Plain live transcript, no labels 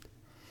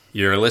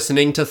You're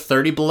listening to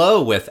 30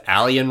 Below with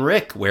Allie and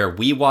Rick, where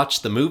we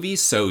watch the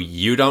movies so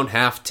you don't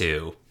have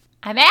to.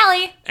 I'm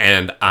Allie.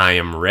 And I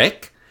am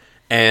Rick.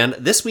 And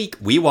this week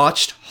we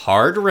watched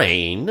Hard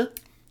Rain.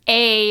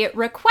 A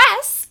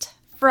request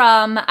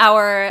from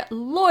our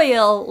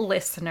loyal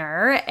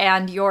listener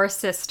and your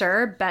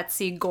sister,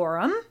 Betsy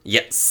Gorham.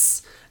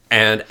 Yes.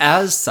 And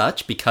as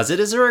such, because it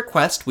is a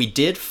request, we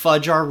did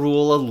fudge our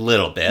rule a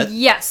little bit.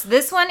 Yes,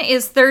 this one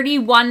is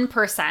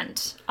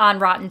 31% on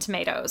Rotten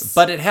Tomatoes.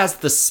 But it has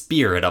the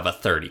spirit of a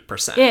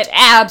 30%. It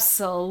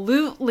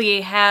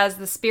absolutely has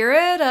the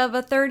spirit of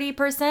a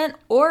 30%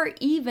 or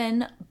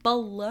even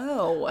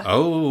below.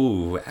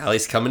 Oh,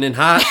 Allie's coming in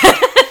hot.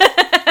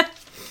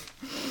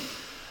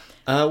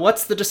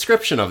 What's the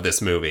description of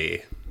this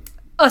movie?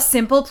 A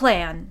simple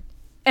plan.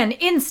 An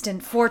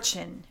instant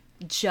fortune.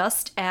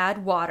 Just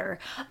add water.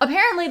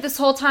 Apparently this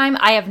whole time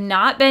I have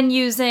not been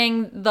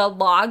using the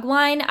log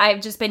line.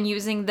 I've just been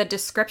using the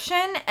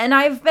description, and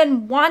I've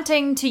been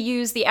wanting to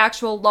use the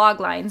actual log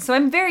line. So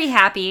I'm very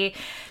happy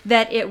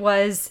that it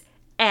was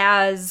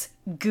as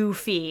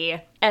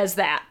goofy as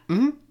that.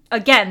 Mm-hmm.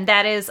 Again,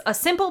 that is a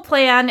simple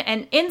plan,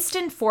 an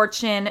instant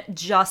fortune,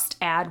 just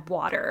add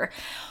water.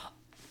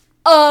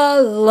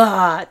 A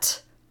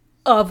lot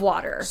of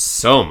water.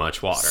 So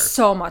much water.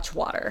 So much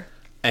water.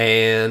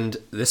 And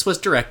this was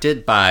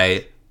directed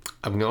by,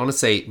 I'm going to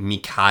say,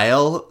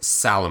 Mikael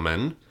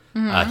Salomon.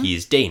 Mm-hmm.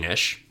 He's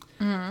Danish.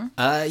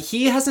 Mm-hmm.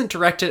 He hasn't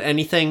directed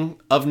anything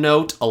of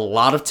note, a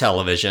lot of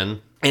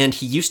television. And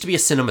he used to be a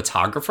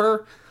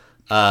cinematographer.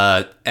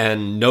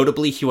 And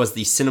notably, he was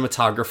the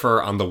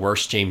cinematographer on the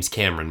worst James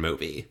Cameron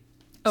movie.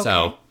 Okay.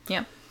 So,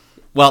 yeah.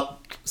 Well,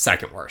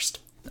 second worst.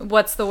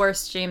 What's the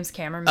worst James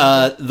Cameron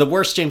movie? The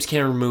worst James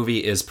Cameron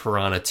movie is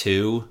Piranha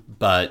 2,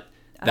 but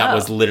that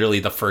was literally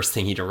the first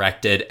thing he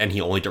directed, and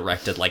he only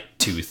directed like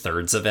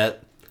 2/3 of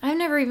it. I've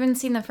never even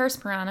seen the first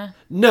Piranha.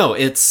 No,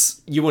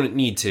 you wouldn't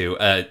need to.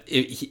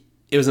 It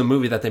was a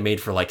movie that they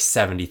made for like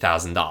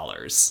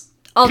 $70,000.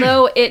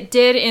 Although it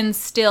did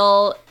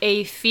instill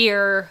a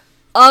fear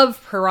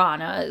of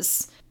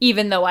piranhas,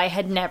 even though I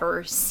had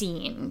never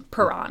seen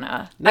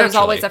Piranha. Naturally. I was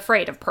always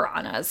afraid of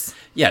piranhas.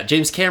 Yeah,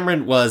 James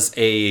Cameron was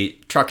a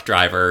truck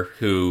driver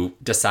who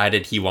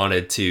decided he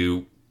wanted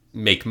to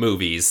make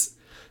movies.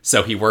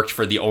 So he worked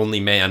for the only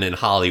man in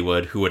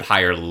Hollywood who would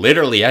hire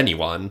literally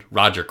anyone,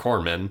 Roger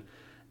Corman,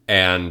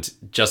 and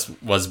just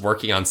was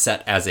working on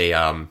set as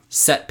a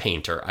set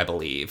painter, I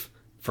believe,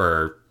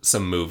 for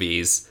some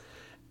movies.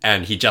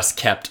 And he just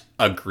kept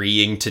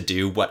agreeing to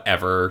do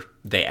whatever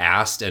they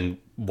asked and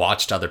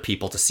watched other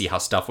people to see how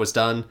stuff was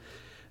done.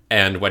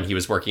 And when he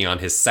was working on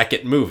his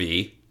second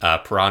movie,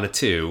 Piranha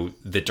 2,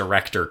 the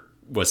director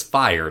was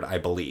fired, I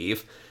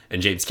believe.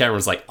 And James Cameron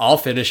was like, I'll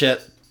finish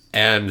it.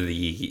 And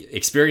the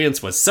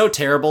experience was so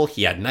terrible,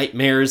 he had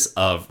nightmares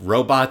of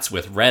robots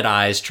with red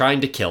eyes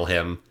trying to kill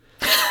him.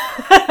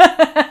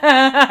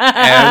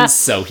 And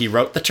so he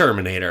wrote The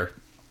Terminator.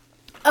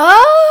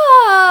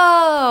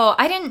 Oh,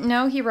 I didn't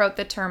know he wrote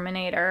The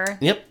Terminator.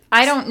 Yep.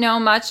 I don't know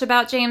much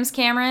about James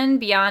Cameron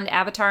beyond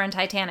Avatar and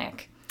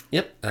Titanic.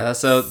 Yep.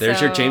 So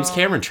there's your James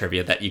Cameron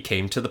trivia that you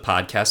came to the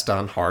podcast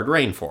on Hard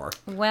Rain for.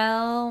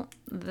 Well,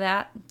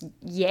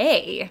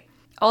 yay.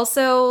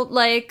 Also,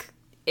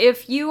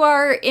 if you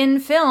are in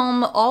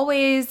film,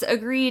 always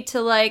agree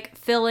to,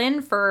 fill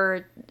in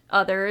for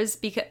others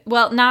because,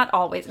 well, not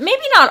always.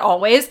 Maybe not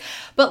always,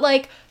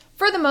 but,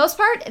 for the most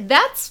part,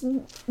 that's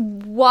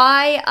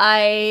why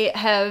I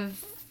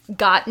have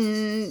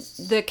gotten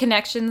the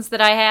connections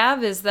that I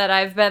have, is that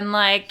I've been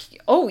like,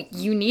 oh,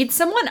 you need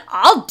someone?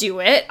 I'll do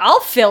it.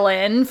 I'll fill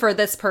in for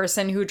this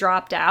person who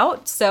dropped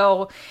out.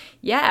 So,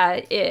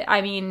 yeah,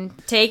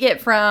 take it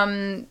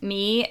from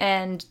me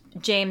and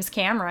James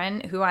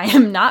Cameron, who I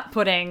am not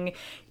putting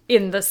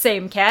in the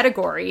same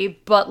category,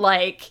 but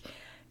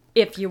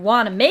if you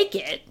want to make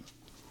it.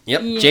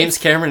 Yep, James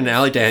Cameron and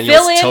Allie Daniels,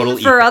 fill in total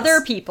for equals.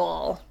 other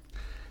people.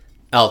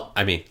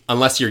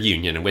 Unless you're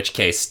union, in which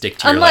case stick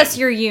to your lane. Unless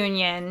you're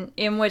union,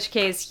 in which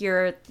case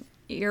you're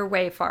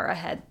way far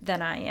ahead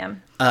than I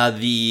am.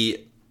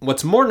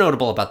 What's more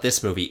notable about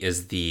this movie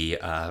is the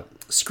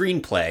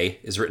screenplay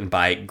is written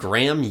by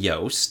Graham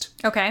Yost.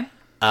 Okay.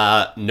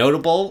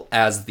 Notable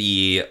as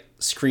the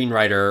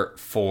screenwriter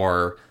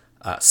for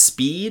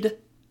Speed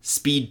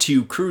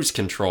 2 Cruise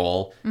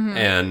Control,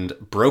 and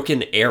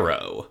Broken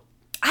Arrow.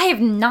 I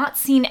have not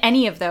seen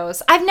any of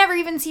those. I've never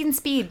even seen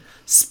Speed.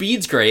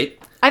 Speed's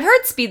great. I've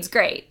heard Speed's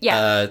great,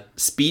 yeah.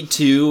 Speed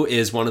 2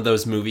 is one of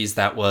those movies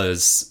that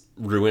was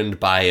ruined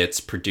by its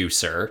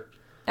producer.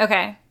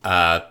 Okay.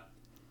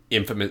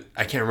 Infamous.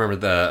 I can't remember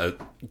the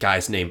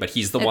guy's name, but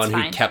he's the one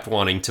who kept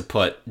wanting to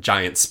put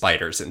giant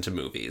spiders into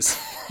movies.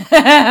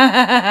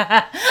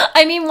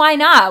 I mean, why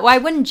not? Why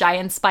wouldn't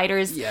giant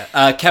spiders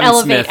Kevin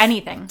elevate Smith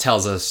anything?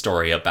 Tells a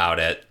story about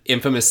it.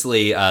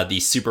 Infamously, the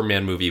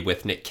Superman movie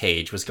with Nick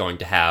Cage was going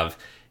to have,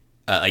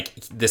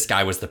 this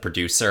guy was the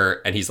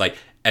producer, and he's like,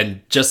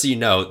 and just so you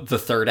know, the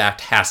third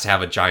act has to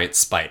have a giant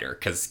spider,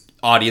 because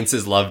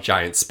audiences love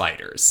giant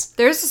spiders.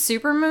 There's a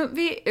Superman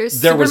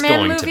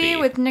to movie be.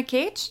 with Nick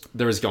Cage?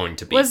 There was going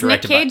to be. Was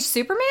Nick Cage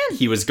Superman?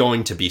 He was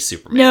going to be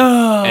Superman.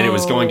 No. And it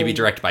was going to be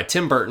directed by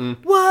Tim Burton.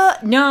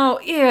 What? No.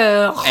 Ew.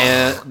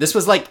 And this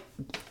was like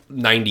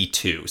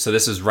 92. So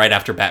this was right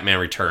after Batman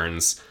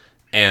Returns.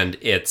 And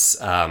it's,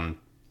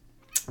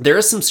 there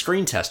is some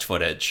screen test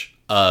footage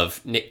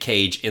of Nick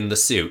Cage in the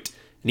suit.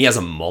 And he has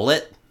a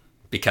mullet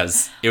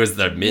because it was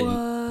the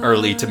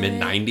early to mid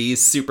 90s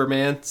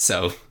Superman.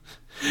 So,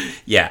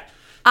 yeah.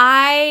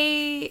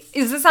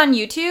 Is this on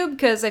YouTube?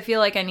 Because I feel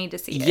like I need to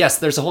see it. Yes,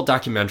 there's a whole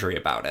documentary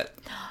about it.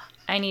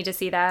 I need to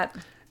see that.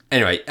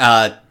 Anyway,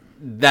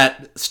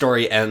 that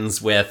story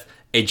ends with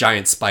a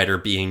giant spider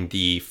being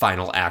the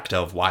final act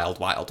of Wild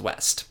Wild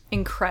West.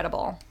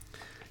 Incredible.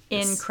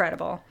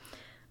 Incredible.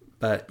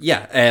 But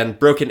yeah, and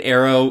Broken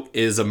Arrow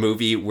is a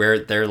movie where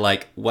they're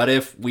like, what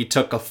if we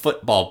took a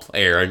football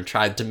player and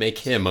tried to make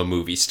him a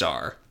movie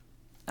star?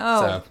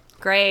 Oh,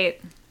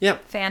 great.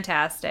 Yep.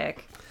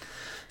 Fantastic.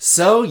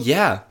 So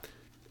yeah,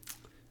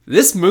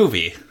 this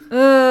movie.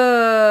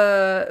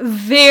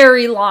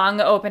 Very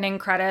long opening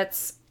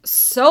credits.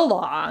 So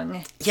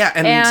long. Yeah,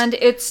 and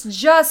it's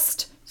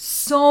just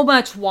so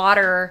much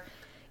water.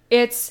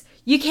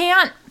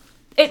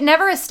 It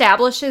never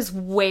establishes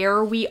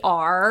where we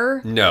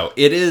are. No,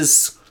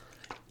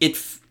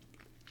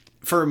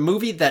 for a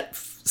movie that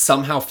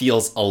somehow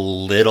feels a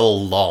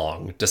little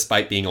long,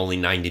 despite being only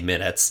 90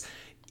 minutes.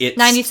 It's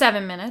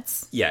 97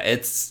 minutes. Yeah,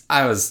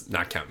 I was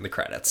not counting the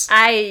credits.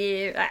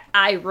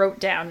 I wrote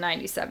down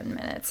 97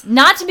 minutes.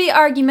 Not to be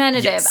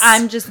argumentative, yes.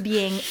 I'm just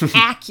being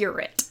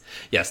accurate.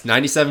 Yes,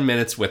 97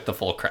 minutes with the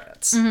full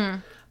credits. Mm-hmm.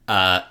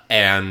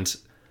 And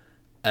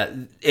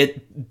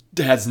it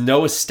has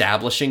no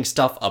establishing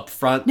stuff up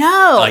front.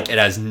 No. Like, it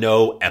has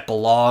no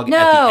epilogue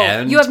at the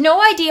end. You have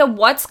no idea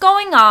what's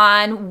going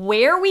on,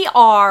 where we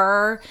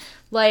are.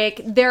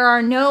 Like, there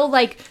are no,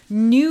 like,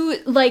 new,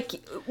 like,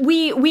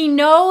 we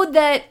know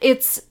that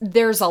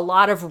there's a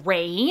lot of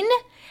rain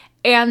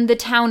and the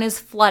town is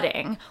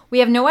flooding. We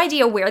have no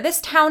idea where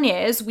this town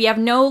is. We have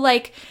no,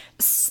 like,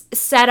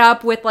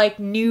 setup with, like,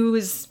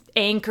 news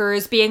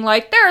anchors being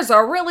like, there's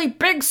a really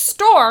big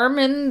storm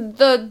in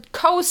the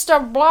coast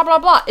of blah, blah,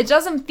 blah. It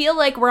doesn't feel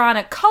like we're on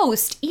a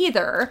coast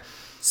either.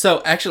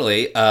 So,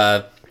 actually,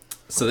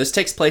 so this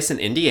takes place in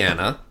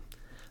Indiana.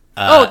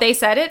 They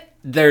said it?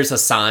 There's a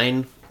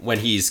sign when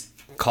he's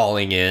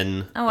calling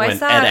in, when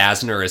Ed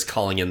Asner is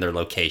calling in their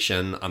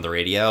location on the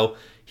radio,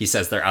 he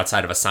says they're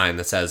outside of a sign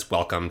that says,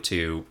 welcome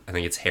to, I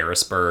think it's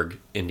Harrisburg,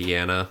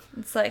 Indiana.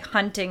 It's like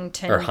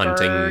Huntington. Or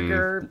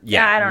Hunting.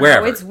 Yeah, I don't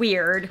wherever. know. It's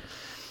weird.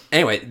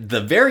 Anyway,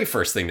 the very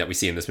first thing that we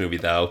see in this movie,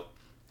 though,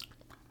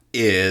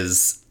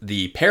 is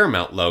the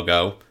Paramount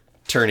logo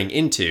turning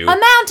into a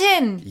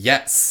mountain!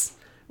 Yes.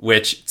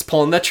 Which, it's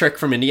pulling that trick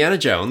from Indiana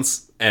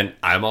Jones, and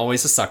I'm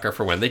always a sucker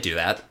for when they do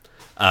that.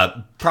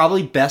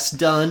 Probably best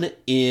done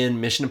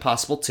in Mission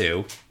Impossible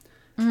 2,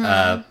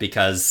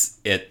 because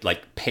it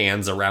like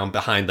pans around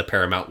behind the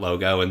Paramount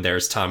logo and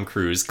there's Tom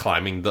Cruise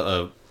climbing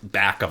the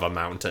back of a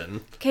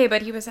mountain. Okay,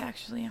 but he was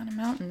actually on a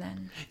mountain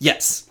then.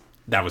 Yes,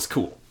 that was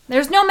cool.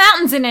 There's no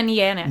mountains in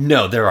Indiana.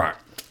 No, there aren't.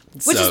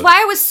 Which is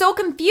why I was so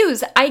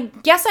confused. I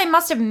guess I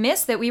must have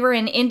missed that we were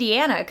in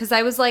Indiana, because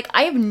I was like,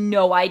 I have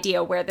no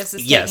idea where this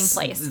is taking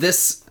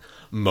place.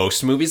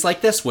 Most movies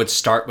like this would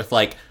start with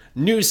like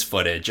news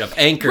footage of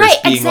anchors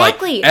being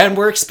like, and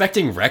we're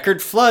expecting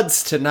record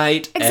floods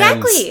tonight.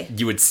 Exactly. And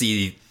you would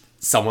see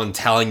someone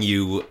telling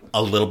you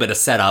a little bit of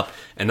setup,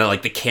 and then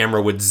like the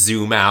camera would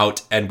zoom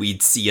out and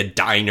we'd see a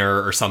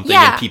diner or something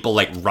and people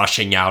like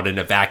rushing out and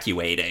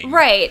evacuating.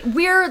 Right.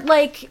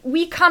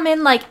 We come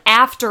in like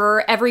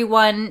after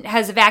everyone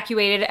has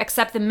evacuated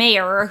except the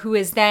mayor, who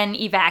is then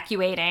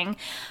evacuating.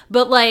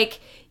 But like,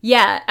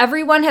 yeah,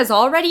 everyone has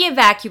already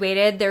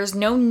evacuated. There's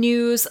no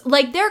news.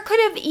 Like, there could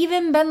have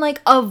even been,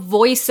 like, a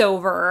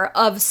voiceover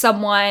of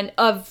someone,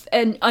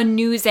 a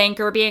news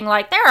anchor being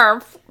like, there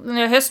are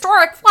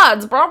historic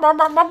floods, blah, blah,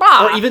 blah, blah,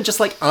 blah. Or even just,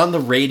 like, on the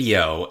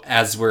radio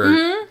as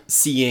we're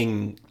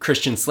seeing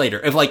Christian Slater.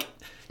 If, like,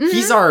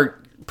 he's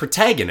our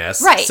protagonist,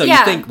 so you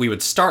think we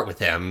would start with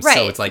him. Right.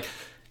 So it's like,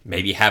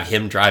 maybe have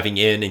him driving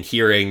in and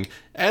hearing,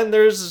 and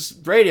there's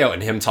radio,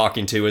 and him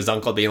talking to his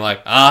uncle being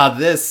like,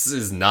 this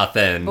is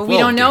nothing. But we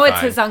don't know it's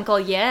his uncle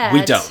yet.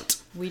 We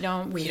don't. We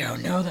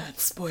don't know that.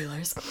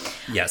 Spoilers.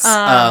 Yes.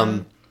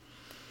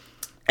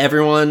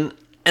 Everyone,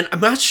 and I'm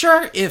not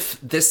sure if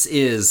this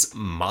is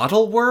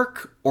model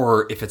work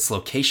or if it's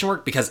location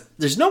work, because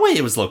there's no way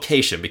it was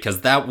location,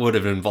 because that would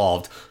have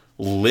involved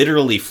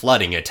literally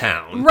flooding a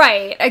town.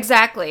 Right,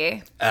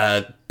 exactly.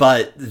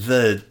 But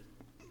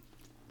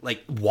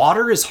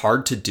water is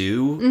hard to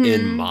do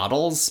in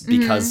models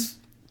because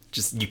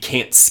just you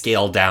can't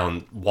scale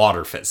down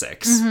water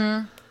physics.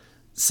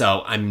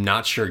 So I'm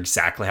not sure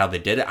exactly how they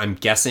did it. I'm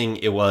guessing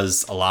it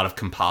was a lot of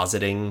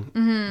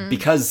compositing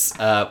because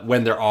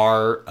when there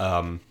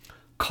are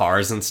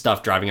cars and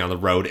stuff driving on the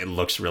road, it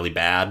looks really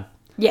bad.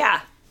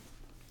 Yeah.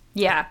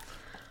 And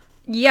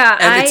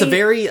it's a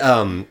very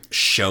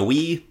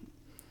showy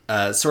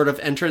sort of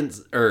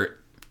entrance or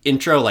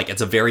intro, like,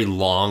 it's a very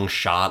long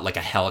shot, like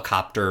a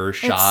helicopter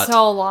shot. It's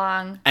so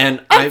long. And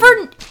for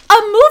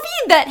a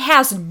movie that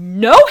has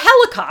no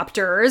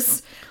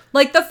helicopters,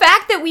 like, the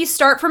fact that we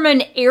start from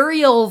an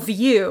aerial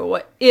view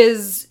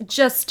is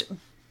just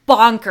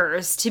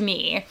bonkers to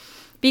me.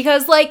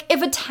 Because, like,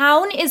 if a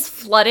town is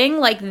flooding,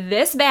 like,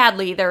 this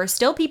badly, there are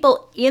still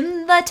people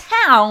in the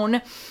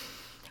town,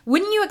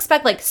 wouldn't you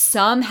expect, like,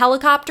 some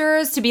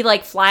helicopters to be,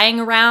 like, flying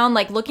around,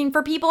 like, looking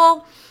for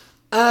people?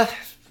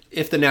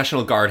 If the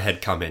National Guard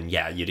had come in,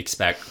 yeah, you'd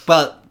expect.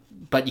 But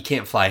you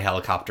can't fly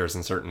helicopters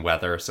in certain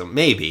weather, so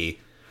maybe.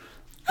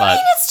 But, I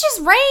mean, it's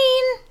just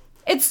rain.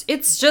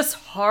 It's just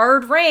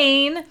hard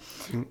rain.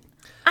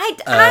 I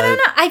don't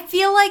know. I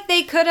feel like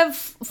they could have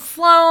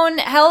flown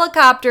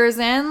helicopters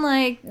in.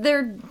 Like,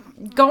 they're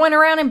going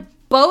around in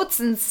boats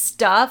and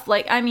stuff.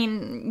 Like, I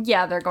mean,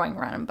 yeah, they're going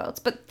around in boats.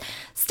 But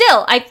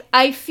still,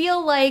 I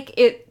feel like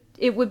it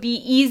would be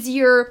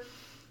easier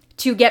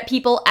to get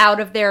people out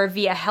of there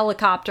via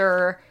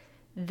helicopter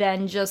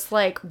than just,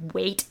 like,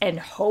 wait and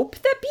hope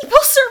that people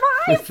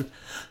survive.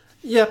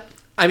 Yeah.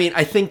 I mean,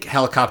 I think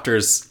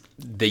helicopters,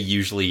 they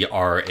usually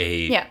are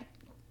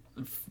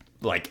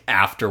like,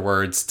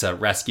 afterwards to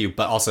rescue,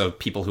 but also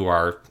people who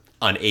are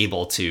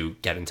unable to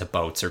get into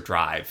boats or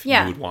drive,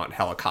 you would want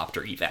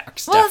helicopter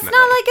evacs. Well, definitely. It's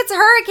not like it's a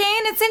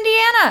hurricane, it's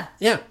Indiana.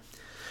 Yeah.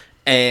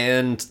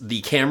 And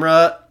the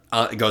camera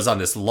goes on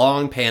this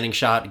long panning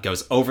shot, it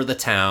goes over the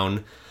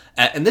town,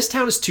 and this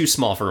town is too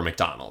small for a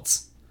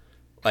McDonald's.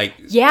 Like,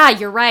 yeah,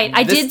 you're right.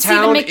 I did see the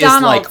McDonald's. This town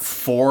is like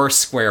 4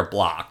 square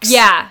blocks.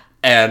 Yeah.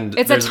 And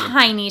it's a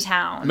tiny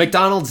town.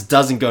 McDonald's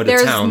doesn't go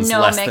to towns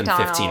less than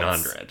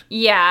 1,500.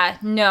 Yeah,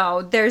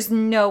 no. There's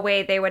no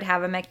way they would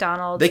have a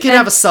McDonald's. They could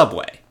have a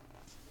Subway.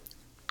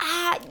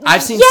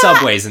 I've seen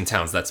Subways in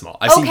towns that small.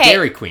 I've seen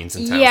Dairy Queens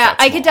in towns that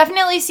small. I could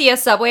definitely see a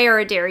Subway or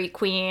a Dairy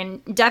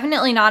Queen.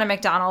 Definitely not a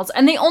McDonald's.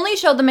 And they only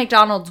showed the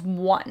McDonald's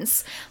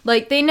once.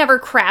 Like, they never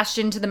crashed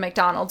into the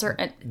McDonald's. Or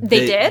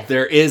they did?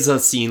 There is a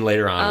scene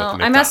later on with the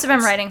McDonald's. I must have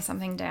been writing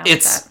something down.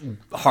 It's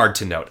hard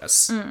to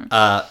notice.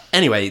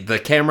 Anyway, the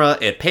camera,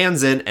 it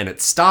pans in and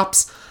it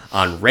stops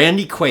on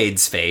Randy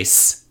Quaid's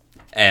face.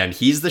 And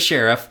he's the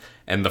sheriff.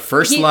 And the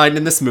first line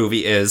in this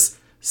movie is,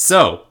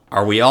 "So,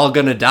 are we all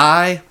gonna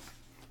die?"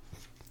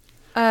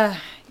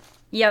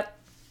 Yep.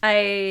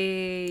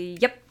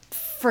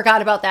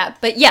 Forgot about that.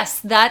 But yes,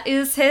 that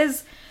is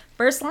his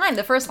first line,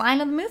 the first line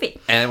of the movie.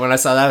 And when I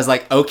saw that, I was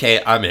like,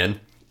 okay, I'm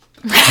in.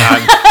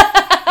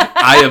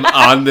 I am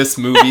on this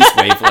movie's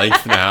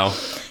wavelength now.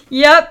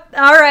 Yep.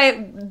 All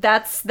right.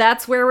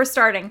 That's where we're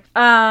starting.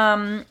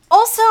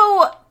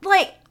 Also,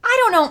 like, I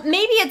don't know,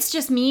 maybe it's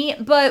just me,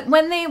 but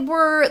when they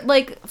were,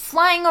 like,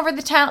 flying over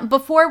the town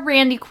before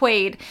Randy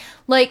Quaid,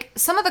 like,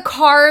 some of the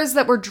cars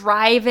that were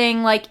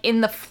driving, like,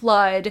 in the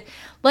flood,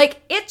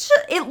 like, it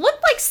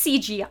looked like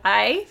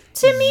CGI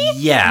to me.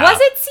 Yeah. Was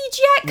it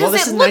CGI? Well,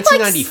 this is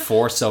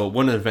 1994, so it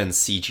wouldn't have been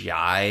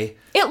CGI.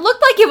 It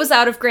looked like it was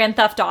out of Grand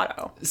Theft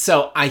Auto.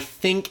 So I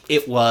think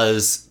it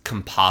was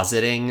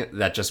compositing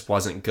that just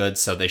wasn't good,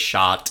 so they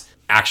shot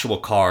actual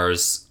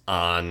cars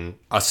on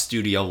a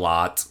studio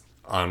lot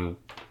on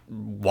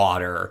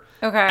water.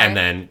 Okay. And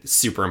then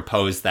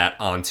superimposed that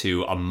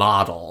onto a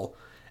model,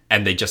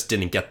 and they just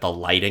didn't get the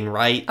lighting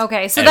right.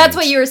 Okay, so that's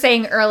what you were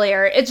saying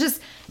earlier. It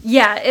just,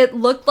 it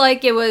looked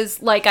like it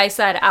was, like I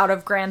said, out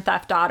of Grand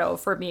Theft Auto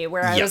for me,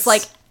 where I was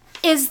like,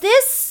 is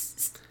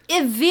this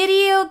a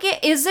video game?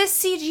 Is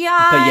this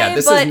CGI? But yeah,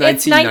 this is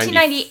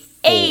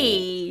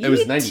 1998. It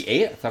was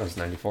 98? I thought it was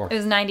 94. It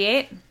was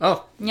 98?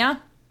 Oh. Yeah.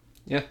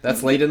 Yeah,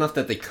 that's late enough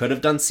that they could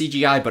have done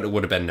CGI, but it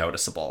would have been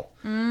noticeable.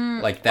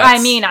 Like, that's... I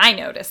mean, I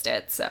noticed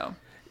it, so...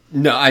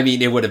 No, I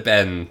mean, it would have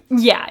been...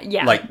 Yeah.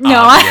 Like, no,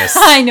 obvious.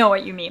 I know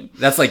what you mean.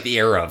 That's like the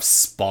era of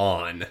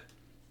Spawn.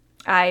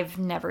 I've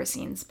never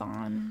seen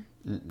Spawn.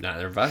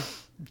 Neither have I.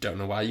 Don't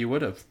know why you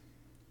would have.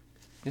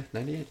 Yeah,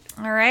 98.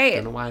 All right.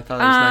 Don't know why I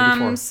thought it was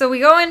 94. So we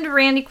go into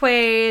Randy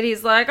Quaid.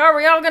 He's like, are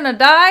we all gonna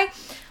die?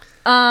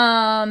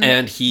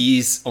 And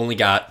he's only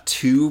got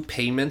 2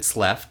 payments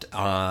left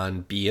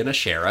on being a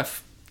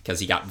sheriff because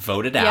he got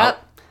voted out.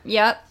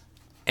 Yep.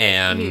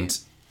 And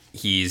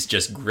he's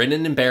just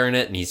grinning and bearing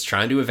it, and he's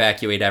trying to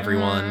evacuate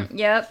everyone.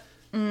 Yep.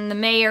 And the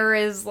mayor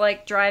is,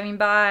 like, driving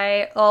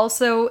by.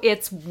 Also,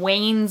 it's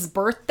Wayne's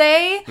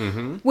birthday,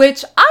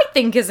 which I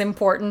think is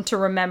important to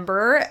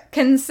remember,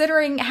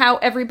 considering how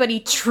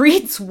everybody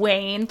treats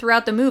Wayne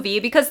throughout the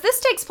movie, because this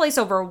takes place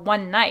over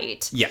one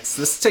night. Yes,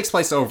 this takes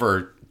place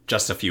over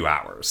just a few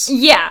hours.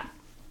 Yeah.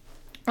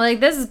 Like,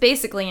 this is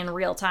basically in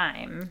real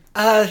time.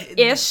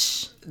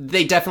 Ish.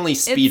 They definitely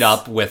speed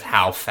up with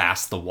how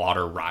fast the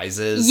water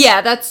rises.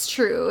 Yeah, that's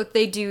true.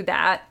 They do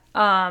that.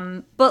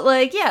 But,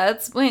 like, yeah,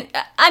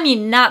 I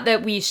mean, not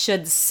that we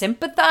should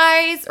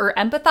sympathize or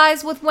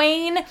empathize with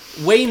Wayne.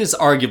 Wayne is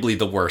arguably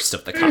the worst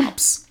of the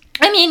cops.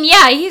 I mean,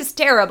 yeah, he's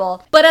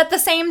terrible. But at the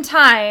same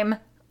time,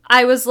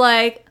 I was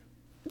like,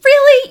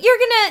 really? You're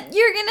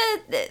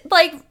gonna,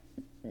 like,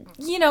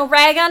 you know,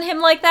 rag on him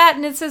like that,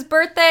 and it's his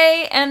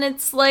birthday, and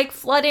it's, like,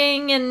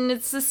 flooding, and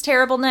it's this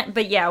terrible night.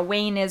 But yeah,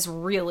 Wayne is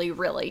really,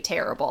 really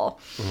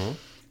terrible.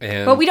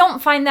 But we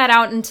don't find that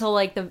out until,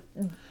 like,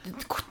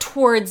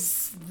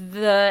 towards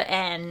the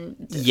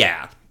end.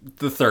 Yeah.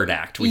 The third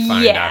act, we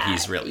find out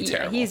he's really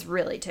terrible. Yeah, he's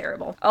really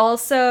terrible.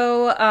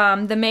 Also,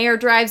 the mayor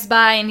drives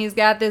by and he's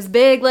got this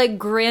big, like,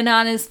 grin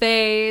on his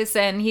face,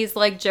 and he's,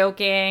 like,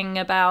 joking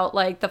about,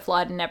 like, the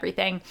flood and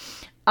everything.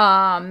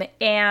 And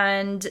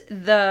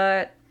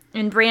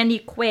Randy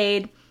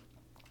Quaid,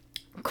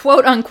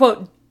 quote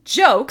unquote,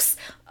 jokes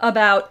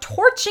about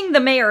torching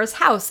the mayor's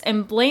house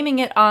and blaming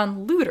it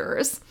on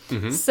looters.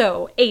 Mm-hmm.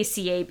 So,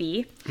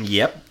 ACAB.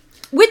 Yep.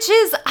 Which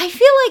is, I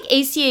feel like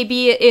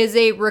ACAB is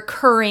a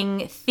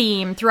recurring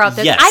theme throughout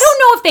this. Yes. I don't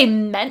know if they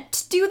meant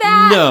to do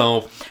that.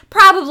 No.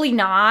 Probably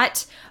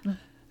not.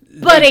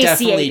 But they ACAB.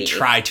 definitely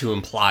try to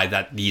imply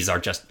that these are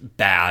just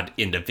bad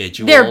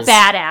individuals. They're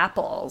bad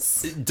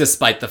apples.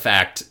 Despite the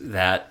fact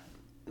that...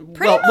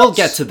 We'll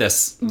get to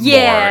this more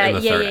in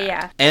the third act.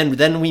 Yeah. And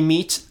then we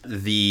meet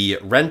the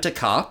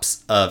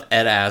rent-a-cops of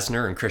Ed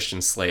Asner and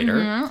Christian Slater.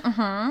 Mm-hmm,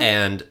 mm-hmm.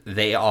 And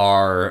they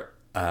are...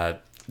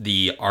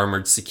 the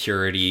armored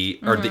security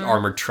or the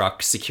armored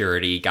truck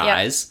security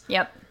guys.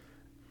 Yep.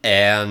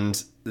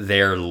 And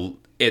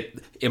it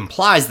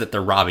implies that they're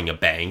robbing a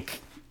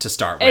bank to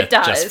start with,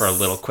 just for a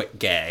little quick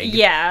gag.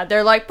 Yeah,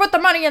 they're like, put the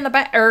money in the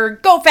bag, or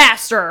go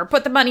faster,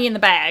 put the money in the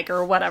bag,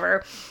 or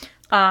whatever.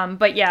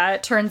 But yeah,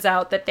 it turns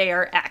out that they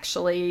are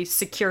actually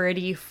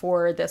security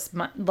for this,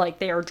 like,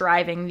 they are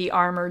driving the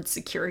armored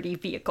security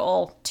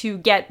vehicle to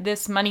get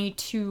this money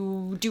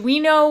to, do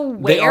we know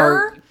where? They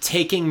are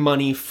taking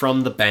money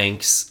from the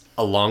banks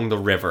along the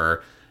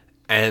river,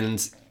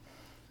 and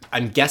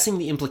I'm guessing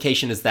the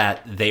implication is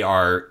that they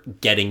are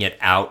getting it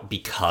out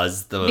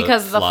because of the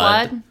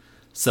flood.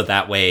 So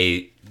that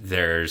way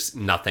there's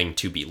nothing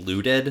to be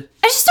looted.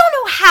 I just don't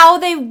know how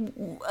they,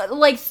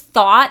 like,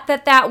 thought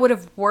that would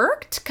have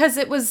worked, because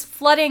it was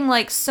flooding,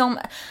 like, so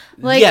much.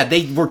 Like, yeah,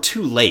 they were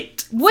too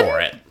late for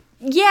it.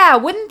 Yeah,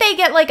 wouldn't they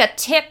get, like, a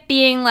tip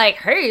being like,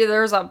 hey,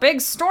 there's a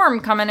big storm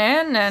coming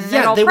in, and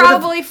it'll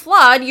probably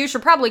flood. You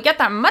should probably get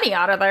that money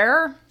out of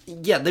there.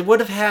 Yeah, they would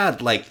have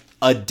had, like,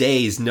 a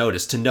day's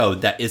notice to know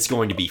that it's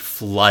going to be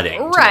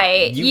flooding.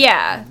 Right,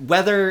 yeah.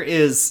 Weather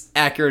is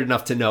accurate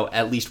enough to know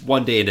at least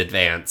 1 day in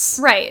advance.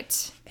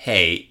 Right.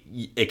 Hey,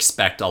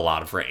 expect a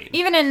lot of rain.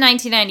 Even in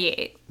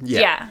 1998.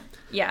 Yeah.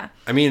 Yeah.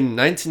 I mean, in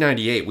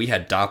 1998, we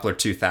had Doppler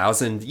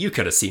 2000. You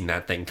could have seen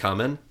that thing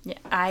coming. Yeah,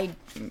 I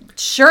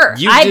believe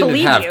you. You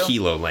didn't have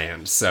Kilo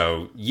Land,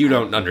 so you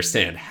don't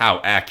understand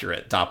how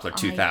accurate Doppler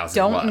 2000 was.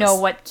 I don't know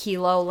what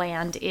Kilo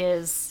Land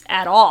is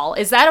at all.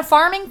 Is that a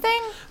farming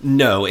thing?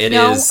 No, it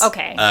is.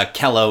 Okay.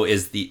 Kello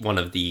is the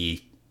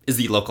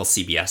local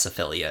CBS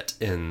affiliate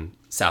in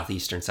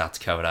southeastern South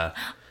Dakota.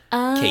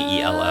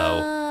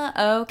 KELO.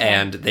 Okay.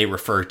 And they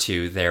refer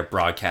to their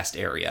broadcast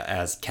area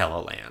as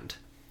Kello Land.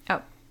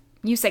 Oh,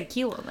 you said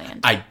Kilo Land.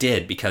 I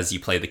did, because you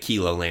play the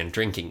Kilo Land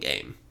drinking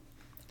game.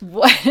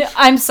 What?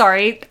 I'm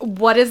sorry.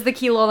 What is the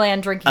Kilo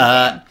Land drinking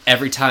game?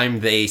 Every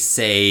time they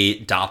say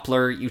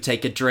Doppler, you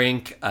take a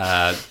drink.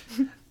 And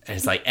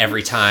it's like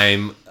every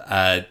time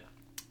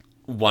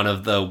one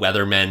of the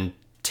weathermen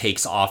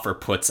takes off or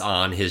puts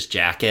on his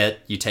jacket,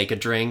 you take a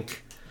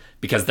drink.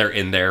 Because they're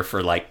in there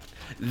for, like...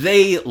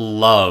 They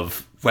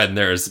love when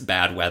there's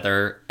bad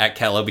weather at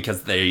Kello,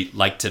 because they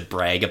like to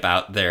brag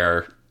about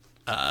their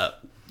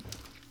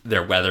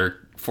weather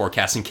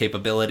forecasting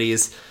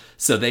capabilities.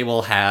 So they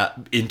will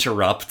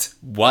interrupt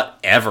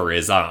whatever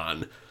is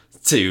on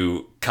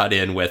to cut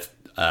in with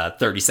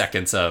 30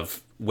 seconds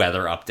of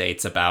weather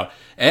updates about,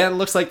 and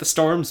looks like the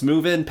storm's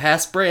moving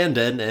past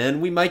Brandon, and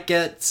we might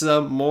get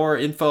some more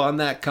info on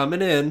that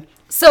coming in.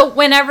 So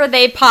whenever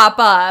they pop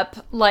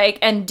up, like,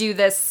 and do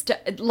this,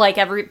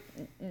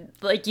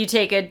 you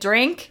take a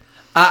drink?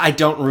 I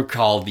don't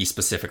recall the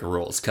specific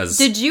rules, because...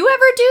 Did you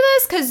ever do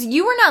this? Because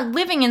you were not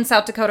living in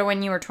South Dakota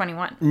when you were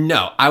 21.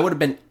 No, I would have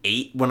been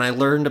 8 when I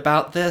learned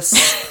about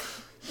this.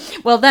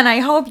 Well, then I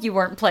hope you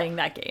weren't playing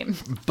that game.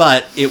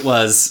 But it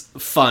was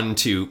fun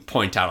to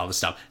point out all the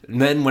stuff.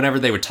 And then whenever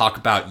they would talk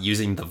about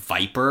using the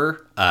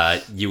Viper,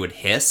 you would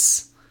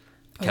hiss.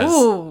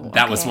 Because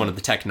that was one of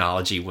the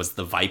technology, was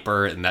the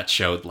Viper, and that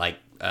showed, like,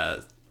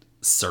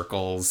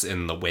 circles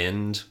in the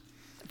wind.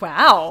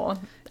 Wow.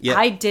 Yeah.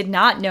 I did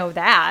not know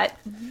that.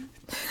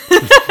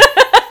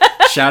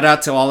 Shout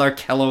out to all our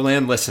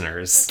Kelloland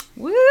listeners.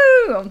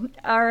 Woo!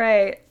 All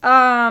right.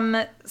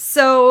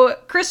 So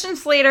Christian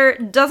Slater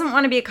doesn't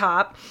want to be a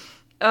cop.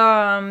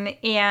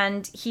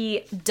 And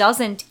he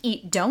doesn't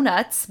eat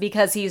donuts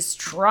because he's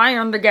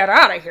trying to get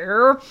out of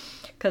here.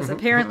 Because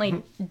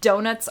apparently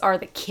donuts are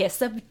the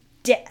kiss of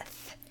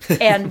death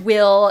and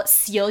will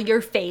seal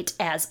your fate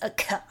as a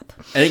cop.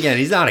 And again,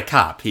 he's not a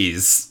cop.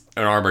 He's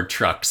an armored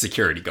truck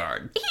security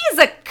guard. He's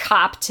a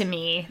cop to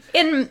me.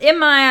 In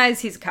my eyes,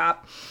 he's a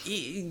cop.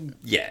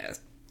 Yeah,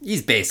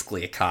 he's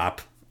basically a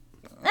cop.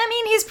 I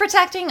mean, he's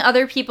protecting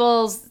other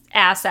people's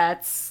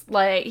assets.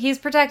 Like, he's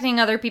protecting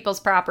other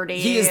people's property.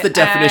 He is the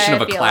definition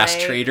of a class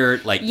traitor.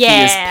 Like, he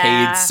is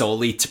paid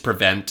solely to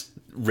prevent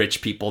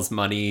rich people's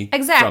money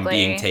from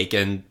being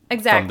taken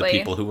from the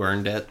people who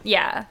earned it.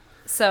 Yeah.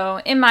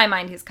 So, in my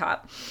mind, he's a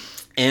cop.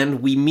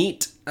 And we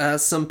meet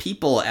some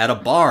people at a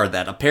bar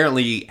that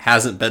apparently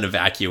hasn't been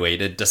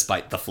evacuated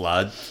despite the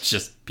flood. It's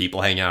just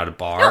people hanging out at a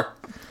bar.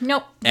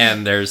 Nope.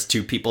 And there's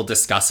two people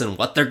discussing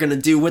what they're going to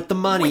do with the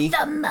money. With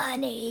the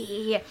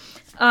money.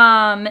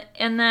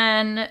 And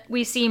then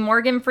we see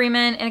Morgan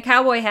Freeman in a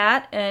cowboy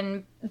hat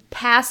and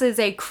passes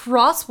a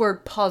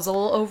crossword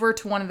puzzle over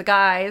to one of the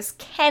guys,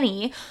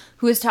 Kenny,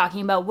 who is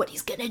talking about what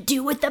he's gonna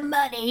do with the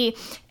money.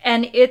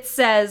 And it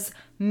says,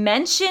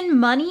 mention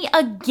money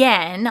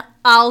again,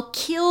 I'll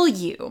kill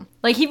you.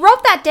 Like, he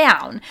wrote that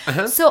down.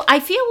 So I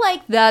feel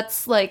like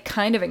that's, like,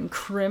 kind of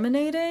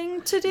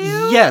incriminating to do.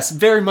 Yes,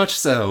 very much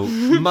so.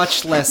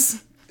 Much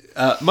less,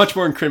 much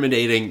more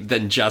incriminating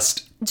than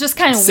just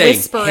kind of saying,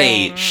 whispering.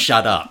 hey,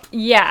 shut up.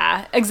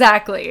 Yeah,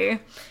 exactly.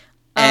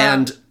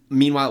 And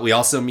meanwhile, we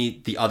also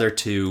meet the other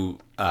two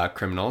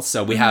criminals.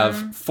 So we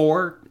have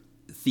 4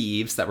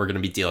 thieves that we're going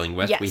to be dealing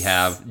with. Yes. We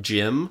have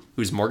Jim,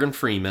 who's Morgan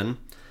Freeman,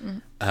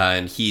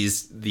 and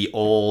he's the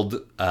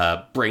old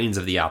brains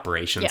of the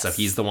operation. Yes. So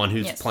he's the one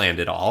who's planned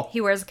it all. He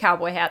wears a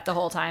cowboy hat the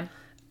whole time.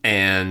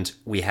 And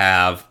we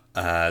have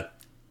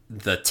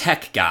the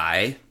tech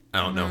guy. I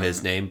don't know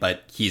his name,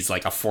 but he's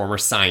like a former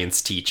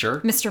science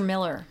teacher. Mr.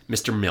 Miller.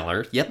 Mr.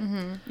 Miller, yep.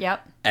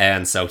 Yep.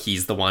 And so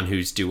he's the one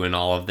who's doing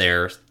all of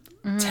their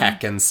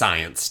tech and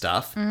science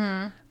stuff.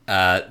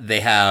 They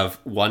have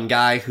one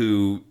guy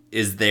who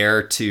is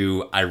there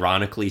to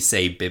ironically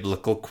say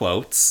biblical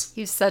quotes.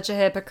 He's such a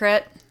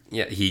hypocrite.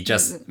 Yeah, he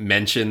just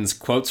mentions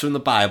quotes from the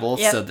Bible.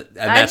 Yep. So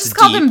and I that's just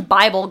called deep. him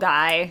Bible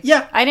guy.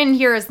 Yeah. I didn't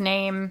hear his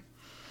name.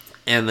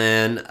 And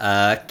then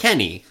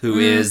Kenny, who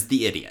is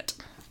the idiot.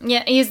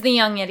 Yeah, he's the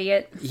young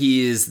idiot.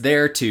 He is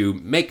there to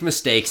make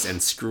mistakes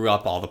and screw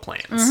up all the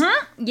plans.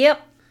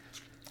 Yep.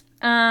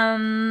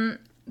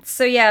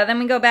 So yeah, then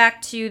we go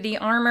back to the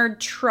armored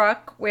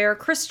truck where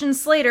Christian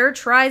Slater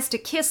tries to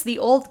kiss the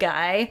old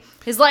guy.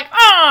 He's like,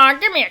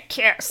 give me a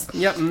kiss.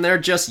 Yep, and they're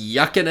just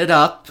yucking it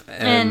up.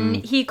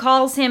 And he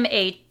calls him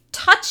a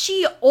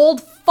touchy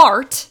old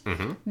fart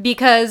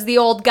because the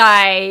old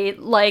guy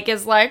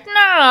is like,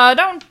 no,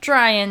 don't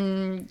try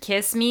and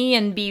kiss me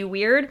and be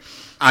weird.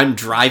 I'm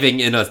driving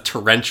in a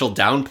torrential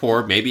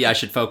downpour. Maybe I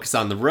should focus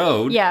on the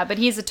road. Yeah, but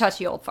he's a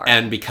touchy old fart.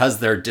 And because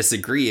they're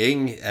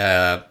disagreeing,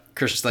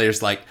 Christian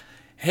Slater's like,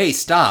 hey,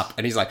 stop.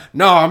 And he's like,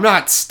 no, I'm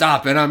not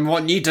stopping. I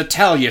need to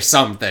tell you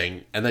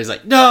something. And then he's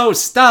like, no,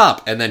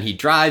 stop. And then he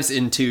drives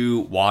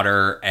into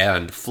water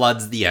and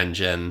floods the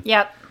engine.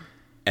 Yep.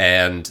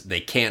 And they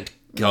can't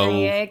go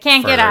They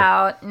can't get further.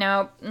 out.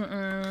 Nope.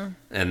 Mm-mm.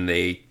 And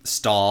they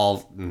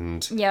stall.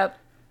 And Yep.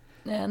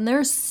 And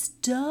they're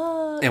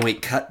stuck. we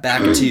cut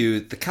back to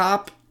the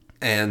cop.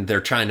 And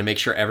they're trying to make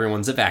sure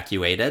everyone's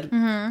evacuated.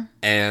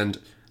 And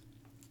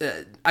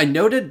I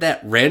noted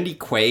that Randy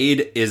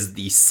Quaid is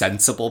the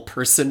sensible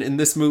person in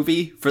this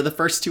movie for the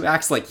first 2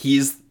 acts. Like,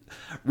 he's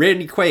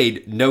Randy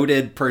Quaid,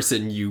 noted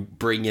person you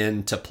bring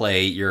in to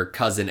play your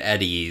cousin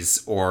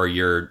Eddie's or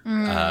your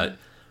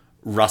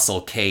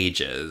Russell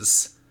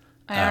Cage's.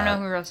 I don't know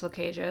who Russell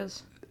Cage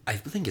is. I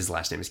think his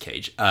last name is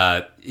Cage.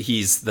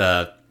 He's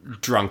the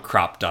drunk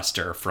crop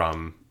duster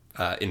from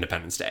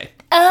Independence Day.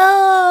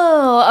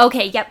 Oh,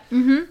 okay, yep.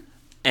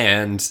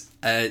 And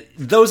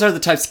those are the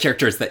types of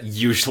characters that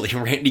usually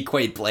Randy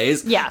Quaid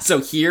plays. Yeah. So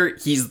here,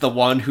 he's the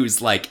one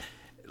who's like,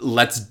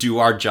 let's do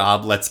our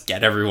job. Let's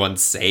get everyone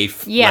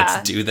safe. Yeah.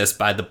 Let's do this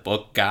by the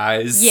book,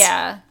 guys.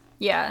 Yeah,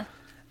 yeah.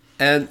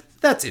 And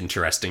that's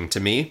interesting to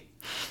me.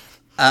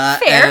 Fair.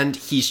 And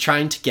he's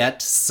trying to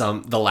get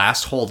the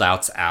last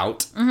holdouts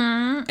out.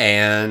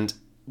 And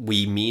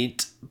we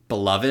meet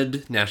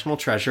beloved national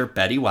treasure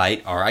Betty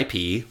White,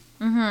 R.I.P.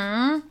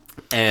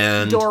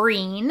 And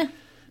Doreen.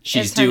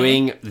 she's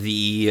doing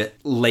the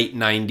late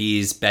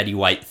 90s Betty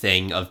White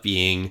thing of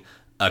being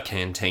a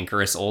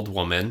cantankerous old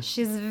woman.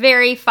 She's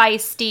very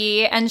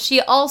feisty, and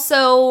she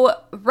also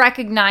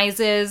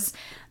recognizes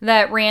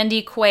that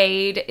Randy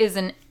Quaid is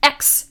an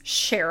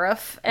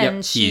ex-sheriff, and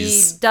Yep, she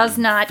he's does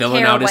not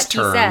filling care out his what he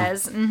term.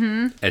 says.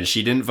 And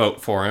she didn't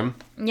vote for him.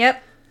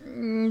 Yep.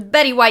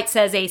 Betty White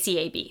says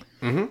ACAB,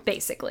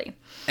 basically.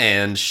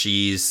 And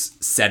she's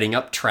setting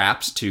up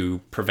traps to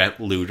prevent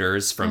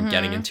looters from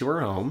getting into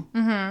her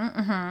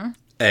home.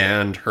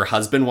 And her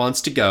husband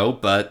wants to go,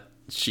 but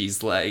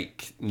she's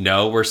like,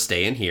 no, we're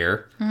staying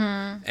here.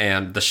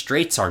 And the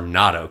Straits are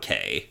not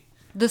okay.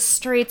 The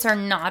Straits are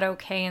not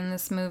okay in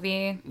this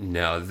movie.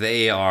 No,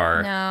 they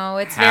are. No,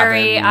 it's having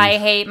very, I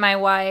hate my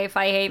wife,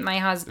 I hate my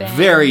husband.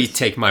 Very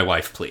take my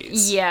wife,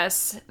 please.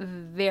 Yes,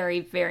 very,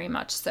 very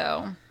much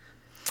so.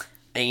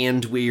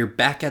 And we're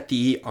back at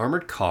the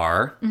armored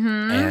car,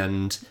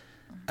 and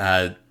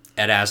Ed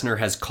Asner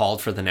has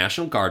called for the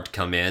National Guard to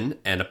come in,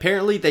 and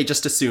apparently they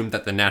just assumed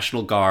that the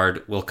National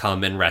Guard will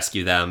come and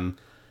rescue them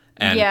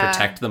and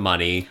protect the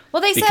money.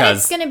 Well, they said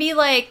it's going to be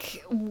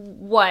like,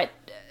 what?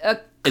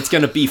 It's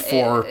going to be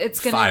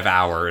 5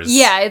 hours.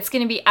 Yeah, it's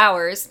going to be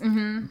hours.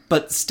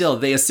 But still,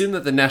 they assume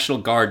that the National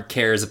Guard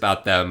cares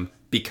about them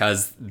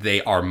because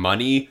they are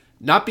money,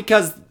 not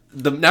because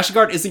the National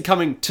Guard isn't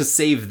coming to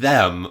save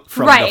them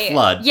from Right, the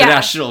flood. yeah. The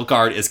National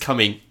Guard is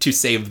coming to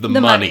save the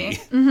money.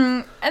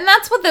 Mm-hmm. And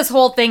that's what this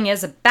whole thing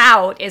is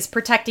about, is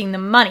protecting the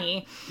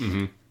money.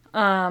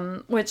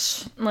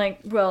 Which, like,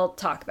 we'll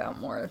talk about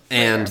more later.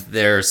 And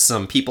there's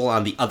some people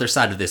on the other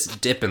side of this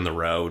dip in the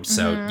road,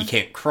 so you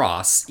can't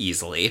cross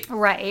easily.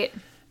 Right.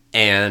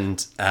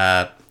 And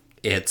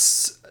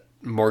it's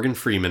Morgan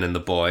Freeman and the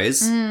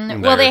boys.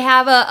 And Well, they're- they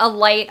have a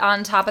light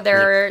on top of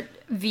their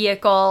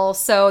vehicle,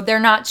 so they're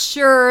not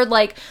sure,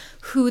 like,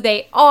 who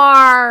they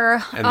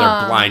are. And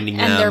they're blinding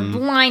and they're them.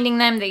 blinding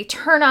them. They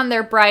turn on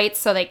their brights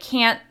so they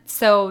can't.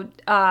 So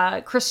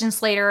Christian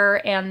Slater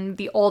and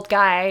the old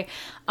guy,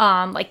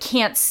 like,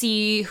 can't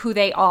see who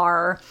they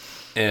are.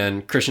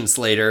 And Christian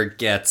Slater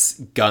gets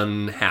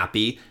gun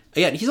happy.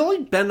 Again, he's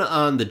only been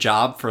on the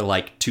job for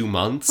like 2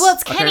 months. Well,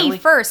 it's Kenny apparently.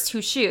 first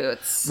who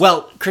shoots.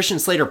 Well, Christian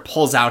Slater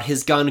pulls out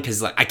his gun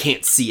because like I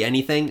can't see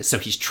anything, so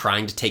he's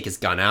trying to take his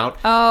gun out.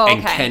 Oh, okay.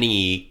 And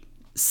Kenny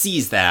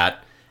sees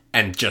that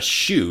and just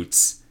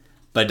shoots,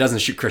 but doesn't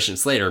shoot Christian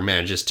Slater.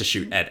 Manages to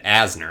shoot Ed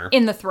Asner.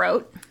 In the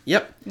throat.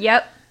 Yep.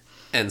 Yep.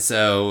 And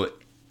so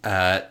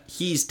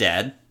he's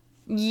dead.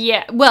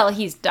 Yeah, well,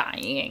 he's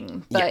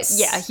dying, but Yes.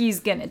 yeah, he's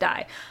gonna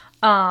die.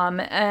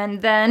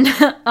 And then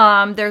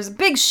there's a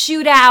big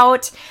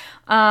shootout,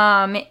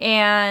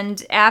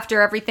 and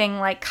after everything,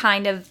 like,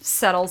 kind of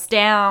settles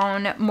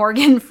down,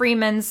 Morgan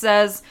Freeman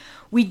says,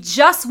 "We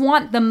just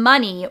want the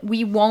money,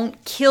 we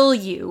won't kill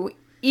you,"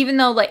 even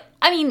though, like,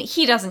 I mean,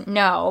 he doesn't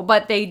know,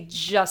 but they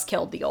just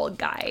killed the old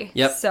guy.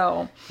 Yep.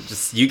 So,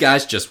 Just you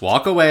guys just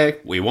walk away.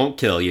 We won't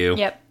kill you.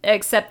 yep,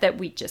 except that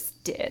we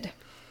just did.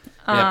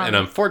 Yep, and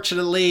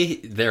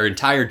unfortunately, their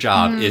entire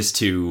job is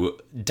to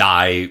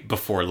die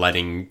before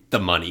letting the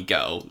money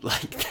go.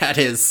 Like, that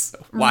is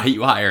why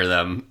you hire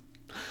them.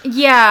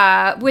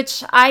 Yeah,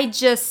 which I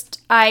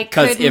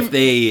Because couldn't... if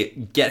they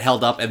get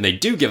held up and they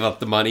do give up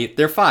the money,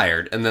 they're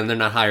fired. And then they're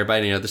not hired by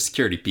any other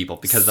security people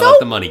because they let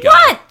the money go.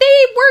 What?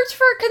 They worked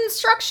for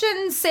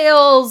construction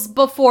sales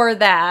before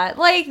that.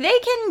 Like, they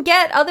can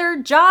get other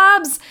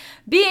jobs.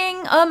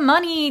 Being a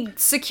money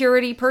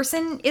security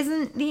person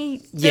isn't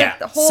the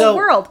whole so-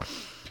 world.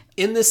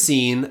 In this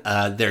scene,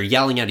 they're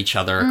yelling at each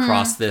other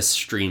across this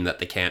stream that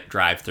they can't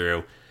drive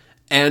through.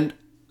 And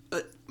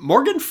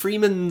Morgan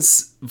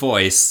Freeman's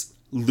voice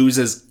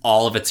loses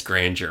all of its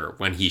grandeur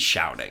when he's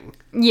shouting.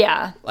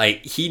 Yeah.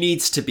 Like, he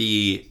needs to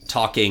be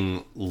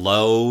talking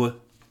low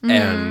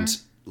and,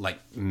 like,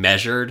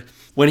 measured.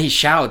 When he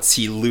shouts,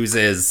 he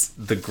loses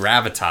the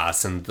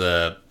gravitas and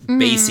the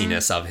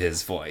bassiness of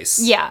his voice.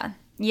 Yeah.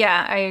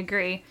 Yeah, I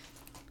agree.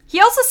 He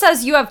also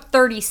says you have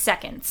 30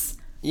 seconds.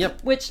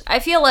 Yep. Which I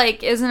feel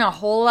like isn't a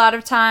whole lot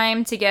of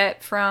time to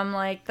get from,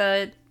 like,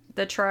 the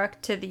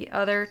truck to the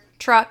other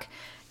truck.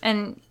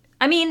 And,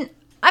 I mean,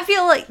 I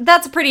feel like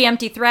that's a pretty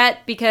empty threat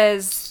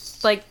because,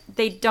 like,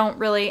 they don't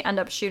really end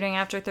up shooting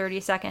after 30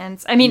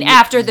 seconds. I mean,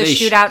 after the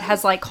shootout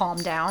has, like,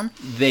 calmed down.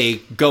 They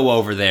go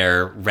over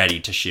there ready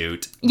to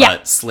shoot. Yeah.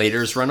 But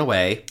Slater's run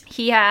away.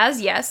 He has,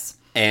 yes.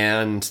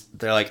 And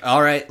they're like,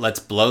 all right,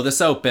 let's blow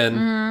this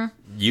open.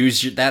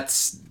 Use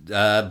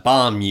that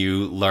bomb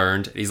you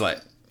learned. He's like,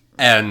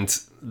 and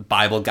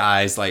Bible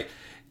guy's like,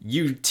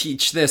 you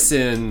teach this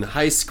in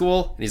high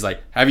school? And he's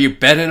like, have you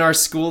been in our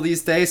school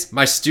these days?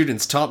 My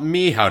students taught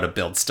me how to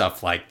build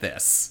stuff like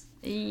this.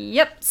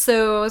 Yep,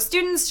 so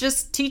students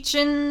just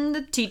teaching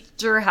the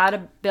teacher how to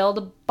build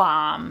a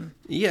bomb.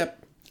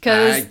 Yep.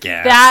 Because I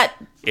guess. that,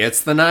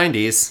 It's the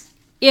 90s.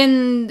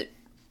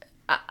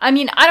 I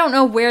mean, I don't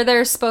know where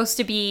they're supposed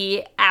to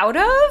be out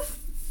of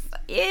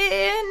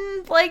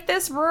in, like,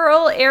 this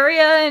rural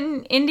area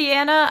in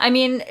Indiana. I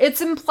mean,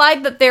 it's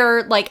implied that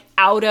they're, like,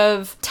 out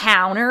of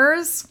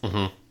towners.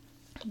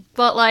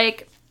 But,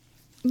 like,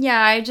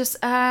 yeah, I just,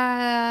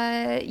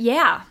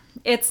 yeah.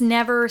 It's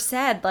never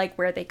said, like,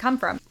 where they come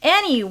from.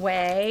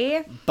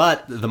 Anyway.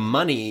 But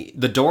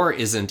the door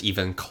isn't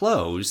even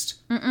closed.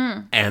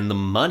 And the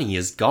money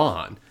is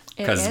gone.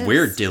 Because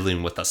we're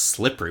dealing with a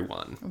slippery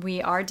one.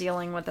 We are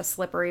dealing with a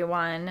slippery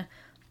one.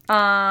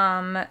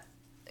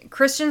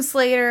 Christian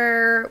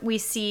Slater, we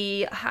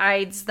see,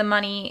 hides the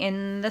money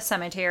in the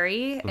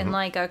cemetery in,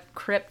 like, a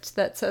crypt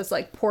that says,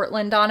 like,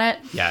 Portland on it.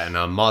 Yeah, in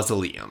a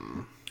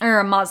mausoleum. Or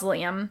a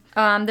mausoleum.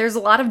 There's a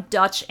lot of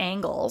Dutch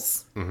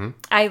angles.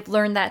 I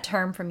learned that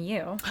term from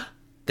you.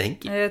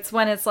 Thank you. It's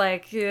when it's,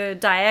 like,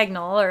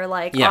 diagonal or,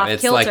 like, Yeah, off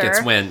it's kilter. like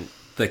it's when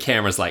the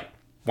camera's like,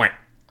 wah.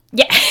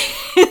 Yeah,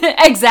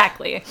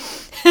 exactly.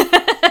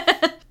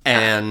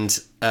 And,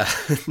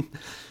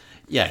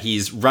 yeah,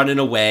 he's running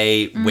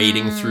away,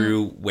 wading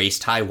through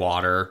waist-high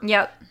water.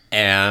 Yep.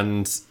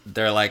 And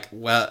they're like,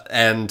 well,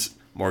 and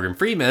Morgan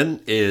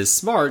Freeman is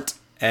smart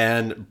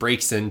and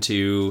breaks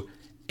into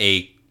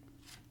a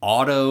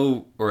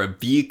auto or a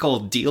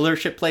vehicle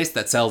dealership place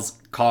that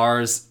sells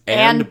cars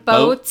and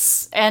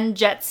boats. And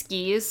jet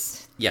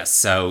skis. Yes,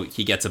 so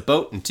he gets a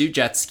boat and 2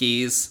 jet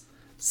skis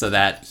so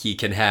that he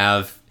can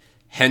have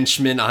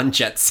henchmen on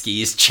jet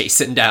skis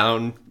chasing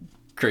down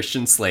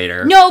Christian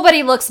Slater.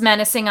 Nobody looks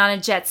menacing on a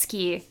jet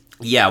ski.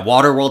 Yeah,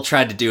 Waterworld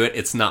tried to do it.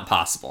 It's not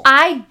possible.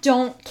 I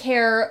don't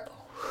care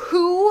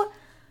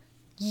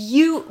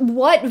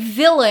what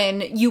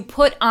villain you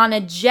put on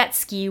a jet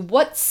ski,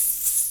 what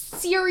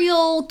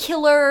serial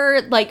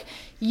killer, like,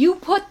 you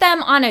put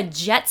them on a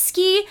jet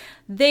ski,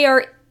 they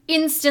are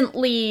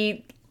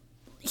instantly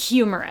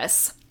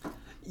humorous.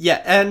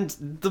 Yeah, and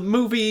the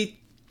movie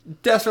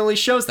definitely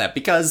shows that,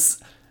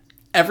 because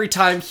every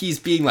time he's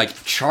being, like,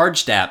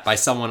 charged at by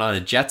someone on a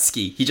jet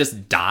ski, he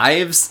just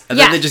dives, and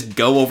then they just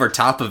go over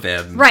top of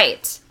him.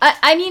 Right.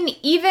 I mean,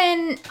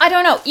 even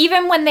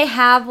when they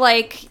have,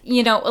 like,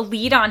 you know, a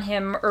lead on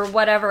him or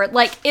whatever,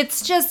 like,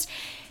 it's just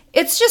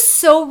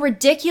so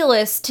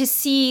ridiculous to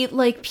see,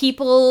 like,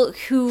 people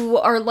who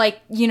are, like,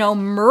 you know,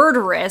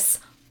 murderous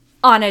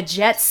on a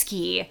jet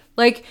ski.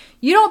 Like,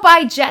 you don't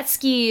buy jet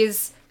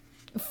skis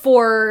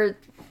for,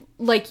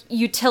 like,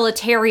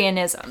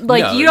 utilitarianism.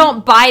 Like, no. You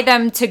don't buy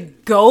them to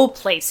go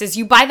places.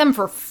 You buy them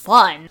for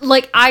fun.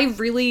 Like, I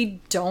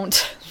really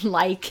don't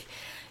like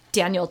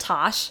Daniel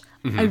Tosh.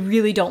 Mm-hmm. I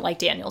really don't like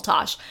Daniel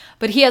Tosh.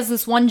 But he has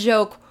this one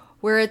joke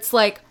where it's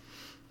like,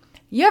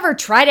 you ever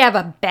try to have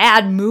a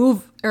bad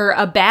mood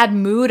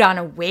on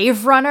a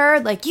wave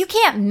runner? Like, you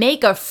can't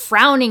make a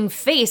frowning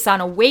face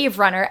on a wave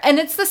runner. And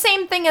it's the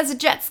same thing as a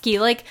jet ski.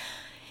 Like,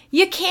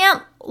 you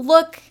can't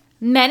look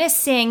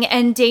menacing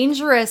and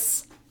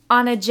dangerous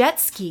on a jet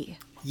ski.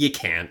 You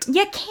can't.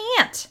 You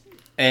can't.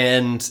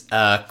 And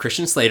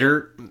Christian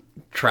Slater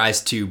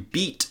tries to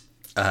beat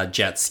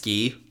jet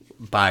ski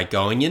by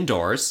going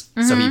indoors.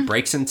 Mm-hmm. So he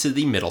breaks into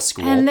the middle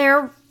school. And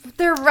they're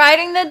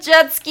riding the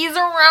jet skis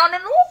around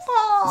in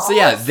walls. So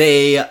yeah,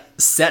 they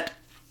set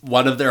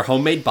one of their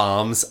homemade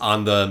bombs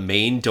on the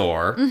main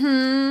door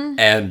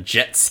and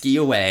jet ski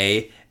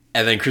away.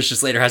 And then Christian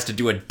Slater has to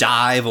do a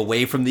dive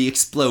away from the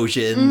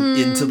explosion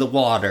into the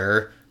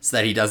water so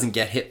that he doesn't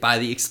get hit by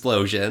the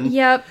explosion.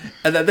 Yep.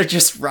 And then they're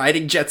just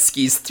riding jet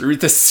skis through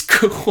the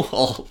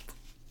school.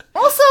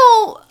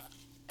 Also,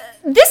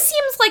 this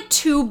seems like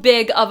too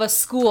big of a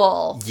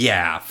school.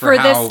 Yeah, for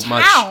how this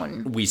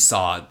town. Much we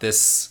saw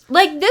this.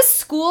 Like, this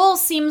school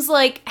seems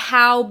like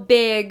how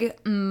big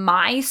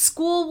my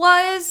school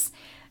was.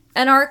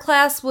 And our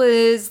class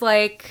was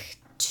like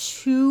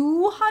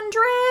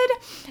 200.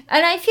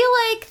 And I feel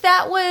like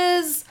that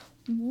was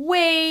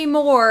way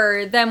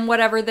more than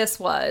whatever this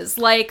was.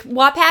 Like,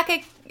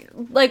 Wapaka,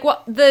 like,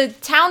 the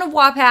town of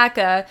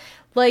Wapaka,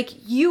 like,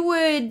 you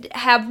would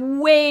have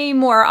way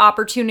more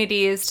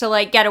opportunities to,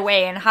 like, get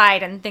away and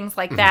hide and things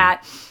like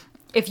that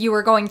if you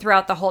were going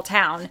throughout the whole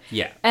town.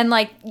 Yeah. And,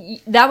 like,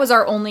 that was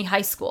our only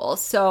high school.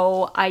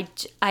 So I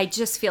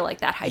just feel like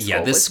that high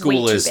school this was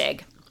school way is too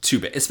big. Too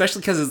big.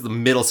 Especially because it's the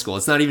middle school.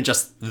 It's not even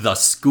just the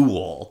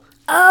school.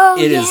 Oh,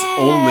 It is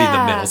only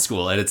the middle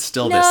school, and it's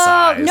still this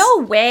size. No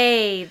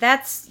way.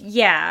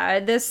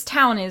 This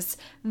town is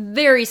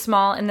very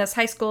small, and this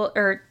high school,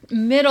 or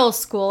middle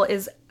school,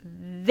 is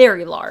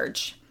very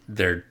large.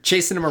 They're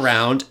chasing him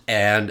around,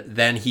 and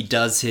then he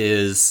does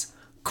his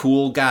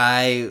cool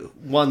guy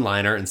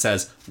one-liner and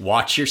says,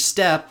 "Watch your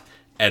step,"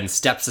 and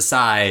steps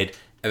aside,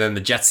 and then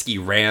the jet ski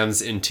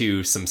rams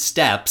into some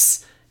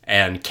steps,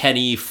 and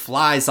Kenny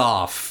flies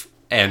off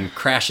and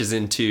crashes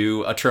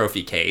into a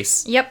trophy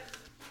case. Yep.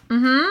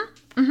 And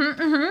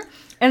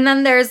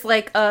then there's,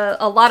 like,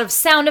 a lot of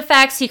sound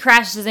effects. He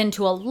crashes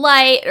into a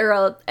light,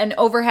 or an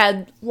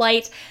overhead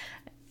light,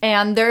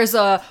 and there's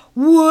a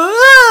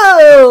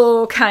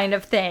whoa kind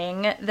of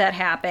thing that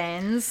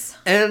happens.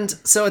 And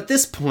so at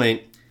this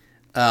point,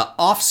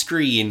 off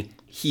screen,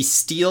 he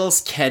steals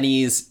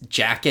Kenny's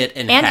jacket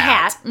and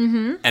hat.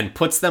 And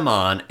puts them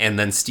on, and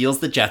then steals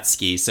the jet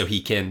ski so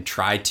he can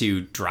try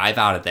to drive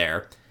out of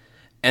there.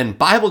 And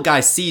Bible Guy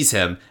sees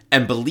him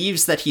and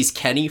believes that he's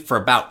Kenny for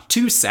about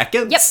 2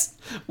 seconds. Yep.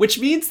 Which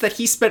means that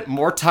he spent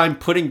more time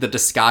putting the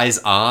disguise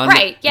on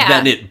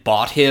than it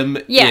bought him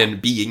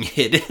in being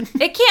hidden.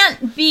 It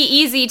can't be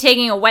easy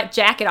taking a wet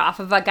jacket off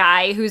of a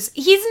guy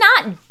he's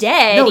not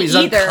dead. No, he's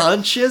either.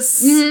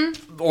 unconscious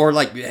or,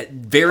 like,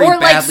 very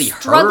badly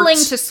hurt. Or, like, struggling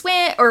to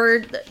swim,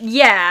 or,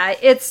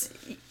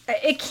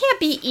 it can't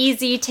be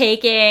easy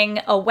taking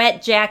a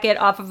wet jacket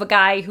off of a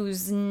guy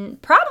who's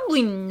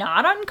probably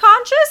not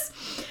unconscious.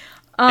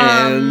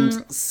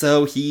 And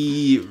so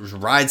he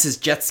rides his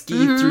jet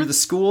ski through the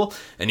school,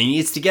 and he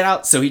needs to get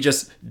out, so he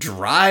just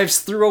drives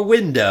through a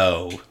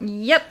window.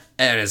 Yep.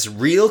 And it's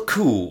real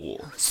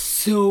cool.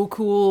 So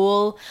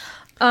cool.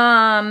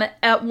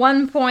 At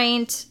one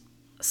point,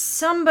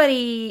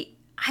 somebody,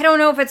 I don't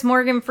know if it's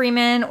Morgan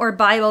Freeman or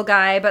Bible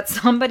Guy, but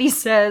somebody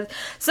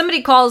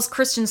calls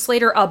Christian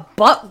Slater a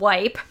butt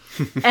wipe.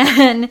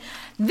 And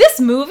this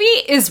movie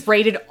is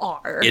rated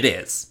R. It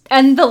is.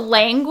 And the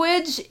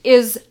language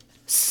is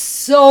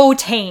so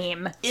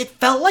tame. It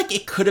felt like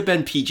it could have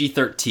been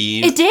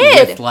PG-13. It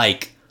did. With,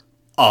 like,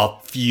 a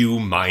few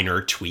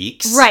minor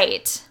tweaks.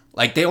 Right.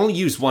 Like, they only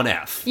use one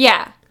F.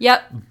 Yeah.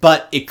 Yep.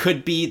 But it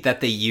could be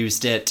that they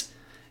used it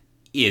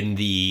in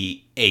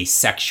the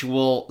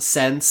asexual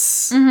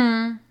sense.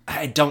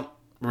 I don't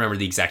remember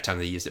the exact time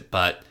they used it,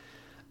 but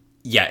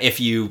yeah, if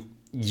you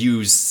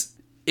use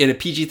in a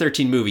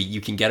PG-13 movie, you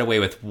can get away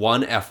with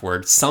one F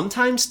word,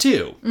 sometimes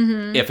two,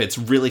 if it's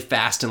really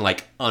fast and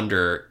like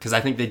under, because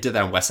I think they did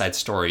that in West Side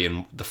Story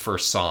in the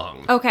first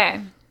song.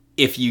 Okay.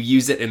 If you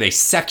use it in a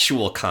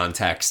sexual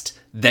context,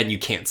 then you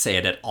can't say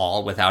it at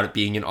all without it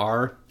being an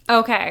R.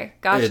 Okay,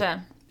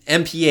 gotcha.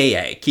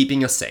 MPAA,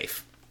 keeping us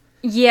safe.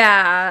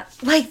 Yeah,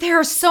 like there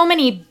are so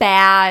many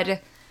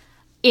bad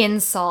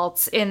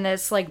insults in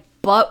this, like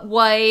butt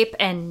wipe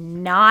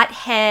and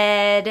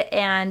knothead,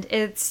 and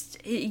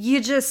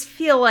you just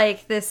feel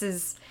like this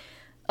is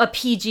a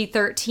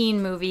PG-13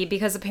 movie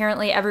because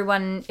apparently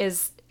everyone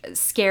is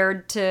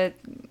scared to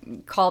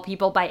call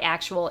people by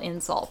actual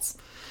insults.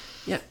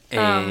 Yeah,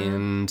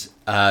 and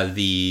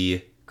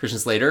the Christian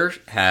Slater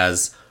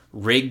has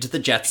rigged the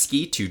jet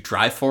ski to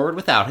drive forward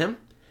without him.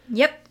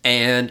 Yep.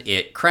 And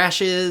it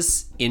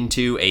crashes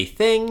into a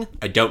thing.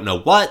 I don't know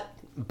what,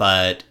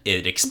 but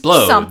it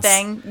explodes.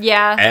 Something,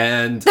 yeah.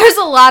 And there's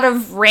a lot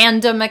of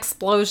random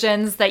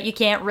explosions that you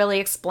can't really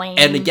explain.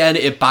 And again,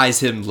 it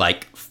buys him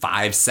like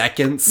 5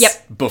 seconds.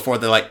 Yep. Before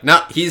they're like,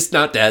 no, he's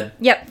not dead.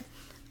 Yep.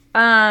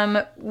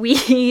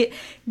 We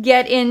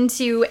get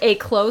into a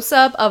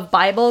close-up of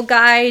Bible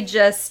Guy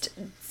just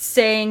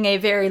saying a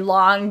very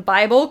long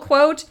Bible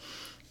quote,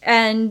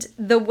 and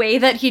the way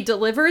that he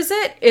delivers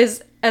it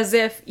is as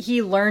if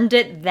he learned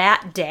it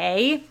that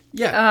day.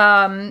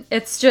 Yeah.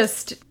 It's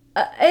just,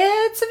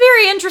 it's a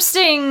very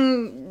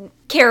interesting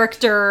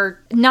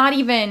character, not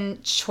even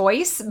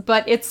choice,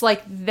 but it's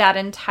like that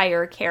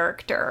entire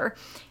character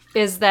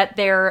is that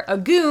they're a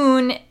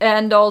goon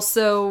and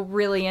also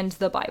really into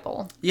the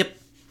Bible. Yep.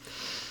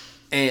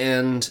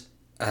 And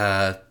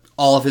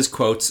all of his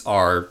quotes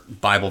are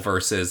Bible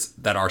verses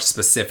that are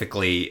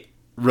specifically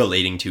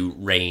relating to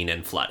rain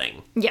and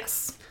flooding.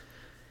 Yes.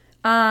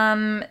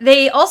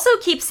 They also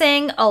keep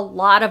saying a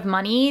lot of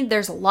money.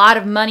 There's a lot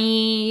of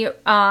money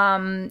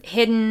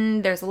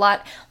hidden. There's a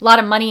lot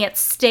of money at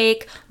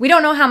stake. We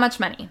don't know how much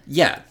money.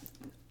 Yeah.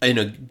 In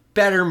a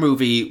better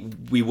movie,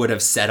 we would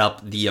have set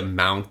up the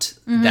amount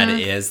that it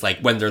is, like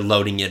when they're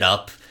loading it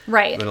up.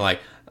 Right. They're like,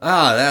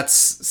 that's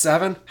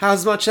 7.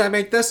 How much did I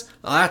make this?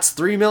 That's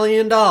 $3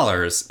 million.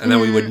 And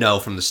then we would know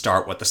from the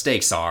start what the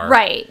stakes are.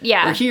 Right,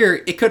 yeah. Or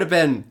here, it could have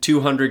been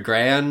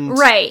 $200,000.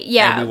 Right,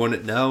 yeah. And we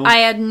wouldn't know. I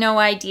had no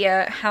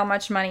idea how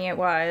much money it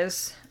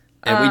was.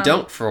 And we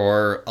don't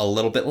for a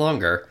little bit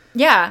longer.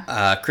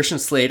 Yeah. Christian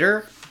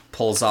Slater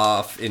pulls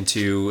off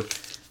into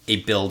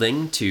a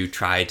building to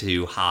try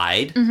to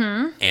hide.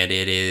 And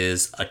it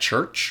is a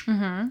church.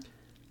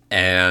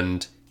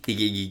 And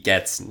he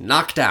gets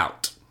knocked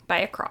out. By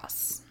a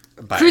cross.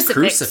 By a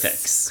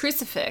crucifix.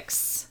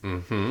 Crucifix.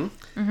 And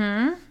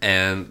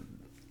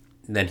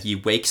then he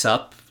wakes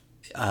up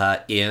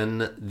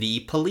in the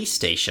police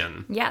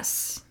station.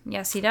 Yes.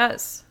 Yes, he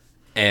does.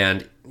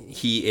 And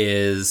he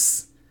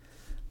is...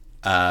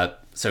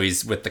 so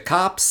he's with the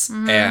cops,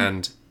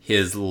 and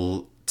his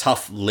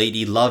tough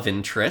lady love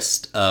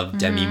interest of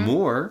Demi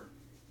Moore.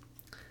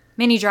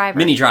 Minnie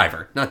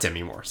Driver. Not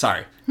Demi Moore,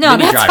 sorry. No,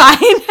 Minnie that's Driver.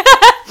 fine.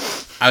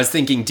 I was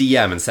thinking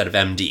DM instead of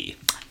MD.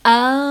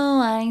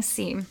 Oh, I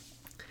see.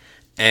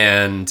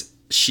 And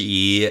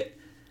she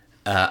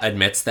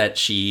admits that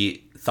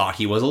she thought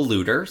he was a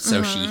looter,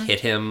 so she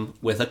hit him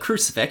with a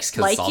crucifix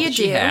because like that's all you that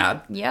she do.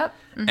 had. Yep.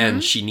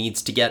 And she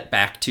needs to get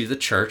back to the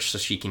church so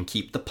she can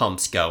keep the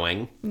pumps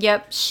going.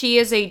 Yep. She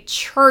is a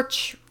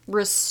church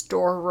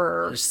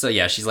restorer. So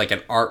yeah, she's like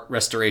an art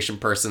restoration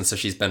person, so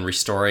she's been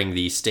restoring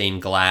the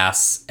stained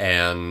glass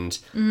and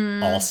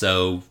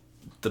also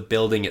the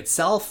building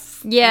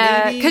itself.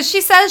 Yeah, because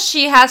she says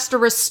she has to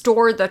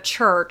restore the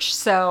church,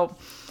 so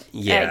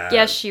yeah. I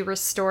guess she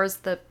restores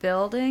the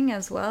building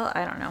as well.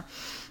 I don't know.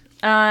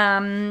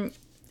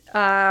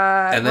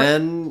 And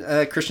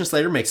then Christian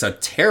Slater makes a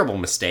terrible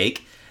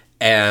mistake,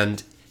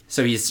 and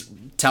so he's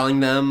telling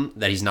them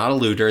that he's not a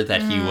looter,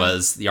 that he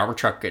was the armored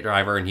truck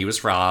driver and he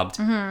was robbed,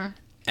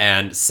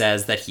 and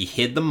says that he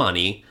hid the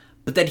money,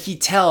 but then he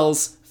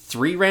tells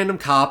 3 random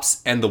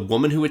cops and the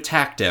woman who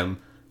attacked him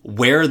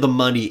where the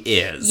money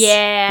is.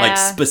 Yeah. Like,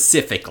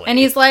 specifically. And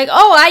he's like,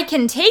 oh, I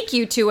can take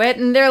you to it.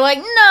 And they're like,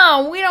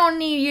 no, we don't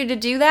need you to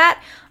do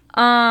that.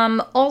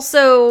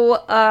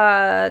 Also,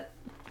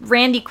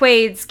 Randy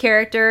Quaid's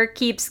character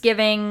keeps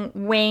giving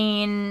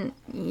Wayne,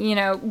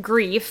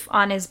 grief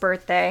on his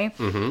birthday.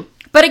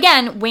 But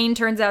again, Wayne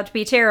turns out to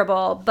be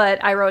terrible.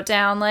 But I wrote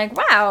down, like,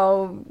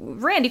 wow,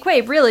 Randy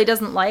Quaid really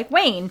doesn't like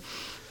Wayne.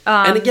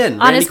 And again, on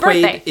Randy his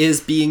birthday. Quaid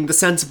is being the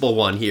sensible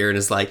one here and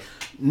is like,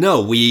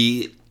 no,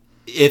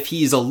 if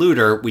he's a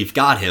looter, we've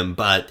got him,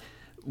 but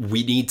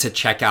we need to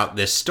check out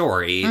this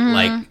story.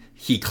 Like,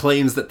 he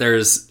claims that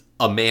there's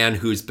a man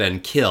who's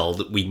been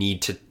killed. We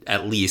need to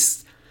at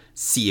least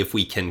see if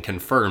we can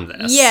confirm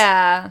this.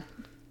 Yeah.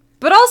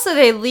 But also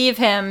they leave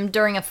him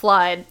during a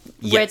flood,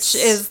 Yes.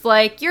 which is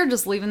like, you're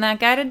just leaving that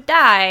guy to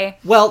die.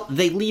 Well,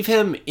 they leave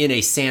him in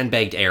a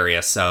sandbagged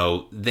area,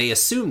 so they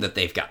assume that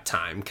they've got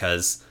time,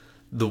 because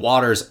the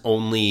water's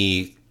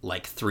only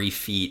like 3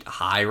 feet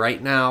high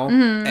right now,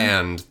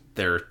 and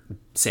their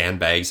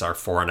sandbags are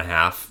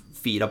 4.5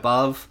 feet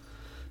above.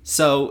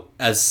 So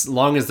as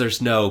long as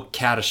there's no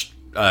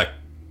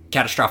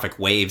catastrophic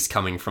waves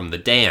coming from the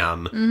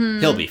dam,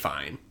 he'll be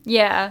fine.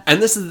 Yeah.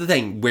 And this is the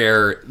thing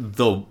where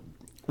the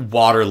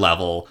water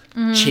level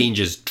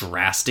changes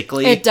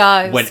drastically. It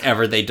does.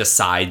 Whenever they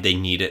decide they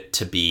need it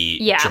to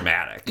be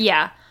dramatic.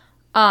 Yeah.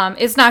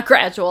 It's not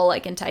gradual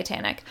like in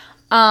Titanic.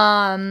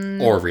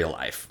 Or real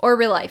life.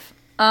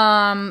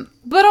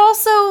 But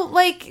also,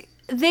 like,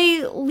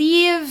 they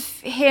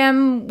leave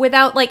him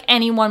without, like,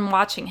 anyone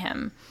watching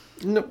him.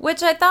 No.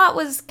 Which I thought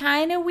was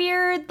kind of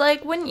weird.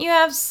 Like, wouldn't you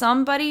have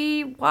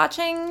somebody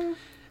watching?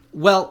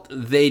 Well,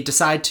 they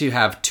decide to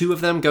have two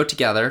of them go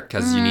together,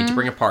 because you need to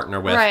bring a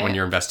partner with when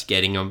you're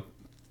investigating a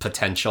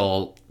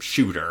potential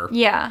shooter.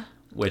 Yeah.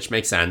 Which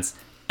makes sense.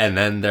 And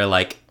then they're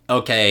like,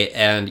 okay,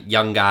 and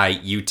young guy,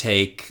 you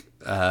take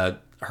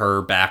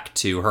her back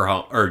to her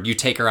home, or you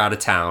take her out of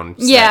town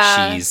so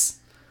that she's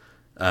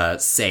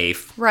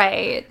safe.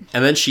 Right.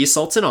 And then she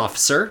assaults an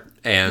officer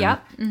and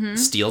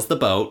steals the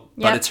boat,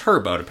 but it's her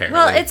boat, apparently.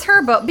 Well, it's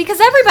her boat, because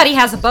everybody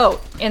has a boat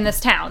in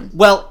this town.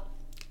 Well,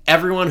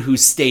 everyone who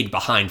stayed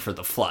behind for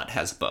the flood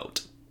has a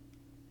boat.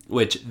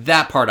 Which,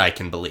 that part I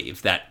can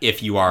believe, that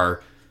if you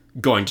are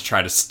going to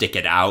try to stick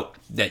it out,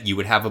 that you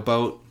would have a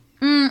boat.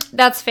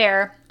 That's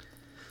fair.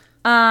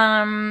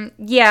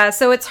 Yeah,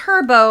 so it's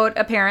her boat,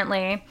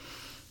 apparently.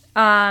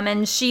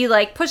 And she,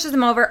 like, pushes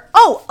him over.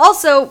 Oh,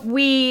 also,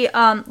 we,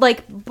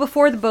 like,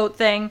 before the boat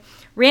thing,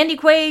 Randy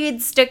Quaid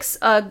sticks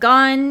a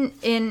gun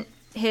in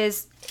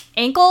his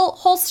ankle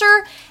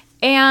holster,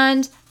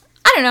 and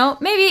I don't know,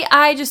 maybe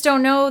I just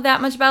don't know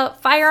that much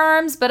about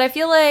firearms, but I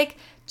feel like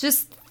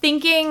just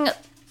thinking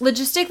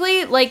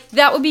logistically, like,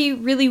 that would be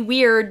really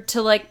weird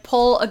to, like,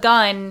 pull a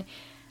gun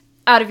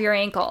out of your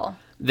ankle.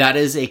 That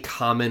is a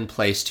common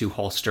place to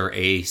holster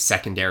a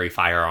secondary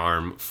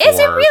firearm for Is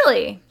it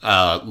really?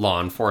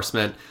 Law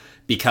enforcement,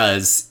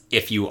 because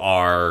if you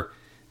are,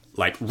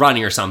 like,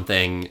 running or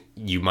something,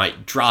 you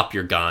might drop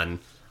your gun,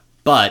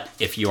 but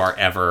if you are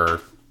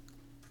ever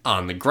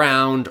on the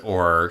ground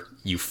or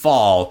you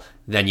fall,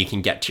 then you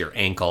can get to your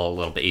ankle a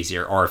little bit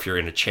easier, or if you're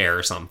in a chair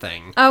or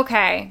something.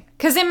 Okay.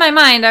 Because in my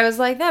mind, I was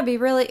like, that'd be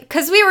really...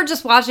 Because we were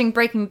just watching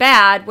Breaking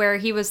Bad, where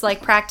he was,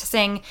 like,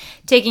 practicing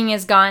taking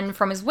his gun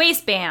from his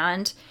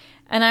waistband.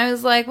 And I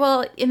was like,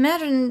 well,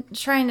 imagine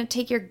trying to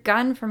take your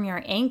gun from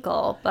your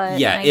ankle. But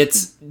yeah,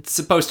 it's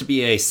supposed to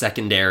be a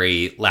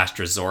secondary last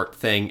resort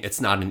thing.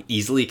 It's not an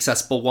easily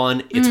accessible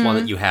one. It's one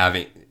that you have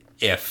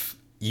if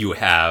you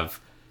have,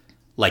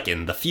 like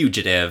in The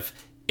Fugitive,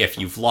 if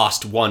you've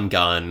lost one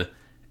gun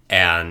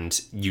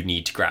and you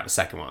need to grab a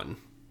second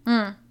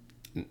one.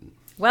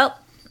 Well,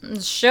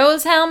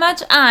 shows how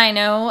much I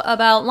know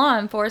about law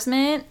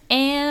enforcement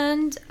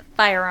and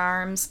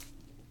firearms.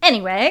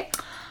 Anyway,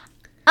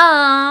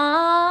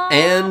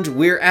 and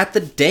we're at the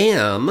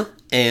dam,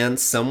 and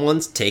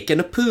someone's taking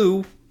a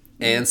poo,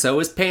 and so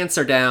his pants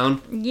are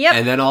down. Yep.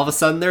 And then all of a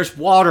sudden there's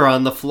water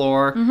on the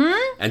floor.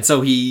 And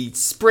so he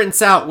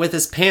sprints out with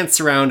his pants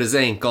around his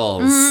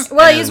ankles.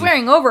 Well, he's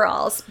wearing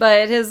overalls,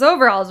 but his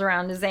overalls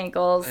around his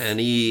ankles. And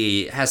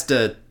he has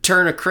to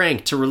turn a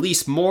crank to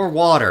release more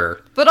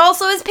water. But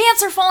also his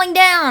pants are falling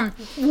down.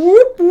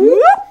 Whoop,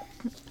 whoop.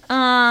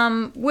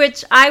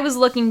 Which I was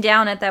looking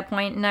down at that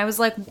point, and I was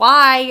like,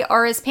 why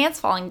are his pants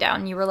falling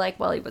down? And you were like,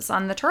 well, he was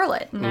on the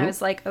toilet. And I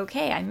was like,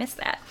 okay, I missed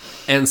that.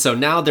 And so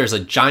now there's a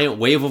giant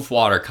wave of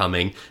water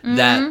coming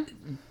that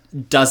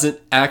doesn't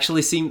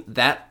actually seem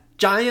that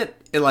giant.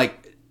 It,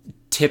 like,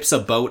 tips a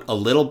boat a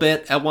little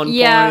bit at one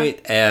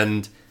point,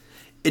 and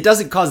it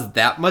doesn't cause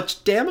that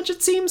much damage,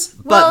 it seems.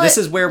 But this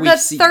is where we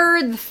see... The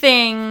third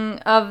thing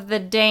of the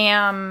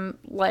dam,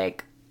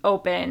 like,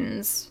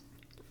 opens...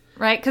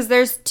 Right? Because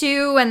there's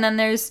 2 and then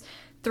there's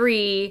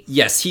 3.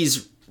 Yes,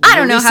 I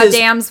don't know how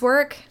dams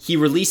work. He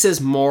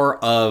releases more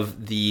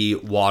of the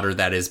water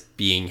that is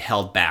being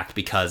held back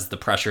because the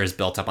pressure is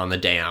built up on the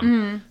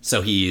dam.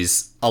 So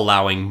he's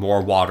allowing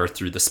more water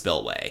through the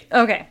spillway.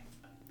 Okay.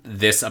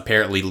 This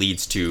apparently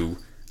leads to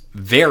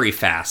very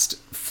fast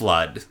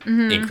flood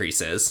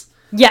increases.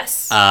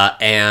 Yes.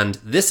 And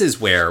this is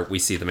where we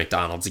see the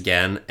McDonald's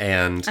again.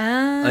 And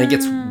I think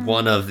it's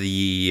one of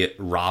the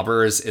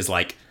robbers is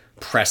like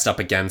pressed up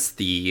against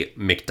the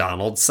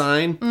McDonald's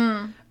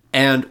sign.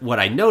 And what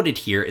I noted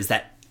here is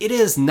that it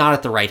is not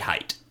at the right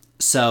height.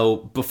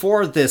 So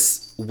before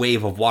this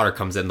wave of water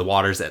comes in, the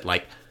water's at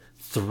like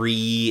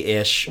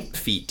 3-ish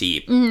feet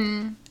deep.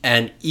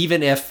 And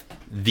even if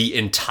the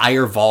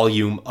entire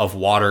volume of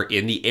water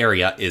in the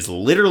area is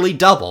literally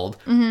doubled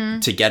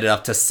to get it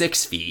up to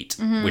 6 feet,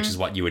 which is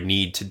what you would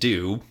need to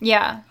do.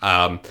 Yeah.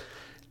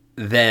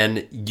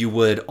 Then you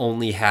would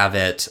only have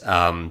it...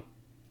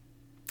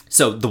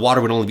 So the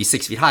water would only be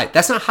 6 feet high.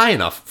 That's not high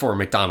enough for a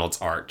McDonald's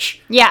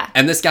arch. Yeah.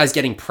 And this guy's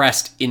getting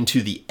pressed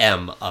into the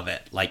M of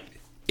it, like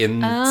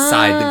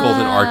inside the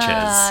golden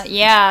arches.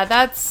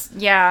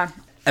 Yeah.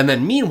 And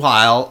then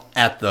meanwhile,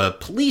 at the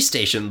police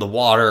station, the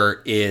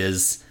water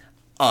is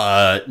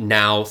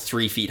now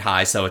 3 feet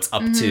high, so it's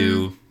up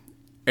to...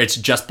 It's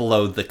just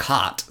below the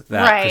cot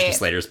that Christian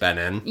Slater's been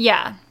in.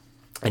 Yeah.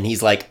 And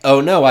he's like,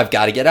 oh no, I've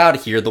got to get out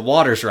of here. The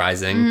water's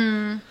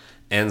rising.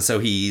 And so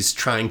he's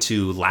trying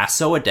to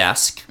lasso a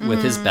desk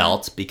with his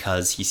belt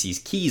because he sees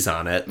keys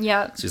on it.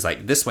 Yep. So he's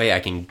like, this way I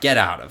can get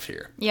out of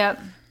here. Yep.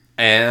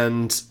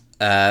 And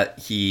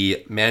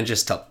he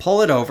manages to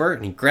pull it over,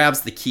 and he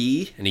grabs the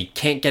key, and he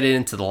can't get it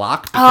into the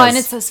lock. Because, and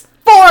it says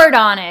Ford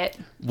on it.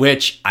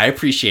 Which I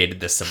appreciated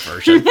this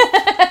subversion.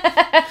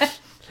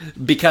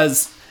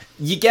 Because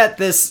you get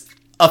this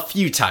a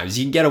few times.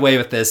 You can get away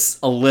with this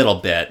a little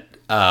bit.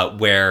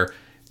 Where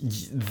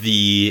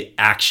the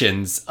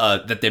actions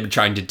that they've been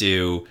trying to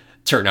do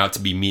turn out to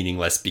be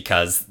meaningless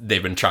because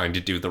they've been trying to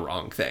do the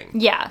wrong thing.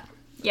 Yeah.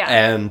 Yeah.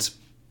 And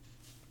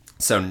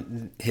so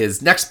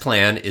his next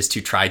plan is to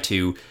try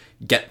to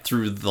get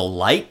through the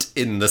light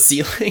in the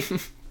ceiling.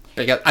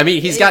 I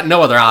mean, he's got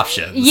no other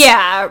options.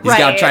 Yeah, right. He's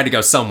got to try to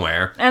go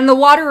somewhere. And the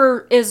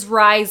water is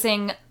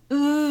rising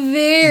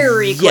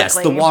very quickly.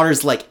 Yes, the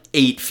water's like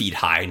 8 feet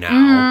high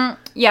now.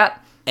 Yep.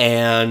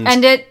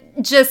 And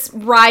it just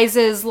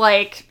rises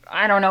like,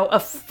 I don't know, a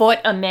foot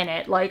a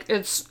minute. Like,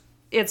 it's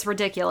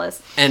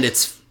ridiculous. And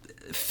it's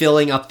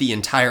filling up the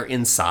entire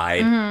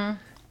inside.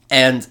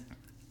 And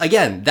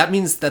again, that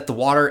means that the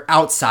water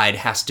outside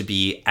has to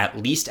be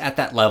at least at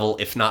that level,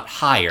 if not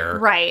higher.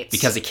 Right.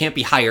 Because it can't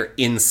be higher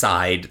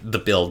inside the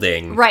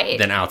building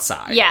than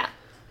outside. Yeah.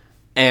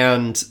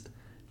 And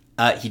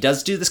he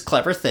does do this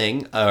clever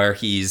thing, or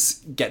he's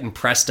getting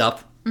pressed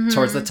up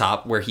towards the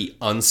top, where he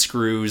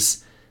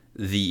unscrews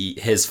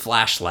his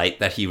flashlight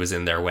that he was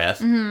in there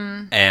with,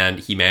 and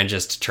he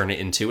manages to turn it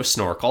into a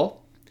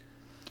snorkel.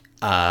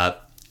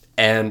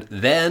 And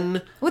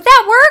then... Would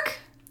that work?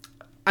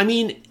 I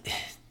mean...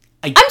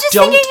 I'm just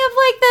thinking of,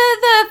 like,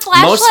 the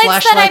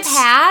flashlights that I've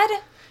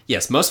had.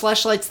 Yes, most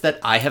flashlights that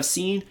I have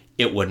seen,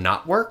 it would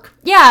not work.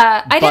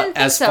 Yeah, I didn't think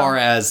But as so. far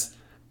as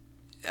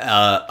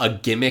a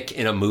gimmick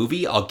in a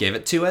movie, I'll give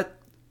it to it.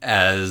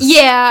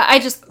 Yeah, I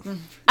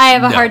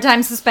have a hard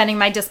time suspending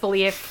my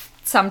disbelief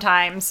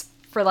sometimes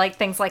for, like,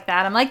 things like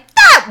that. I'm like,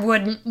 that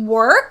wouldn't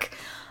work.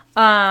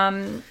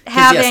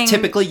 Yes,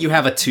 typically you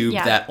have a tube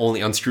that only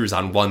unscrews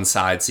on one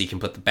side so you can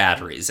put the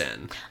batteries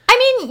in.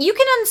 I mean, you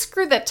can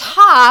unscrew the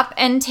top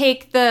and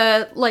take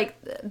the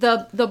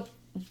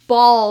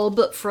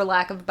bulb, for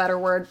lack of a better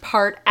word,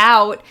 part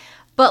out.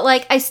 But,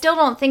 like, I still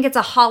don't think it's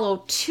a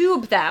hollow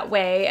tube that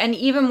way. And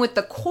even with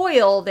the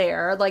coil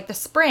there, like the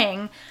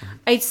spring,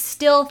 I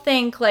still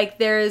think, like,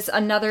 there's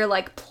another,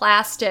 like,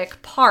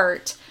 plastic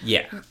part.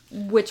 Yeah.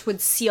 Which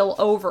would seal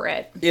over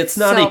it. It's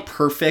not a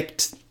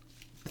perfect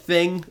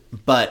thing,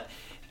 but,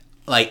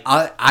 like,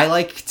 I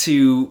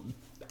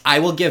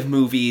will give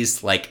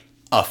movies, like,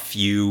 a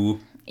few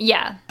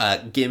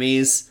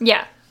gimmies.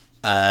 Yeah.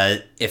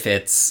 If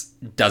it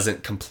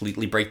doesn't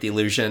completely break the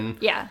illusion.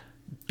 Yeah.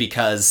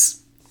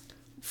 Because,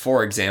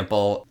 for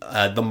example,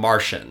 The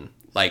Martian,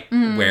 like,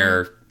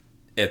 where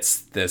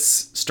it's this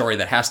story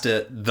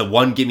that the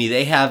one gimme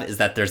they have is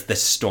that there's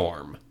this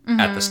storm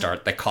at the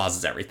start that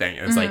causes everything.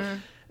 And it's like,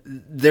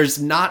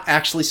 there's not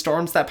actually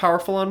storms that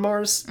powerful on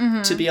Mars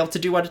to be able to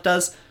do what it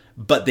does,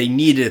 but they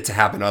needed it to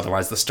happen,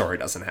 otherwise the story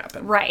doesn't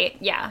happen. Right,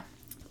 yeah.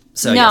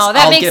 So yes, that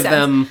I'll makes give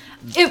sense.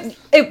 them...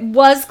 It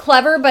was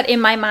clever, but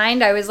in my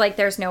mind, I was like,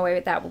 there's no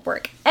way that would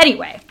work.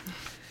 Anyway.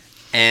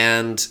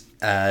 And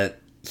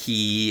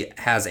he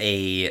has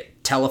a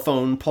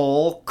telephone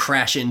pole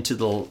crash into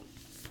the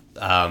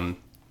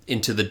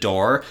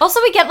door.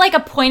 Also, we get, like, a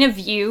point of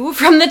view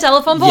from the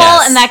telephone pole,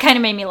 and that kind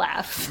of made me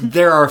laugh.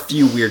 There are a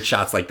few weird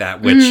shots like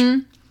that,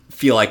 which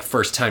feel like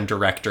first-time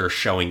director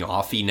showing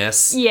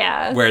offiness.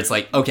 Yeah. Where it's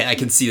like, okay, I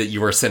can see that you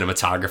were a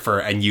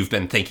cinematographer and you've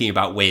been thinking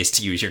about ways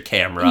to use your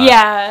camera.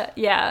 Yeah,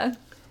 yeah.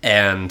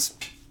 And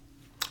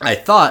I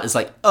thought, it's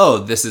like, oh,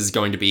 this is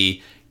going to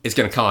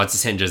come on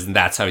its hinges and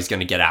that's how he's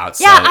going to get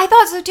out. Yeah, I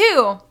thought so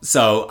too.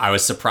 So I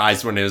was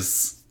surprised when it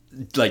was,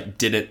 like,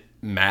 didn't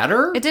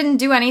matter. It didn't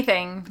do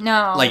anything,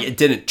 no. Like, it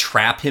didn't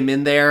trap him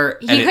in there.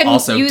 He and couldn't it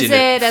also use didn't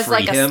it as,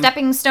 like, free him. a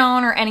stepping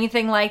stone or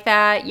anything like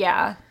that,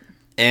 yeah.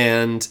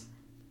 And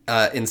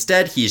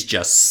instead, he's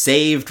just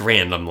saved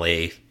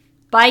randomly.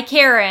 By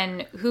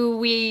Karen, who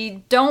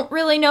we don't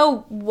really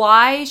know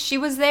why she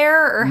was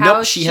there or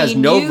how she has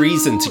no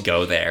reason to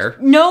go there.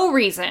 No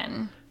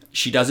reason.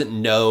 She doesn't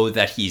know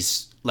that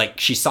he's, like,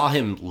 she saw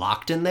him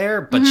locked in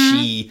there, but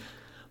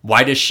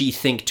why does she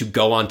think to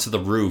go onto the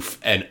roof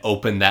and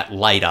open that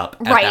light up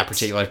at that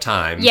particular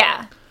time?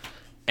 Yeah.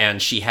 And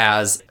she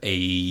has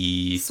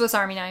a Swiss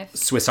Army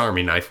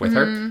knife with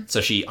her. So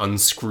she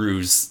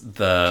unscrews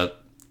the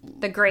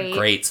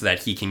grate so that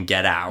he can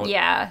get out.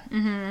 Yeah.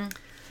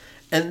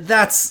 And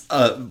that's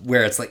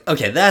where it's like,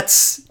 okay,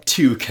 that's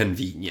too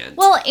convenient.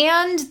 Well,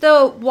 and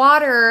the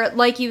water,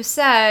 like you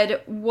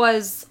said,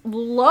 was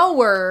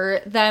lower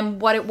than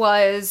what it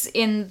was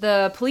in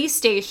the police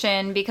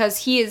station because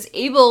he is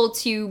able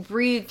to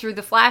breathe through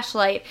the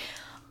flashlight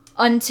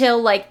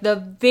until, like, the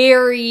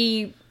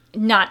very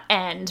not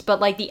end,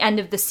 but like the end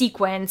of the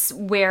sequence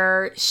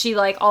where she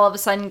like all of a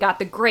sudden got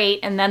the grate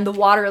and then the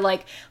water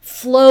like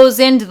flows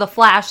into the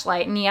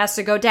flashlight and he has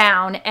to go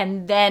down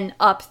and then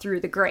up through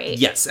the grate.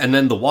 Yes, and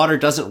then the water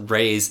doesn't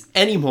raise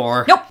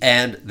anymore. Nope.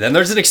 And then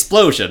there's an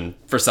explosion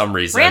for some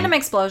reason. Random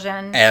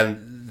explosion.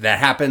 And that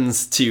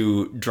happens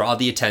to draw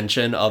the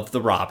attention of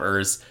the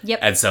robbers. Yep.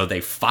 And so they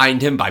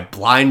find him by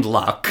blind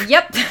luck.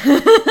 Yep.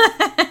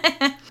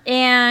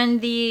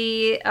 And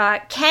the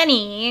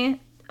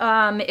Kenny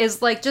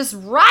is like just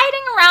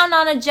riding around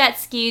on a jet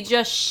ski,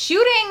 just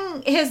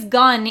shooting his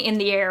gun in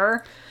the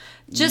air.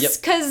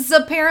 Just because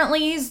apparently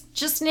he's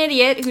just an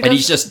idiot. And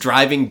he's just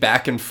driving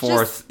back and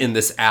forth in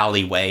this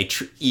alleyway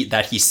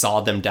that he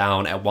saw them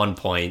down at one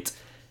point.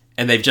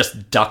 And they've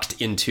just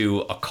ducked into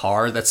a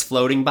car that's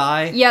floating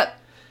by. Yep.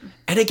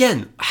 And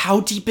again, how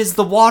deep is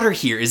the water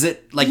here? Is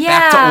it like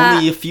back to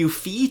only a few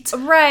feet?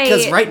 Right.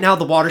 Because right now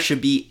the water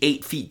should be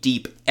 8 feet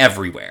deep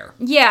everywhere.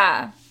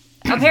 Yeah.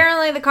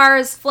 Apparently the car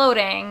is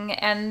floating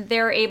and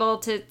they're able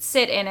to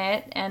sit in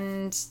it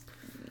and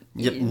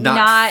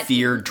not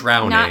fear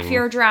drowning. Not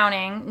fear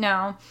drowning,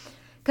 no.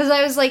 Because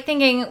I was like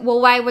thinking, well,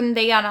 why wouldn't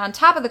they get on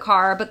top of the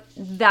car? But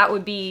that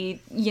would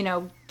be,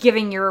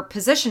 giving your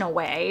position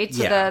away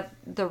to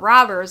the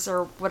robbers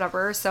or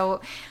whatever. So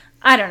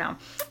I don't know.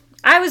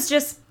 I was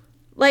just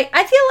like,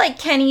 I feel like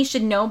Kenny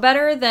should know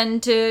better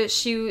than to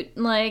shoot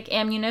like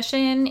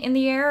ammunition in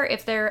the air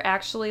if they're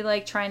actually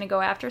like trying to go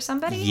after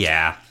somebody.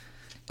 Yeah.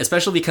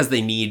 Especially because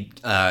they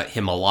need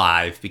him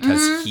alive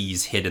because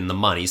he's hidden the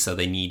money, so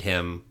they need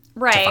him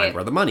to find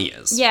where the money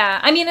is. Yeah,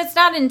 I mean, it's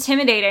not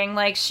intimidating,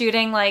 like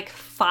shooting like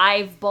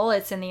 5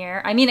 bullets in the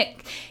air. I mean,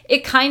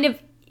 it kind of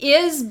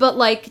is, but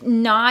like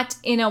not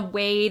in a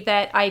way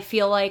that I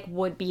feel like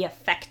would be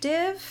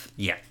effective.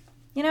 Yeah.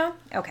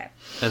 Okay.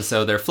 And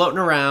so they're floating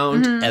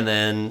around, and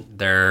then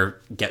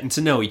they're getting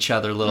to know each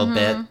other a little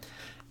bit,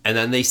 and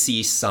then they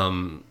see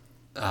some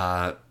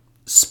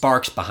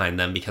sparks behind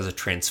them because a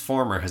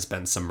transformer has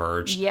been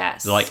submerged.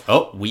 Yes. They're like,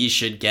 oh, we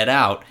should get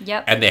out.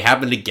 Yep. And they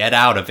happen to get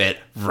out of it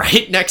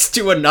right next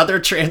to another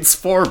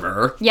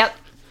transformer. Yep.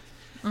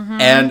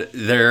 And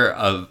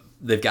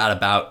they've got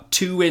about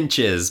 2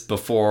 inches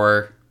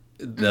before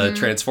the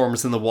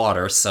transformer's in the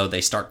water, so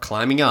they start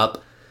climbing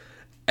up.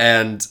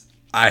 And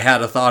I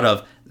had a thought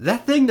of,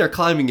 that thing they're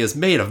climbing is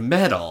made of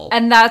metal.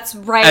 And that's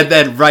right. And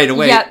then right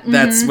away,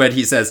 that's when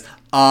he says,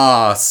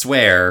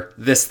 swear,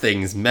 this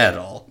thing's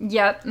metal.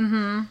 Yep.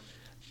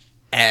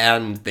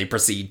 And they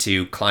proceed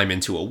to climb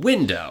into a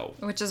window.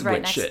 Which is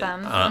right next to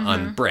them.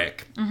 On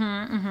brick.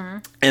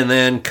 And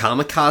then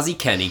Kamikaze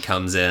Kenny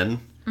comes in.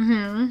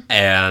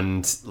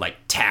 And, like,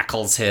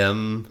 tackles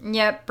him.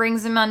 Yep,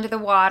 brings him under the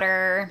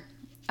water.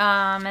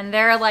 And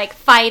they're, like,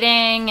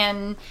 fighting,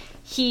 and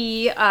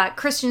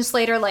Christian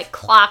Slater, like,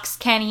 clocks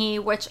Kenny,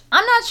 which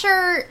I'm not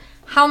sure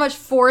how much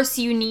force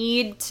you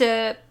need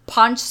to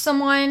punch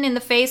someone in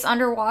the face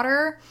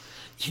underwater.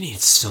 You need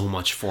so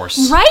much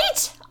force.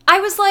 Right?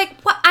 I was like,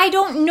 well, I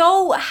don't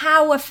know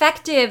how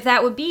effective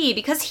that would be,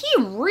 because he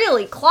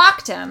really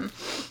clocked him.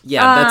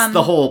 Yeah, that's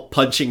the whole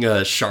punching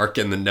a shark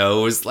in the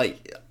nose,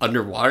 like,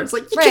 underwater. It's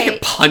like, you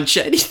can't punch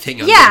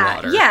anything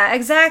underwater. Yeah,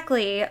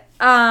 exactly.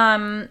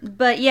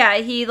 But yeah,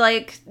 he,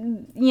 like,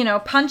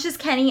 punches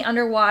Kenny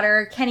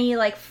underwater. Kenny,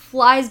 like,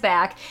 flies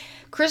back.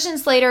 Christian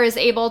Slater is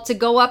able to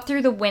go up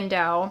through the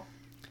window.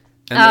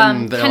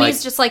 And then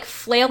Kenny's just, like,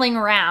 flailing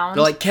around.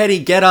 They're like, Kenny,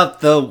 get up.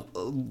 The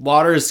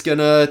water's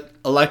gonna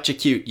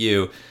electrocute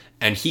you.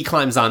 And he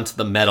climbs onto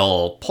the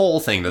metal pole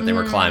thing that they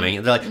were climbing.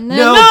 And they're like,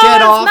 no,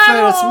 get off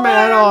it. It's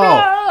metal.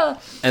 No.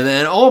 And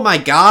then, oh my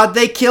God,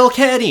 they kill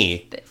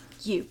Kenny.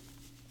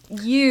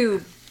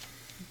 You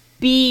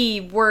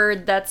B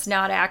word that's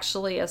not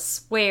actually a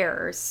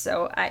swear.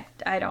 So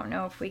I don't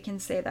know if we can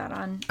say that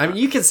on... I mean,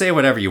 you can say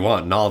whatever you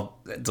want and I'll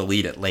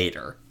delete it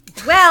later.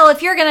 Well,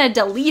 if you're going to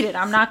delete it,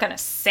 I'm not going to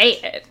say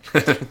it.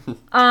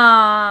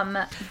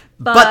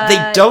 But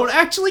they don't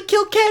actually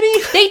kill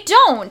Kenny? They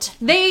don't.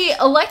 They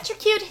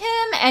electrocute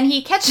him and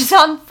he catches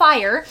on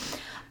fire.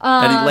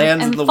 And he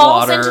lands in the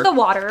falls water. Into the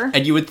water.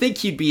 And you would think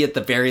he'd be at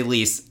the very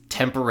least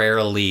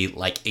temporarily,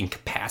 like,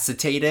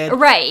 incapacitated.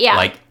 Right, yeah.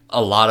 Like,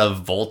 a lot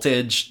of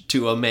voltage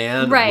to a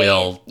man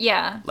will,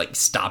 like,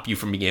 stop you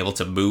from being able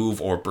to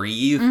move or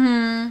breathe.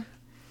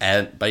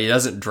 But he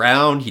doesn't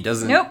drown. He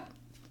doesn't... Nope.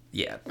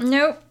 Yeah.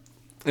 Nope.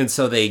 And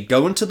so they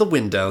go into the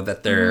window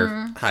that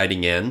they're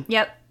hiding in.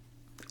 Yep.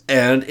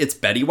 And it's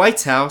Betty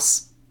White's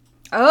house.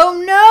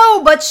 Oh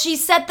no, but she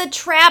set the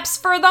traps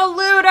for the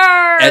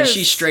looters! And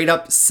she straight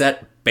up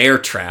set bear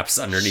traps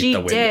underneath the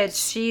window. She did.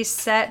 She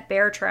set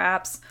bear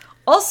traps.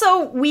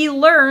 Also, we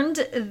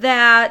learned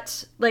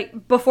that,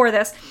 like, before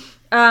this,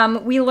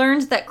 we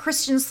learned that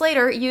Christian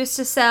Slater used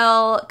to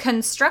sell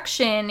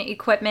construction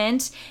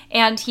equipment,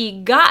 and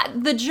he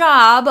got the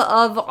job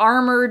of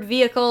armored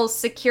vehicle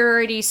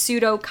security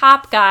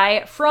pseudo-cop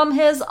guy from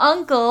his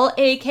uncle,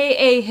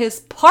 a.k.a.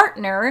 his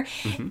partner,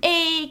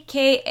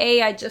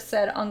 a.k.a. I just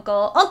said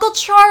Uncle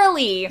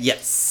Charlie.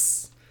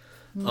 Yes.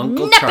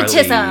 Uncle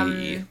Nepotism.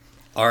 Charlie.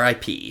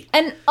 R.I.P.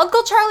 And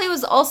Uncle Charlie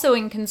was also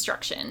in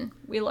construction,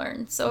 we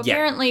learned. So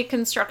apparently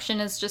construction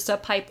is just a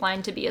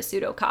pipeline to be a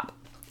pseudo-cop.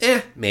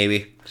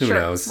 Maybe. Who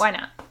knows? Why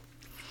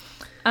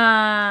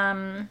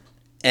not?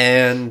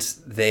 And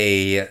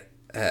they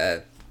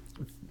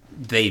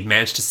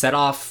managed to set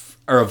off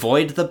or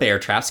avoid the bear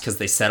traps because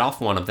they set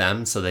off one of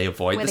them, so they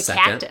avoid the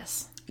second. With a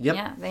cactus. Yep.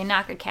 Yeah, they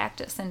knock a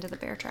cactus into the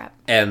bear trap.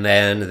 And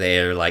then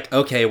they're like,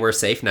 okay, we're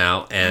safe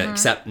now. And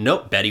except,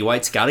 nope, Betty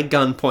White's got a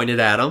gun pointed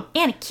at them.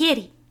 And a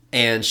kitty.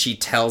 And she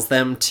tells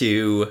them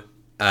to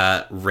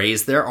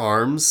raise their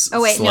arms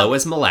slow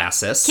as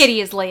molasses.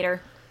 Kitty is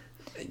later.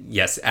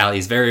 Yes,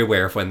 Allie's very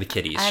aware of when the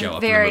kitties show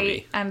up in the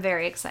movie. I'm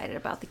very excited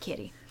about the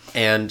kitty.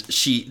 And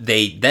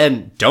they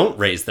then don't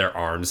raise their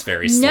arms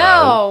very slow.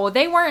 No,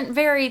 they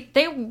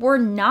were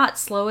not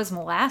slow as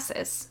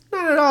molasses.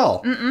 Not at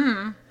all.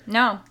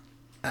 No.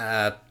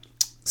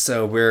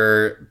 So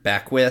we're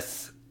back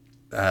with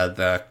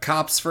the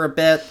cops for a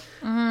bit,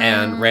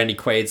 and Randy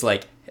Quaid's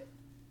like,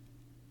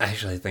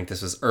 actually I think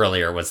this was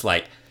earlier, was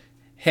like,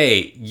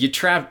 hey, you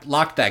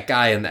locked that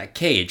guy in that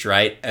cage,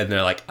 right? And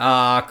they're like,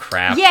 ah,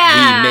 crap.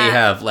 Yeah. We may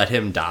have let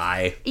him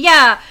die.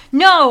 Yeah.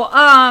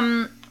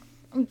 No,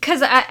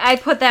 because I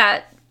put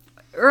that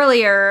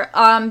earlier,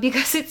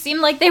 because it seemed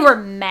like they were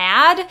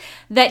mad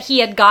that he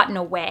had gotten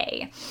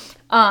away.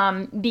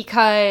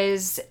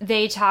 Because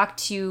they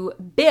talked to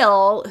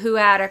Bill, who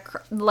had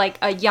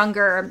a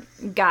younger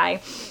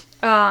guy,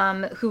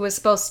 who was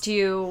supposed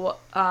to,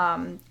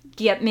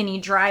 get Minnie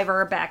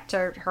Driver back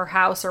to her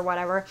house or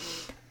whatever,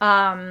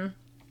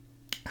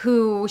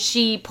 who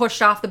she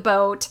pushed off the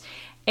boat,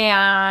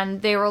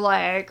 and they were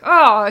like,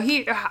 oh,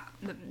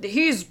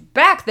 he's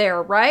back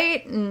there,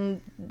 right?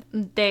 And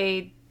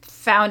they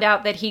found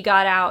out that he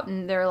got out,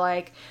 and they're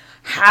like,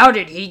 how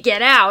did he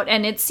get out?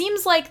 And it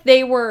seems like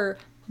they were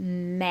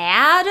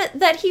mad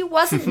that he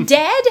wasn't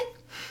dead.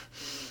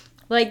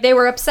 Like, they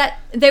were upset.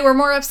 They were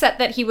more upset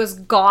that he was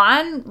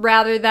gone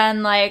rather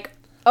than like,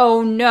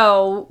 oh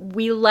no,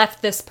 we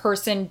left this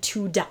person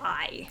to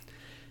die.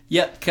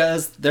 Yep,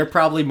 because they're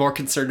probably more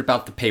concerned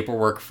about the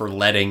paperwork for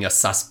letting a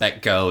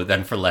suspect go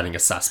than for letting a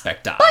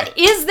suspect die. But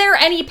is there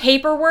any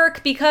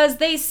paperwork? Because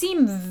they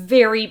seem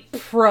very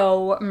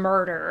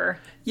pro-murder.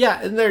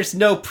 Yeah, and there's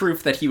no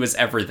proof that he was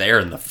ever there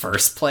in the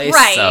first place.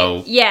 Right,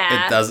 so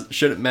yeah. It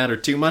shouldn't matter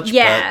too much,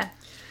 Yeah. but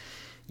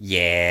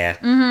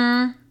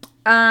yeah.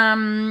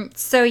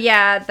 So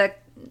yeah,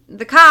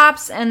 the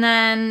cops, and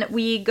then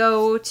we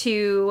go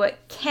to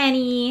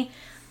Kenny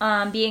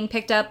being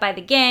picked up by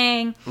the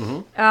gang.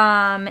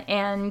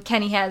 And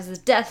Kenny has this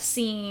death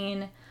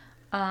scene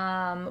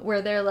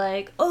where they're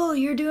like, oh,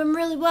 you're doing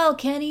really well,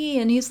 Kenny.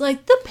 And he's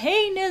like, the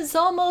pain is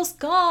almost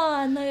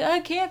gone. I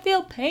can't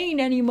feel pain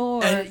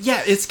anymore.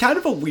 Yeah, it's kind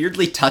of a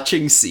weirdly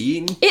touching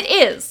scene. It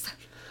is.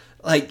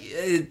 Like,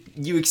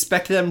 you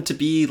expect them to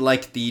be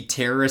like the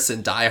terrorists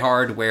in Die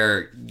Hard,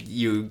 where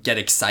you get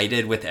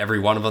excited with every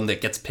one of them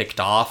that gets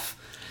picked off.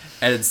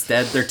 And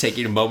instead, they're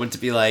taking a moment to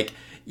be like,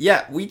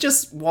 yeah, we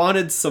just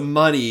wanted some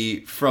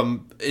money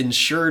from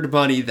insured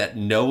money that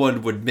no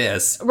one would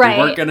miss. Right.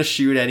 We weren't going to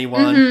shoot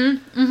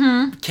anyone.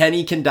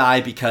 Kenny can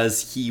die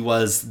because he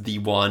was the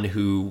one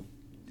who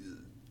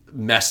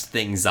messed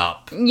things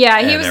up.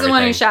 Yeah, he was the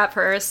one who shot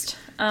first.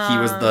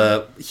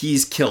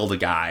 He's killed a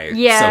guy.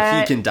 Yeah. So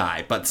he can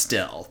die, but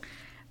still.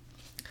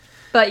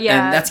 But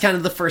yeah. And that's kind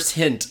of the first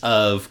hint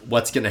of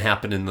what's going to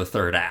happen in the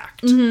third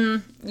act.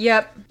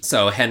 Yep.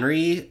 So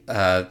Henry,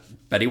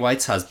 Betty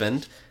White's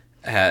husband,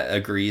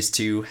 agrees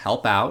to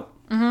help out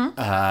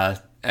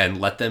and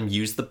let them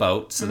use the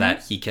boat so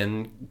that he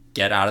can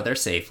get out of there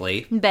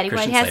safely. Betty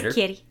Christian White has Slater. a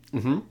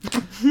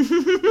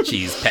kitty.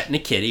 She's petting a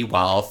kitty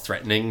while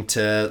threatening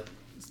to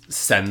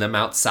send them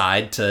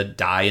outside to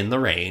die in the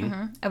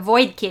rain.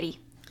 Avoid kitty.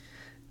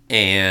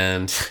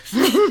 And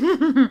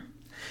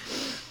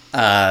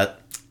I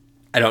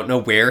don't know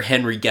where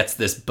Henry gets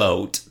this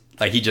boat.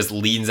 Like, he just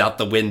leans out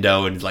the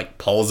window and, like,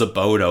 pulls a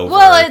boat over.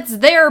 Well, it's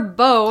their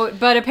boat,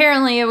 but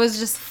apparently it was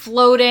just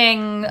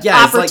floating opportunistically.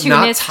 Yeah, it's, like,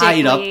 not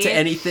tied up to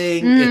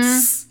anything.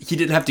 He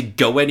didn't have to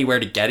go anywhere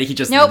to get it. He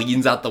just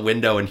leans out the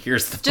window and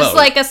here's the boat. Just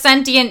like a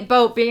sentient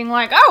boat being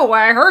like, oh,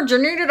 I heard you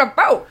needed a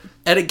boat.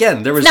 And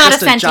again, there was not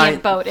just a sentient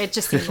giant boat. It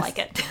just seemed like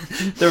it.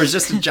 There was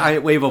just a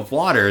giant wave of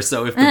water,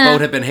 so if the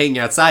boat had been hanging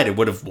outside, it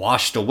would have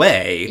washed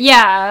away.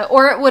 Yeah,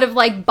 or it would have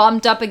like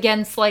bumped up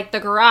against like the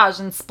garage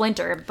and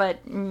splintered,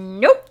 but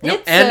nope.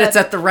 It's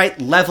at the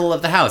right level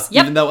of the house,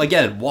 even though,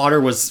 again,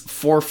 water was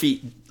 4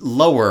 feet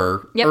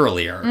lower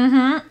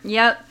earlier.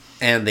 Yep.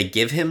 And they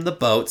give him the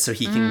boat so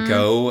he can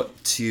go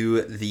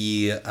to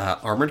the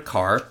armored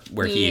car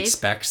where he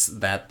expects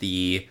that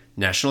the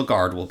National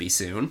Guard will be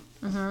soon.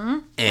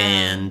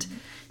 And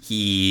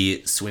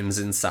he swims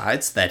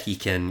inside so that he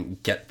can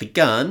get the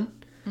gun.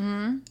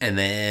 And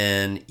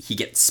then he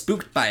gets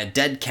spooked by a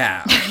dead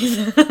cow.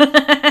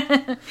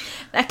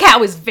 That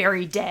cow is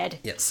very dead.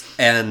 Yes.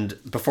 And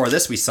before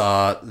this, we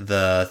saw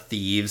the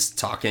thieves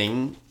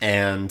talking,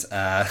 and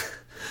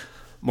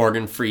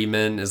Morgan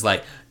Freeman is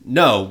like,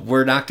 no,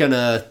 we're not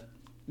gonna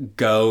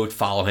go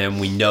follow him.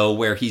 We know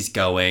where he's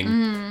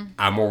going.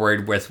 I'm more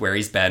worried with where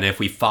he's been. If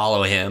we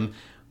follow him,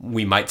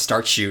 we might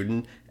start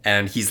shooting,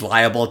 and he's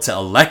liable to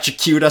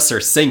electrocute us or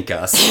sink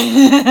us.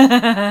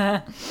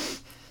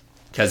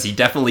 Because he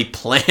definitely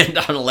planned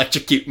on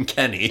electrocuting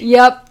Kenny.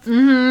 Yep.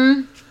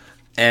 Mm-hmm.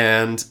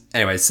 And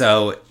anyway,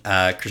 so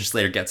Christian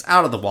Slater gets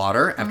out of the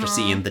water after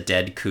seeing the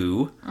dead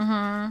coup.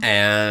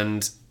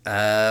 And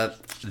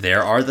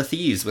there are the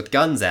thieves with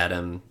guns at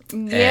him.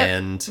 Yep.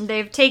 And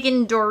they've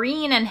taken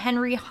Doreen and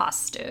Henry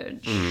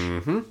hostage.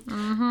 And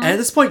at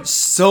this point,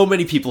 so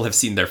many people have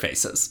seen their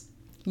faces.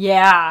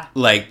 Yeah.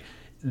 Like,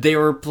 they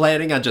were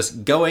planning on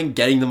just going,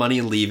 getting the money,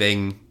 and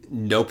leaving,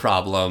 no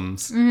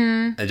problems,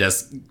 and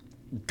just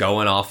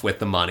going off with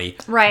the money.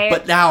 Right.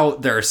 But now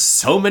there are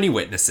so many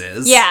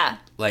witnesses. Yeah.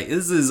 Like,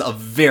 this is a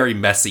very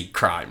messy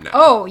crime now.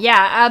 Oh,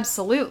 yeah,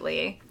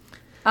 absolutely.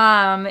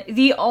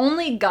 The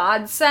only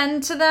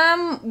godsend to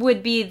them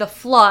would be the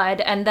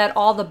flood, and that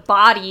all the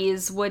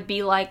bodies would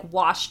be, like,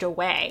 washed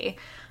away.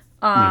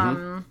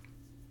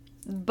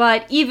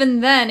 But even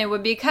then, it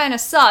would be kind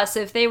of sus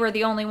if they were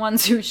the only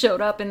ones who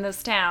showed up in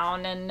this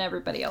town and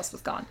everybody else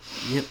was gone.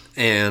 Yep.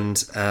 And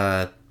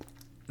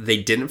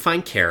they didn't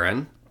find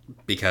Karen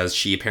because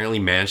she apparently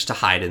managed to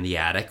hide in the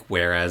attic,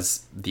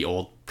 whereas the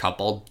old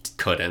couple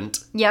couldn't.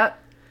 Yep.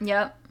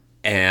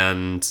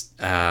 And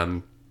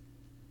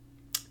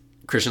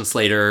Christian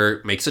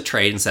Slater makes a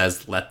trade and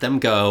says, let them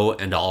go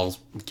and I'll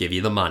give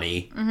you the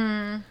money.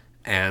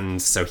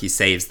 And so he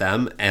saves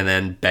them. And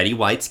then Betty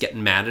White's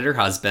getting mad at her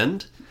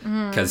husband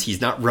because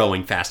he's not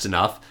rowing fast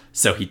enough.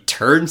 So he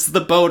turns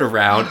the boat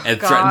around and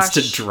threatens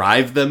to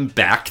drive them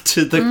back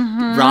to the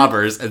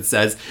robbers and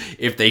says,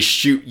 if they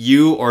shoot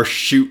you or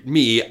shoot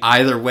me,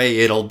 either way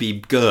it'll be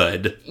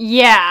good.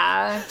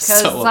 Yeah,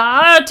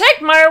 because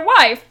take my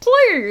wife,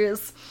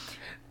 please.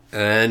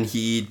 And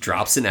he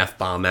drops an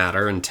F-bomb at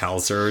her and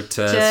tells her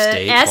to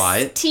stay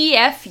quiet.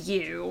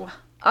 STFU.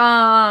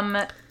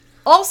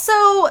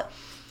 Also,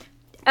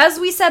 as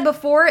we said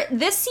before,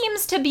 this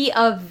seems to be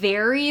a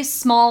very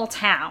small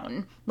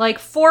town. Like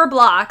 4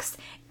 blocks.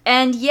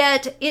 And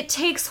yet it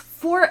takes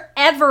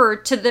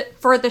forever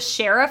for the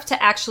sheriff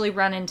to actually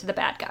run into the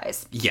bad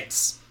guys.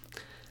 Yes.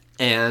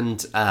 And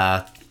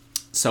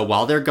so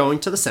while they're going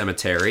to the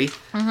cemetery,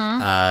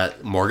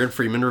 Morgan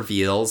Freeman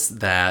reveals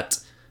that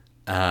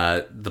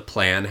the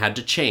plan had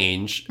to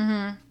change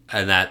and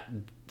that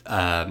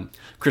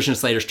Christian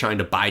Slater's trying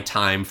to buy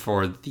time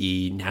for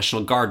the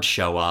National Guard to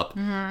show up.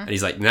 And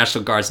he's like, the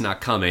National Guard's not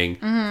coming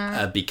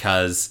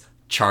because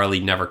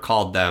Charlie never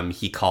called them.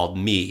 He called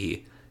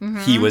me.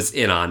 He was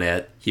in on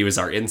it. He was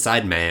our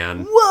inside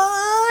man.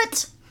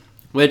 What?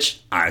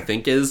 Which I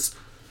think is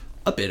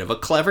a bit of a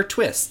clever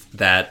twist.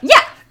 That,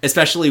 yeah.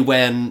 Especially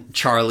when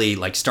Charlie,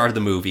 like, started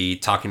the movie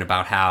talking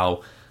about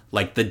how,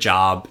 like, the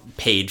job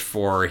paid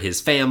for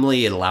his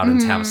family. It allowed him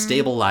to have a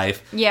stable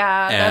life.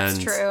 Yeah,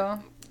 that's true.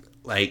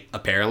 Like,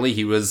 apparently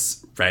he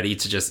was ready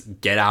to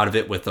just get out of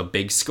it with a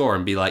big score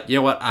and be like, you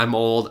know what? I'm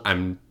old.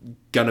 I'm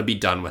gonna be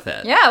done with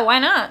it. Yeah, why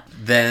not?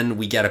 Then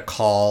we get a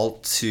call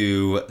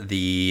to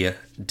the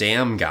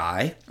dam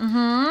guy,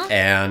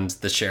 and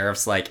the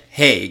sheriff's like,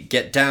 hey,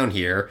 get down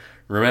here.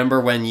 Remember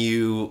when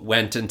you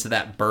went into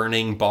that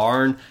burning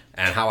barn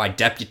and how I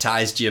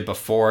deputized you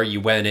before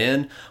you went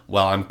in?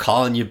 Well, I'm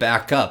calling you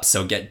back up,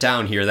 so get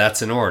down here.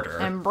 That's an order.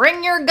 And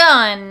bring your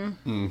gun.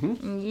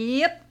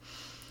 Yep.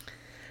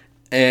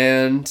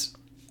 And,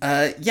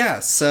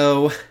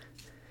 so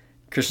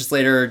Christian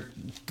Slater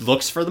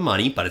looks for the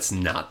money, but it's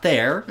not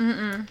there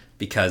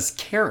because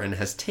Karen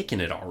has taken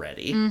it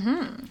already.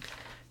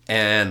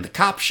 And the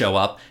cops show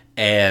up,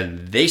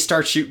 and they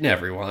start shooting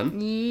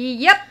everyone.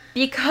 Yep,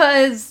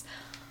 because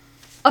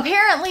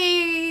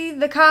apparently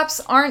the cops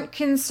aren't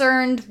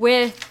concerned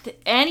with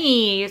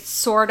any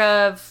sort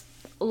of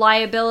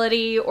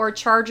liability or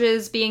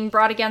charges being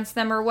brought against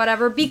them or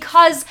whatever,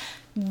 because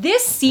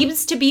this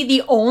seems to be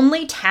the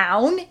only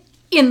town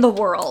in the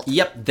world.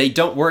 Yep, they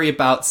don't worry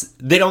about...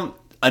 They don't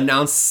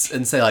announce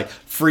and say, like,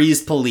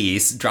 freeze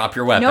police, drop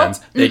your weapons.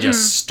 Nope. They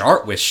just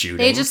start with shooting.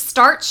 They just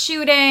start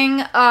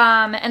shooting,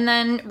 and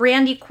then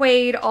Randy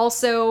Quaid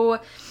also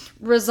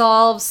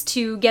resolves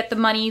to get the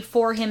money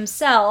for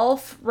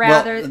himself,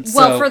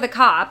 for the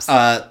cops.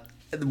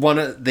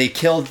 They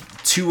killed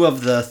 2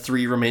 of the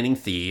 3 remaining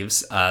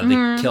thieves.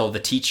 They kill the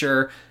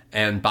teacher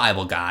and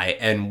Bible guy,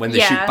 and when they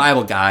shoot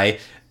Bible guy,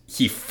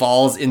 he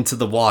falls into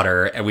the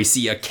water, and we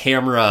see a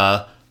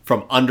camera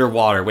from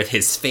underwater with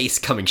his face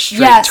coming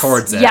straight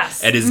towards it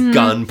and his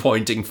gun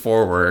pointing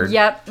forward.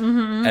 Yep.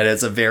 And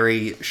it's a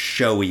very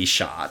showy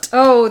shot.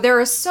 Oh, there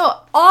are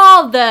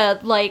all the,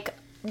 like,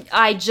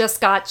 I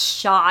just got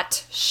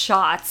shot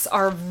shots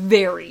are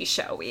very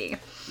showy.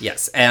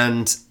 Yes,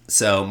 and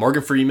so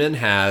Morgan Freeman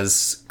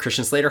has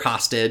Christian Slater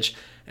hostage,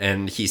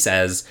 and he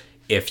says,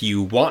 if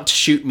you want to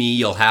shoot me,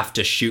 you'll have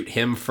to shoot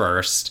him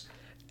first.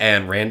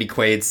 And Randy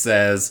Quaid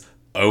says,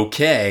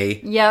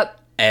 okay. Yep.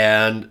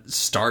 And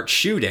start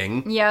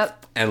shooting.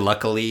 Yep. And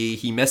luckily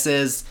he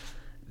misses.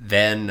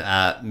 Then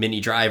Minnie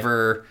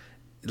Driver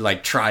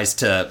like, tries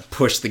to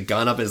push the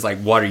gun up and is like,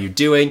 what are you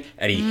doing?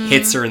 And he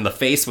hits her in the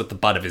face with the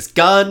butt of his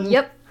gun.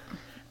 Yep.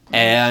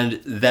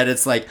 And then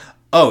it's like,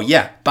 oh,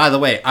 yeah, by the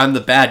way, I'm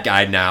the bad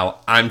guy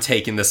now. I'm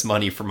taking this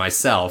money for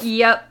myself.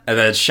 Yep. And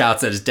then it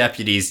shouts at his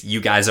deputies,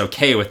 you guys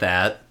okay with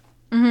that?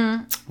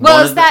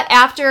 Well, is that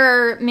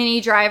after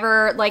Minnie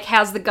Driver, like,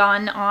 has the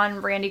gun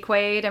on Randy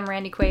Quaid and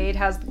Randy Quaid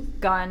has the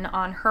gun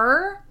on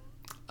her?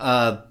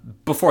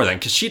 Before then,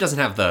 because she doesn't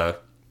have the...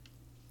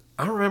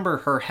 I don't remember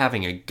her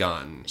having a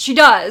gun. She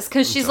does,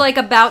 because she's, like,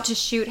 about to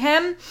shoot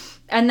him,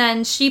 and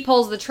then she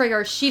pulls the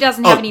trigger. She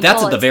doesn't have any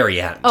bullets. That's at the very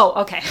end.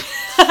 Oh, okay.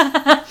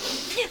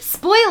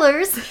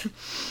 Spoilers!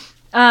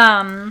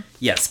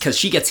 Yes, because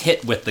she gets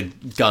hit with the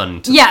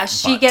gun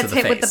she gets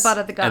hit with the butt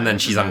of the gun. And then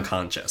she's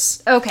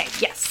unconscious. Okay,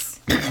 yes.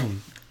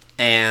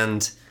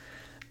 And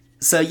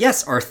so,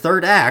 yes, our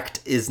third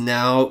act is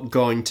now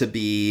going to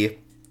be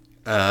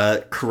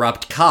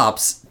corrupt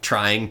cops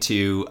trying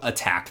to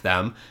attack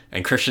them,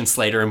 and Christian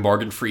Slater and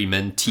Morgan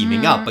Freeman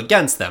teaming up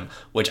against them,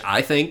 which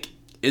I think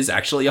is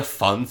actually a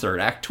fun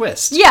third act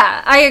twist.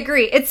 Yeah, I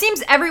agree. It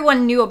seems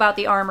everyone knew about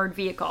the armored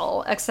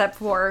vehicle, except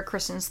for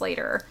Christian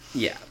Slater.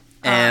 Yeah.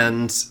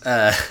 And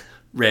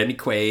Randy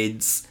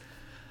Quaid's,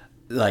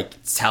 like,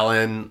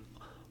 telling...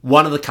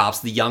 One of the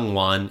cops, the young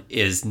one,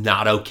 is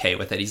not okay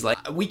with it. He's like,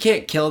 we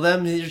can't kill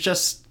them.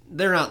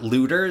 They're not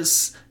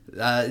looters.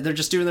 They're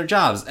just doing their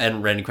jobs.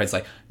 And Randy Quaid's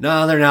like,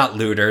 no, they're not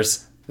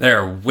looters.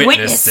 They're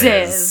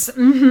witnesses.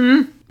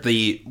 Mm-hmm.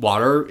 The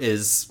water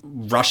is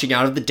rushing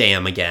out of the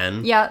dam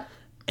again. Yeah.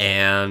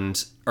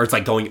 Or it's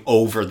like going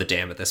over the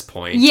dam at this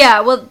point.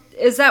 Yeah, well,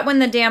 is that when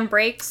the dam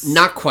breaks?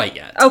 Not quite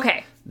yet.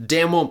 Okay.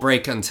 Dam won't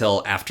break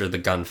until after the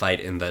gunfight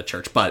in the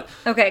church. But...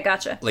 Okay,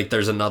 gotcha. Like,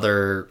 there's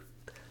another...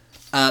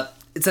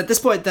 it's at this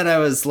point that I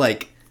was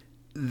like,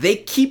 they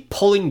keep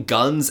pulling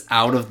guns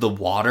out of the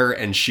water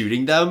and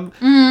shooting them.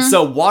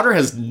 So water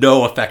has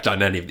no effect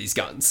on any of these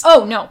guns.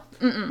 Oh, no.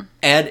 Mm-mm.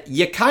 And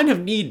you kind of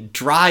need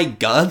dry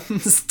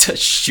guns to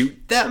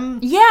shoot them.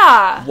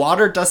 Yeah.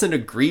 Water doesn't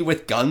agree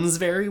with guns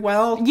very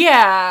well.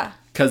 Yeah.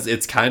 Because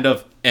it's kind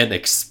of an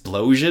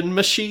explosion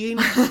machine.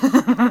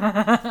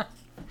 That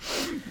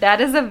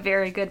is a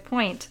very good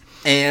point.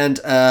 And,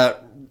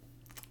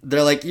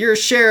 they're like, you're a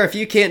sheriff,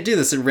 you can't do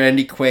this. And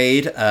Randy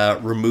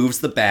Quaid removes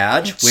the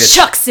badge. Which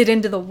chucks it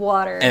into the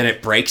water. And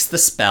it breaks the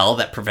spell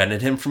that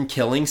prevented him from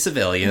killing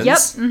civilians. Yep.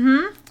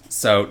 Mm-hmm.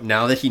 So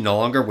now that he no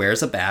longer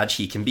wears a badge,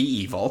 he can be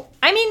evil.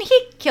 I mean,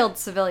 he killed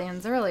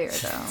civilians earlier,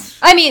 though.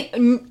 I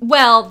mean,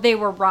 well, they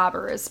were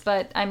robbers,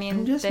 but I mean...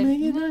 I'm just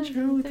making a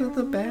joke that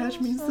the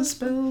badge means the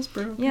spell's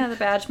broken. Yeah, the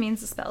badge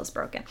means the spell's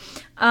broken.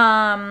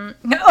 God!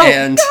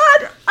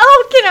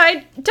 Oh, can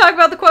I talk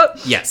about the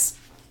quote? Yes.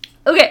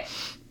 Okay.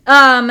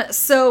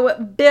 So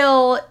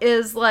Bill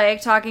is,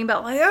 like, talking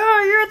about, like,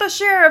 oh, you're the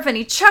sheriff, and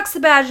he chucks the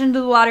badge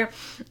into the water,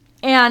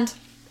 and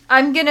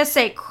I'm gonna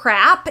say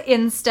crap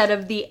instead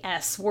of the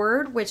S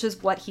word, which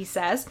is what he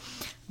says,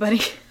 but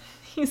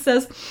he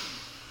says,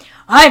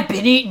 I've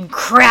been eating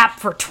crap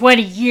for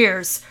 20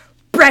 years,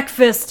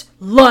 breakfast,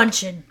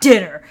 lunch, and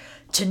dinner.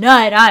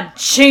 Tonight I'm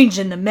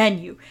changing the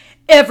menu.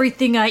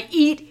 Everything I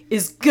eat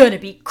is gonna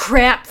be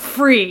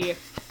crap-free.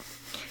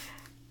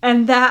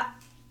 And that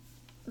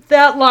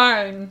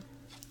line,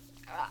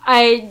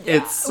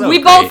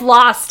 we both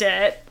lost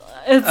it.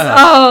 It's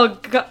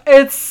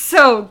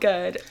so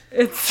good.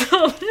 It's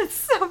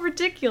so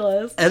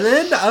ridiculous. And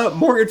then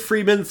Morgan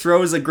Freeman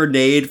throws a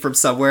grenade from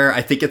somewhere.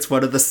 I think it's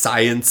one of the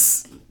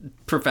science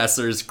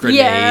professor's grenades.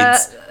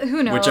 Yeah,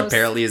 who knows? Which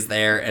apparently is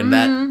there, and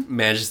that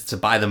manages to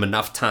buy them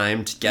enough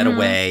time to get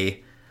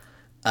away.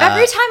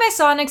 Every time I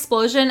saw an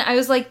explosion, I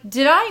was like,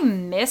 did I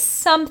miss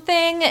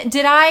something?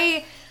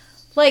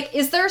 Like,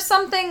 is there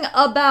something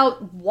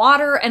about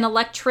water and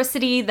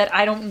electricity that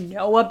I don't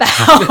know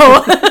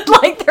about?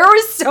 Like, there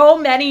were so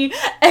many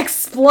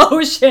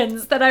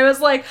explosions that I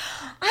was like,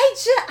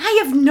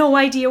 I have no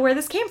idea where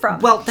this came from.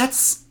 Well,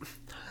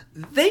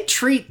 they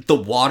treat the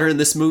water in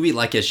this movie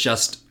like it's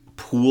just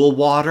pool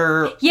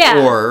water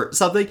or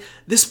something.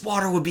 This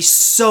water would be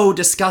so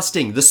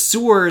disgusting. The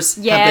sewers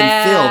have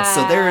been filled,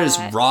 so there is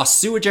raw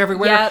sewage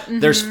everywhere. Yep, mm-hmm.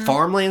 There's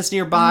farmlands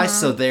nearby,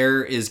 so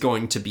there is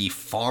going to be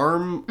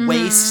farm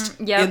waste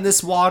in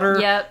this water.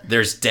 Yep.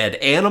 There's dead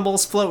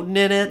animals floating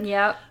in it.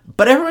 Yep.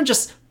 But everyone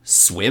just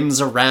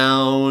swims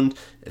around,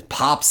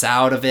 pops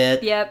out of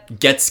it,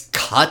 gets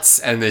cuts,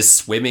 and is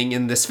swimming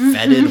in this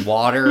fetid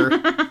water.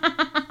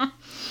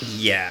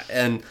 Yeah,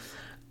 and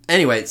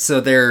anyway,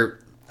 so they're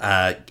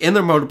in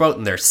their motorboat,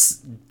 and they're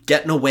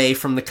getting away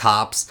from the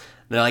cops.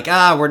 And they're like,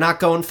 we're not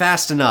going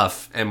fast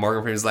enough. And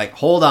Morgan Freeman's like,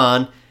 hold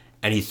on.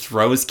 And he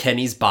throws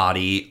Kenny's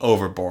body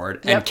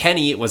overboard. Yep. And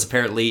Kenny was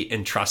apparently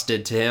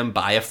entrusted to him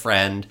by a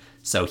friend.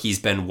 So he's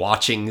been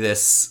watching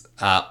this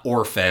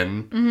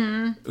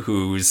orphan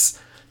who's,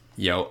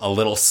 a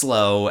little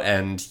slow,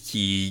 and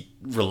he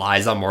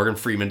relies on Morgan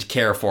Freeman to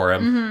care for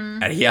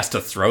him. And he has to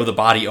throw the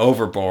body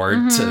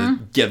overboard to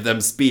give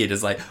them speed.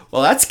 It's like,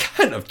 well, that's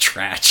kind of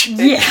tragic.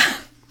 Yeah.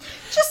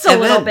 Just a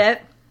little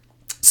bit.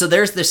 So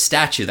there's this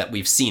statue that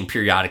we've seen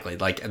periodically,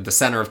 like at the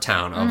center of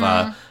town,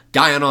 of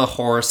guy on a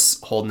horse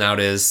holding out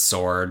his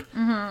sword.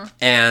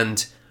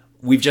 And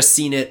we've just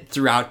seen it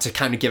throughout to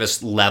kind of give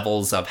us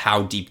levels of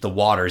how deep the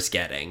water's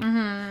getting.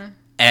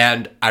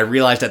 And I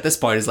realized at this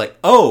point, it's like,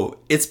 oh,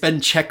 it's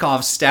been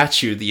Chekhov's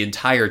statue the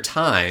entire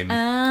time.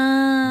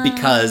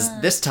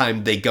 Because this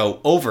time they go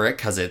over it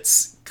because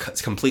it's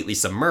completely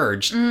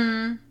submerged.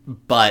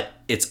 But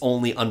it's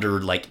only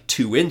under like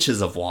 2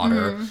 inches of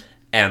water.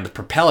 And the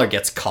propeller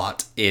gets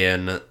caught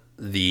in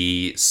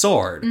the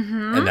sword.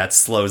 And that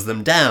slows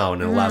them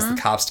down and allows the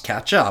cops to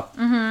catch up.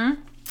 And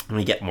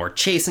we get more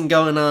chasing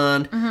going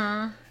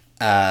on.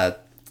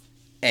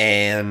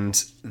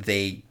 And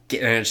they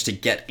manage to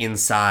get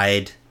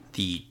inside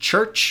the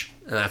church.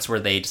 And that's where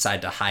they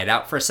decide to hide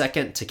out for a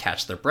second to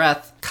catch their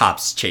breath.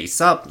 Cops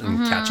chase up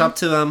and catch up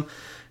to them.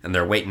 And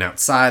they're waiting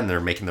outside and they're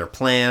making their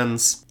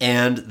plans.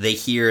 And they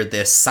hear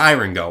this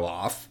siren go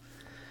off.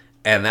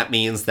 And that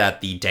means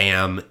that the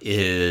dam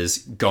is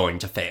going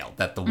to fail.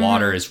 That the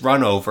water is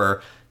run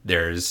over.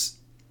 There's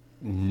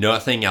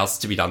nothing else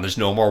to be done. There's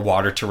no more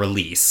water to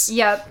release.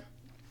 Yep.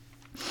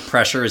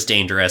 Pressure is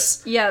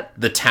dangerous. Yep.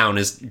 The town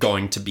is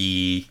going to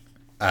be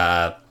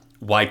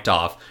wiped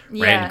off.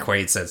 Yeah. Randy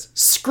Quaid says,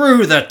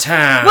 "Screw the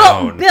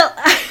town!" Well,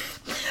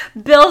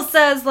 Bill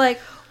says, like,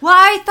 well,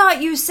 I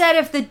thought you said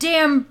if the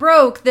dam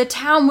broke, the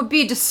town would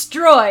be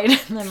destroyed.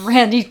 And then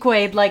Randy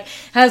Quaid, like,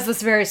 has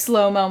this very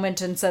slow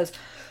moment and says,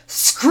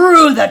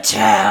 "Screw the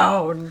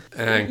town!"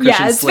 And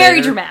It's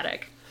very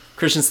dramatic.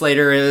 Christian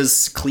Slater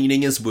is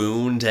cleaning his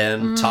wound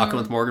and talking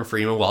with Morgan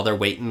Freeman while they're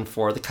waiting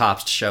for the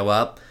cops to show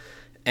up.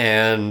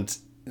 And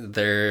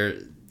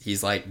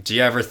he's like, "Do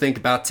you ever think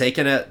about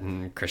taking it?"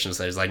 And Christian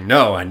Slater's like,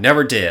 "No, I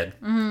never did."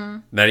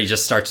 Then he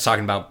just starts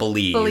talking about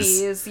Belize.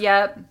 Belize,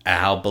 yep.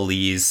 How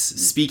Belize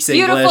speaks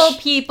Beautiful English.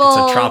 people.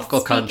 It's a tropical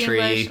speak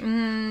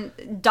country.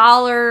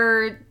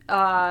 Dollar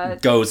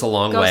Goes a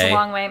long way. Goes a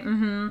long way.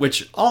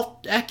 Which,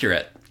 all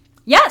accurate.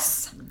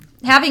 Yes.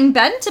 Having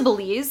been to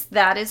Belize,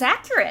 that is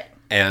accurate.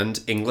 And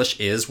English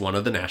is one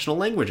of the national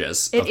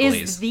languages of It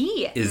Belize. is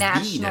the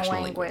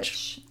national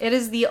language. It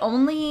is the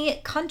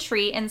only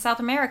country in South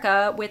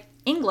America with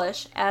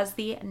English as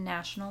the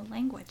national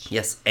language.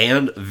 Yes,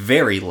 and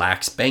very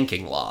lax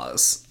banking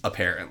laws,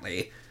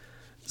 apparently.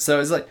 So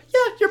it's like,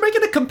 yeah, you're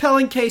making a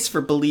compelling case for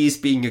Belize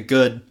being a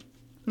good,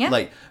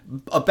 like,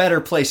 a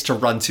better place to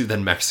run to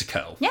than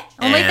Mexico. Yeah,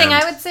 only thing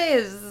I would say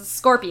is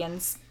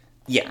scorpions.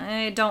 Yeah.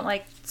 I don't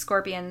like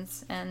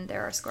scorpions, and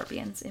there are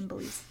scorpions in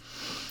Belize.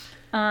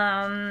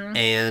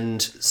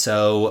 And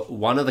so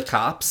one of the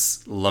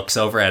cops looks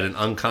over at an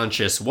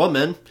unconscious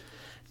woman,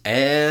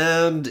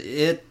 and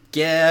it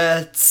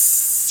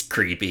gets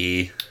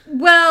creepy.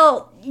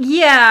 Well,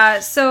 yeah,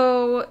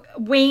 so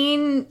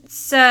Wayne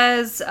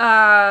says,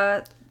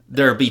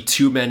 there'll be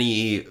too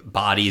many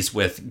bodies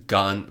with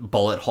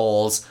bullet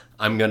holes.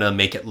 I'm gonna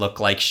make it look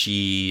like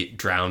she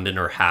drowned in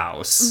her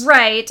house.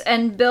 Right,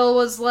 and Bill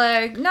was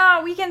like,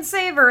 "No, we can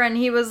save her," and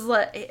he was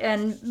like,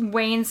 and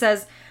Wayne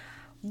says,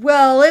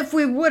 "Well, if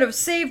we would have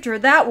saved her,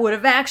 that would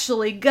have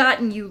actually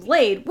gotten you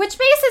laid," which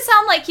makes it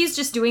sound like he's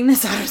just doing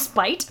this out of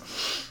spite.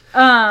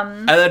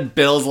 And then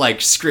Bill's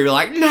like screaming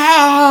like,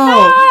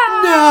 "No!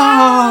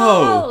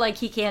 No!" Like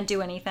he can't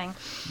do anything.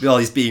 Well,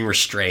 he's being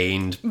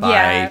restrained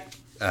by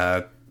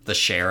the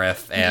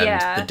sheriff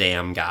and the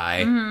damn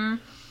guy.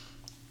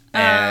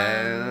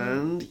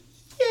 And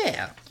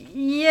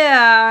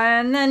yeah,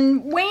 and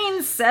then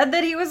Wayne said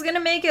that he was going to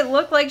make it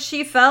look like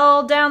she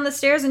fell down the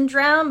stairs and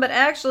drowned, but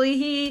actually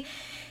he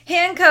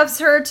handcuffs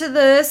her to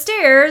the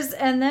stairs,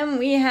 and then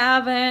we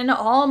have an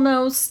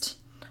almost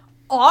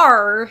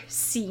R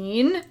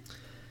scene.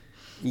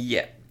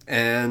 Yeah,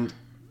 and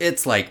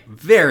it's like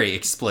very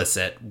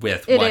explicit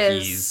with It what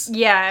is. he's...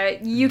 Yeah,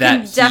 you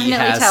can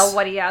definitely tell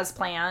what he has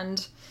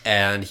planned.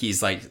 And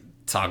he's like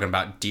talking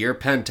about, "Dear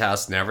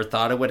Penthouse, never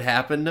thought it would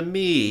happen to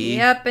me."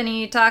 Yep, and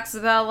he talks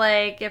about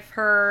like if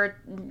her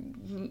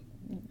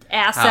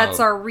assets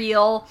are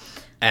real.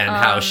 And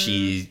how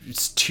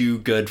she's too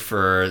good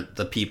for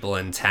the people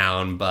in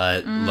town,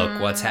 but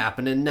look what's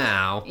happening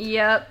now.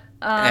 Yep.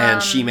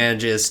 And she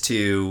manages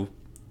to...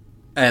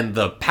 And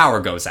the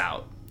power goes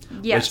out.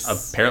 Yes.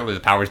 Which apparently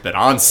the power's been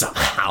on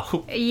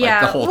somehow. Yeah.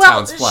 Like the whole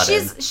town's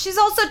flooded. She's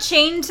also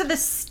chained to the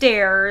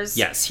stairs.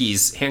 Yes,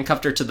 he's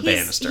handcuffed her to the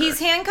banister. He's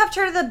handcuffed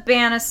her to the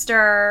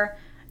banister,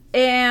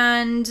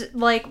 and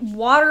like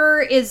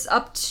water is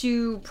up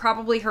to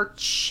probably her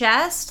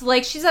chest.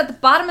 Like she's at the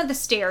bottom of the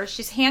stairs.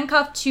 She's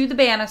handcuffed to the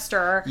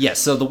banister. Yes,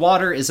 so the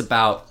water is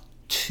about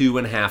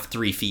 2.5,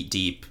 3 feet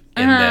deep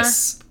in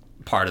this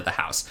part of the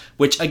house.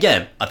 Which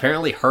again,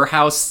 apparently her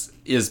house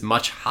is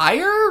much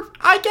higher,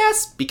 I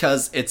guess,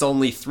 because it's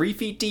only 3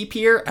 feet deep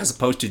here, as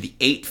opposed to the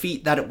 8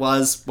 feet that it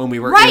was when we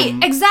were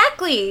in...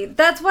 Exactly.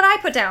 That's what I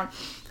put down.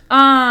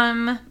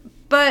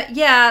 But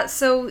yeah,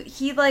 so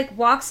he like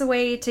walks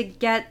away to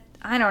get,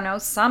 I don't know,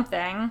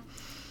 something.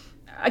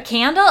 A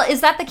candle?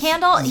 Is that the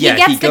candle? Yeah, he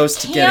gets he goes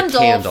the to get a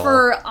candle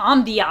for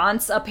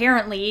ambiance,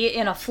 apparently,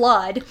 in a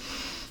flood.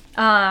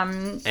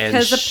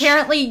 Because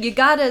apparently you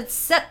gotta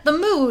set the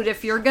mood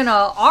if you're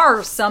gonna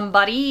R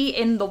somebody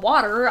in the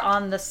water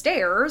on the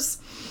stairs.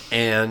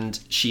 And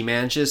she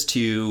manages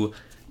to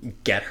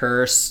get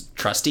her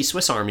trusty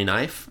Swiss Army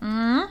knife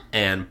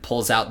and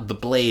pulls out the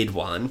blade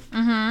one.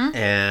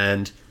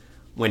 And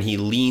when he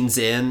leans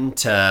in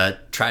to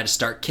try to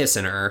start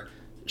kissing her,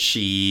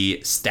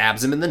 she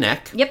stabs him in the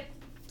neck. Yep.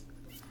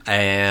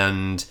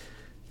 And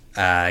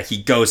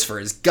he goes for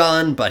his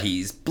gun, but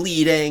he's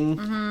bleeding.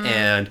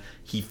 And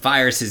he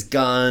fires his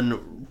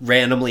gun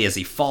randomly as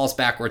he falls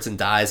backwards and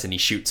dies, and he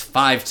shoots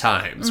 5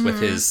 times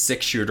with his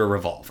 6-shooter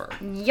revolver.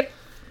 Yep.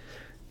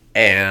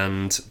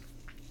 And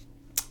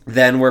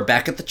then we're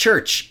back at the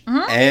church,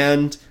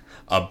 and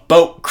a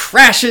boat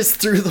crashes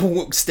through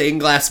the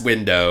stained glass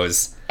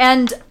windows.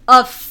 And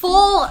a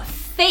full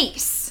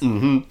face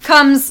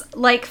comes,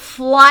 like,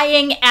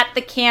 flying at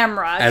the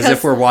camera. As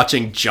if we're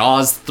watching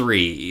Jaws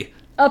 3.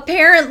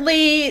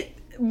 Apparently,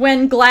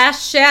 when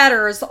glass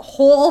shatters,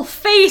 whole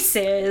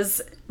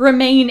faces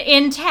remain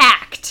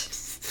intact.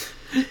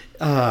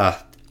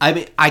 I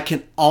mean, I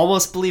can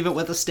almost believe it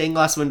with a stained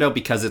glass window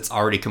because it's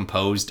already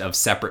composed of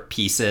separate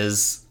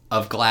pieces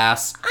of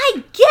glass.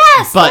 I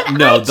guess! But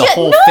no, the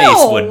whole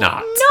face would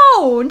not.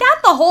 No,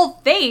 not the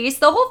whole face.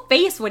 The whole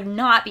face would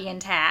not be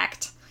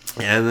intact.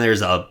 And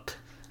there's a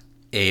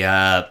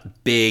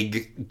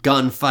big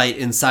gunfight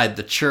inside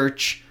the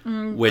church,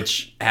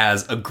 which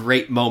has a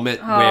great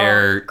moment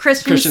where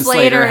Christian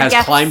Slater has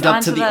climbed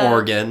up to the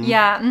organ.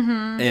 Yeah,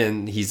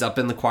 and he's up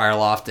in the choir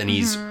loft, and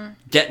he's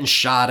getting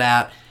shot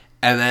at.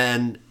 And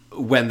then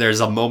when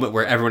there's a moment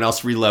where everyone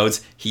else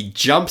reloads, he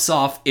jumps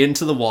off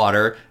into the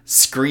water,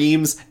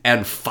 screams,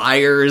 and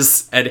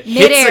fires, and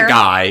hits a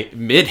guy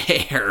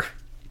midair.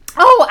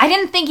 Oh, I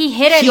didn't think he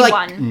hit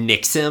anyone. He, like,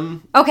 nicks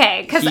him.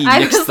 Okay, because I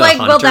was like,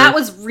 well, that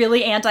was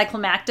really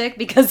anticlimactic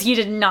because he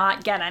did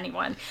not get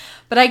anyone.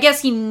 But I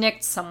guess he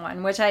nicked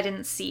someone, which I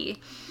didn't see.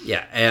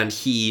 Yeah, and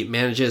he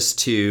manages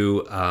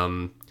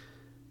to,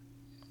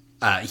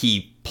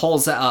 he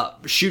pulls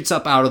up, shoots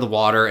up out of the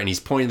water, and he's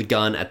pointing the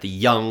gun at the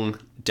young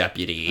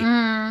deputy.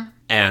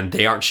 And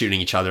they aren't shooting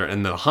each other.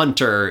 And the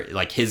hunter,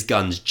 like, his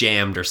gun's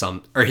jammed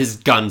or his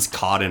gun's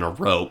caught in a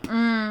rope.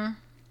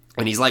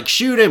 And he's like,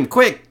 shoot him,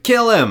 quick,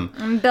 kill him.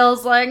 And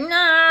Bill's like, nah,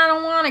 I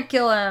don't want to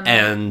kill him.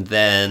 And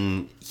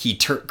then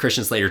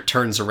Christian Slater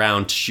turns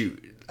around to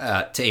shoot,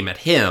 to aim at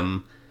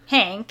him.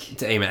 Hank.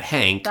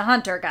 The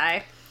hunter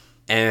guy.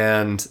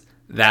 And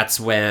that's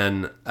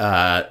when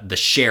the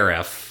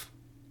sheriff,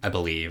 I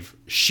believe,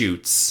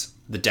 shoots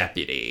the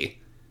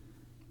deputy.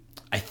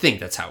 I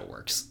think that's how it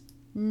works.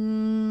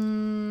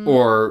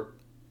 Or,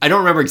 I don't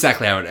remember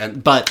exactly how it ends,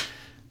 but...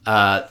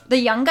 the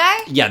young guy?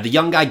 Yeah, the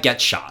young guy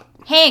gets shot.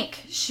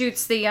 Hank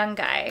shoots the young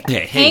guy. Yeah,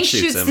 Hank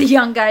shoots him. The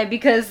young guy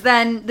because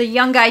then the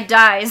young guy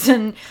dies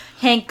and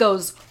Hank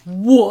goes,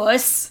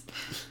 wuss.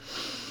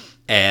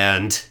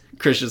 And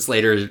Christian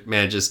Slater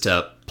manages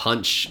to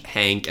punch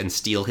Hank and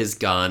steal his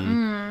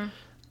gun.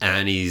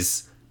 And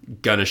he's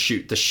gonna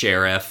shoot the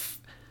sheriff.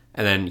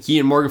 And then he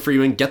and Morgan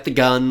Freeman get the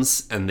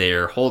guns, and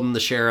they're holding the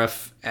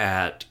sheriff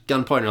at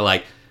gunpoint. And they're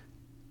like,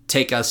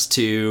 take us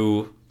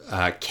to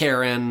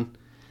Karen.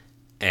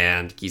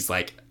 And he's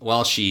like,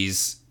 well,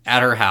 she's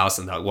at her house.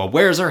 And they're like, well,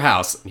 where's her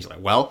house? And he's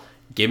like, well,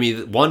 give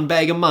me 1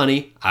 bag of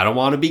money. I don't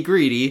want to be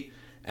greedy.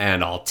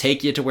 And I'll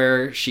take you to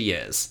where she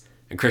is.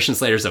 And Christian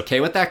Slater's okay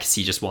with that because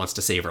he just wants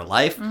to save her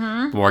life.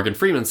 Morgan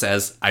Freeman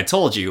says, I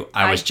told you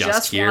I was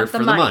just here for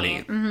the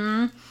money.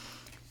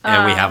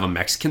 And we have a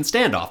Mexican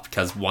standoff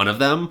because one of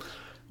them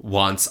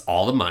wants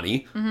all the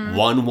money.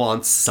 One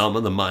wants some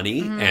of the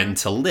money and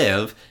to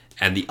live.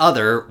 And the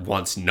other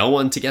wants no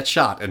one to get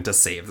shot and to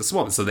save this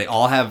woman. So they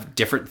all have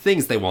different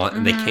things they want,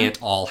 and they can't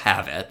all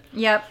have it.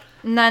 Yep.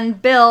 And then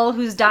Bill,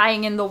 who's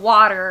dying in the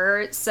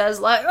water, says,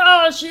 like,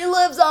 oh, she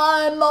lives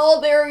on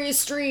Mulberry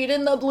Street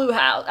in the blue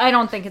house. I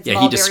don't think it's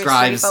Mulberry he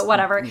describes Street, but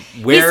whatever.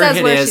 Where it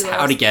is,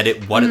 how to get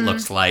it, what it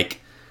looks like.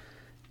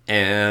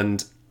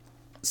 And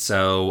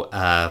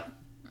so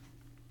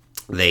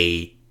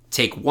they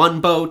take one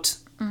boat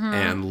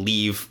and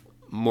leave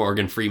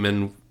Morgan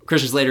Freeman.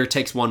 Christian Slater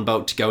takes one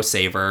boat to go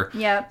save her.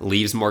 Yep.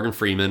 Leaves Morgan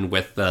Freeman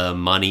with the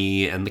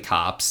money and the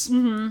cops.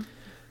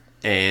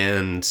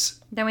 And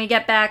then we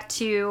get back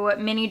to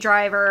Minnie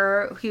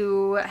Driver,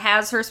 who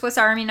has her Swiss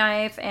Army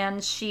knife,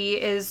 and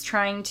she is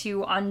trying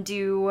to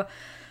undo,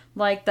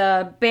 like,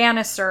 the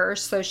banister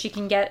so she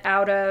can get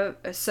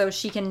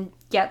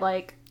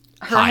like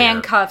her higher.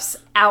 Handcuffs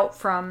out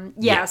from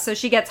so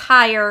she gets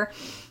higher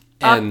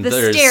and up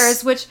the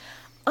stairs, which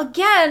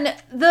again,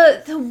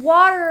 the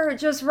water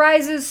just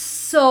rises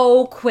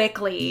so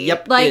quickly.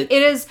 Yep. Like, it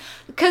is,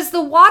 because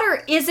the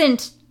water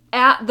isn't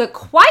at the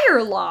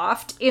choir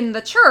loft in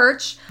the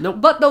church,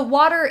 Nope. but the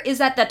water is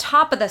at the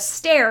top of the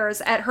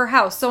stairs at her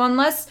house. So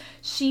unless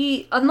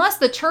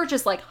the church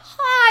is, like,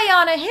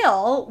 high on a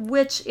hill,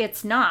 which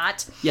it's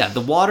not. Yeah, the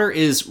water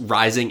is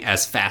rising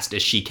as fast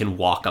as she can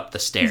walk up the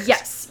stairs.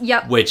 Yes.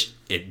 Yep. Which,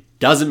 it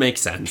doesn't make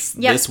sense.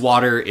 Yep. This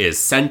water is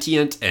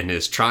sentient and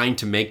is trying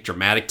to make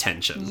dramatic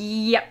tension.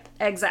 Yep,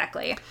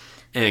 exactly.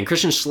 And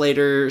Christian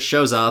Slater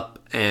shows up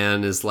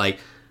and is like,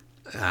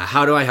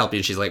 how do I help you?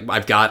 And she's like,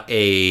 I've got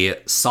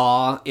a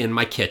saw in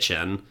my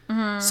kitchen.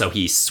 So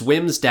he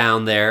swims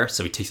down there.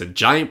 So he takes a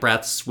giant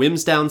breath,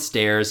 swims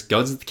downstairs,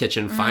 goes to the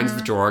kitchen, finds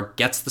the drawer,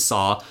 gets the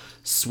saw,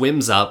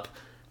 swims up,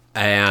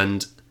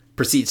 and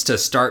proceeds to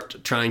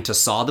start trying to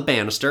saw the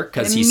banister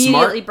because he's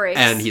smart. Breaks.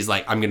 And he's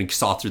like, I'm going to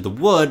saw through the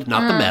wood,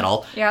 not the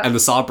metal. Yep. And the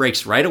saw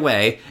breaks right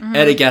away.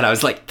 And again, I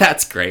was like,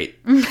 that's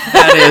great.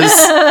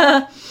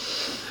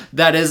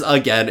 That is,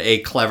 again, a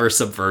clever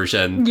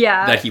subversion.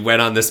 Yeah. That he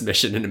went on this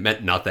mission and it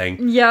meant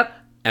nothing. Yep.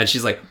 And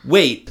she's like,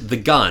 wait, the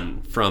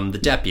gun from the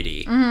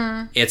deputy.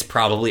 It's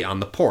probably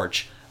on the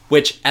porch.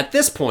 Which, at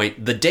this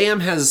point, the dam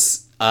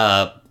has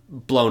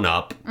blown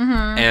up,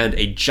 and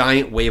a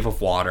giant wave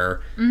of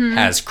water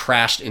has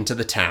crashed into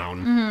the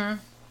town.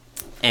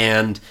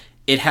 And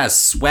it has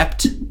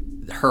swept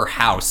her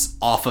house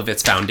off of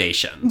its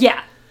foundation.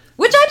 Yeah.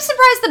 Which I'm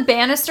surprised the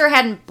banister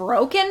hadn't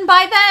broken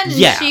by then.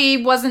 Yeah. She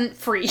wasn't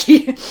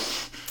free.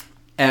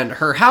 And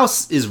her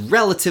house is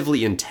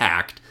relatively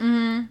intact.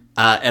 And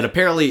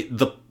apparently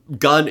the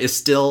gun is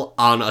still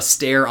on a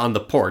stair on the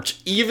porch,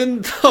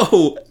 even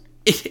though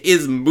it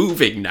is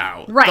moving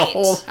now. Right. The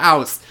whole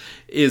house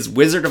is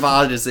Wizard of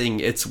Ozing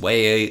its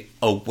way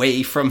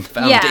away from the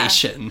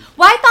foundation. Yeah.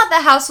 Well, I thought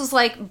the house was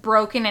like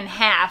broken in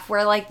half,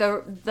 where like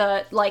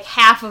the like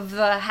half of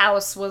the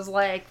house was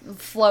like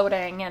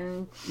floating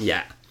and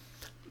Yeah.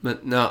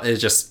 But no,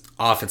 it's just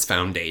off its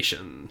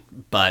foundation.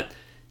 But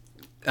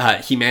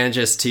he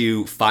manages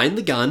to find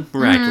the gun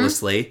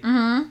miraculously,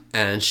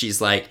 and she's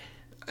like,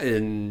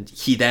 and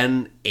he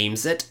then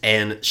aims it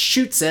and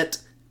shoots it,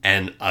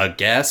 and I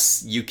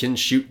guess you can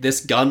shoot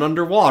this gun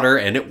underwater,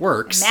 and it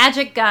works.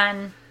 Magic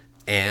gun.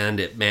 And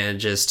it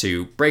manages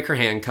to break her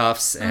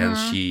handcuffs, and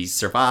she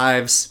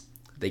survives.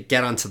 They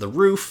get onto the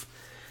roof,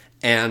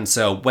 and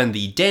so when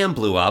the dam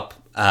blew up,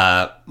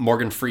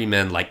 Morgan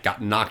Freeman like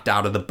got knocked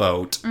out of the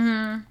boat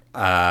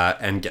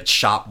and gets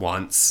shot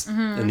once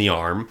in the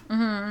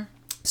arm.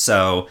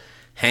 So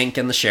Hank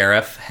and the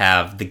sheriff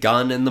have the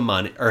gun and the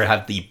money, or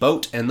have the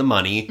boat and the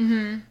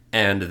money,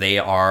 and they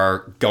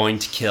are going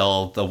to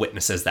kill the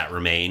witnesses that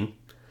remain.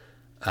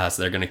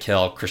 So they're going to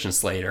kill Christian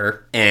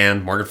Slater,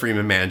 and Morgan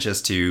Freeman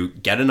manages to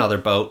get another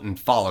boat and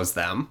follows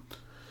them.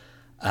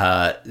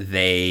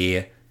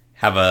 They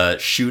have a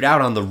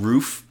shootout on the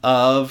roof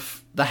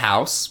of the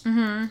house,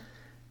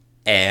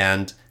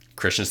 and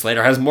Christian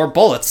Slater has more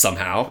bullets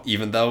somehow,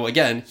 even though,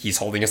 again, he's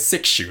holding a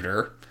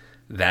 6-shooter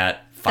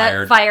that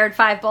fired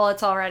 5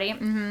 bullets already.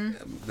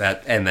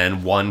 that, and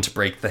then 1 to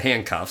break the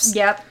handcuffs.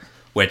 Yep.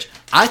 Which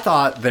I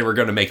thought they were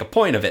going to make a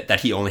point of it that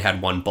he only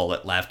had 1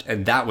 bullet left,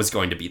 and that was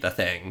going to be the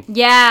thing.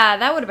 Yeah,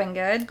 that would have been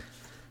good.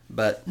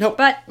 But nope.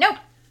 Nope.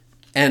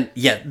 And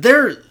yeah,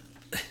 they're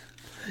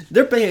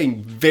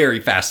being very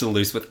fast and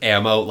loose with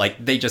ammo.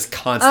 Like, they just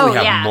constantly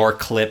have more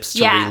clips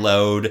to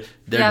reload.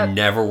 They're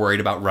never worried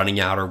about running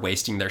out or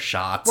wasting their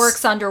shots.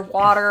 Works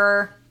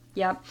underwater.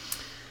 Yep.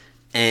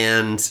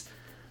 And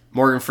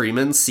Morgan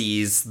Freeman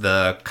sees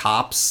the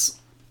cops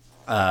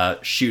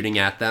shooting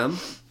at them.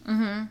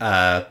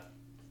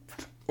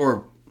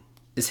 Or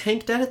is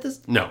Hank dead at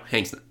this? No,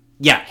 Hank's not.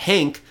 Yeah,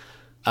 Hank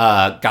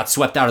got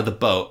swept out of the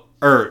boat.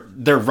 Or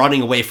they're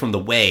running away from the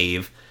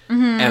wave.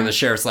 And the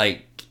sheriff's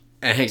like,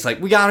 and Hank's like,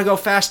 we gotta go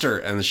faster.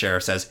 And the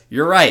sheriff says,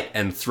 you're right.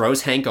 And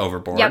throws Hank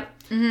overboard. Yep.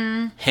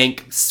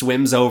 Hank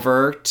swims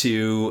over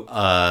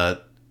to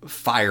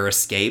fire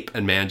escape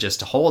and manages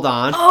to hold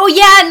on. Oh,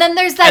 yeah. And then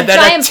there's that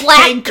giant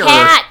black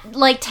cat,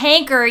 like,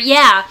 tanker.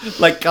 Yeah.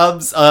 Like,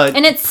 comes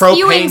and it's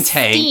spewing propane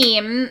tank.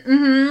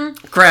 Steam.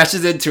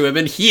 Crashes into him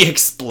and he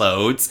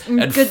explodes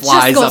and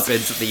flies up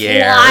into the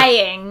air.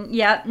 Flying.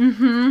 Yep.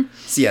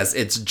 So yes,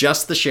 it's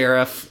just the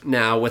sheriff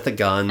now with a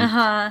gun.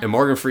 And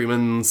Morgan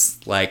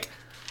Freeman's like,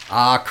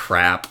 ah,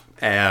 crap.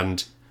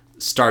 And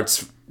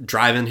starts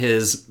driving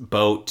his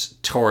boat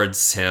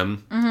towards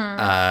him.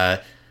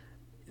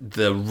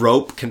 The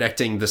rope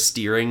connecting the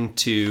steering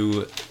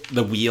to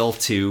the wheel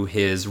to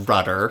his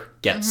rudder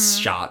gets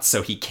shot,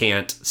 so he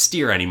can't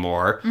steer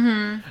anymore.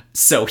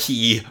 So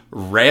he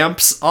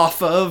ramps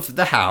off of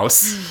the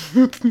house,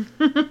 and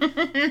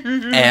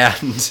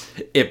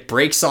it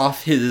breaks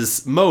off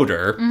his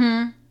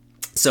motor.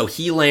 So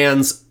he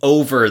lands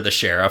over the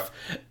sheriff,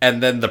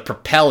 and then the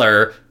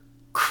propeller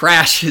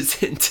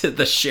crashes into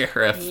the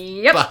sheriff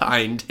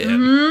behind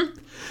him.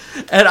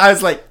 And I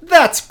was like,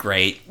 that's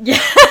great.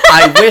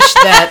 I wish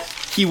that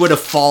he would have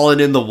fallen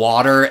in the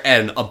water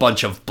and a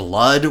bunch of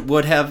blood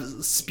would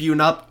have spewed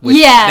up. Which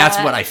that's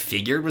what I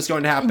figured was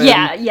going to happen.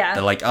 Yeah.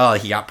 They're like, oh,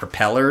 he got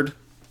propellered.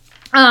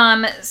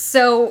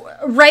 So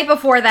right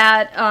before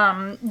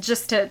that,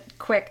 just to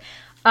quick,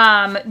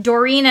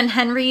 Doreen and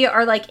Henry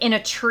are like in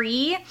a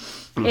tree.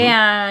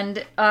 And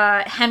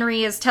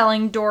Henry is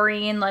telling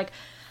Doreen, like,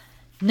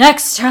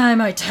 next time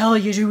I tell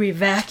you to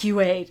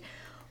evacuate,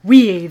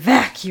 we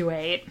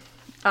evacuate.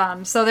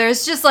 So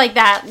there's just like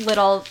that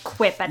little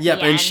quip at the end. Yep,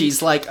 and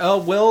she's like, oh,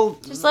 well...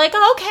 Just like,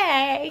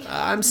 okay.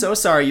 I'm so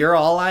sorry, you're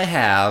all I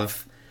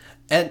have.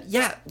 And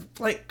yeah,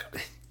 like,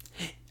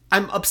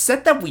 I'm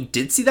upset that we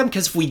did see them,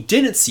 because if we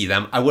didn't see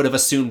them, I would have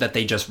assumed that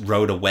they just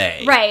rode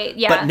away. Right,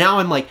 yeah. But now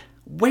I'm like,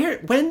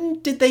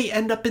 when did they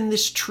end up in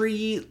this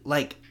tree?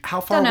 Like,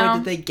 how far away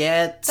did they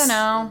get? Don't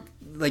know.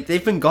 Like,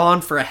 they've been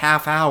gone for a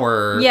half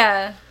hour.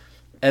 Yeah.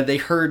 And they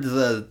heard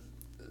the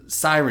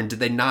siren. Did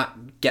they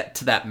not get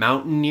to that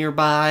mountain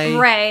nearby?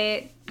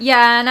 Right.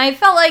 Yeah, and I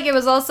felt like it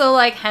was also,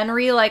 like,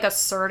 Henry, like,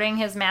 asserting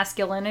his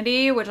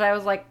masculinity, which I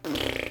was like...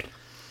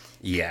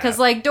 Yeah. Because,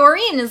 like,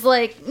 Doreen is,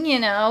 like, you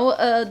know,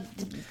 a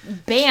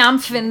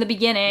bamf in the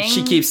beginning.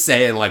 She keeps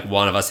saying, like,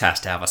 one of us has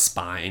to have a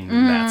spine,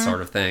 that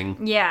sort of thing.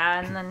 Yeah,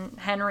 and then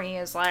Henry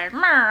is like,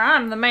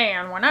 I'm the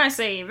man. When I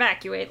say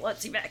evacuate,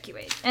 let's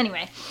evacuate.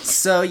 Anyway.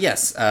 So,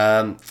 yes,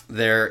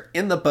 they're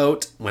in the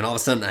boat when all of a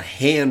sudden a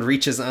hand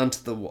reaches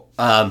onto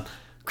the...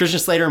 Christian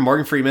Slater and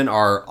Morgan Freeman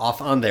are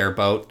off on their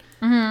boat,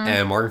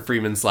 and Morgan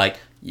Freeman's like,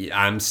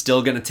 I'm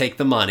still going to take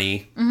the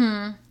money.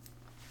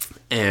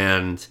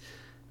 And...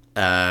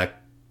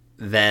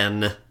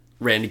 then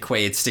Randy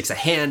Quaid sticks a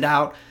hand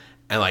out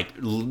and, like,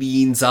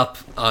 leans up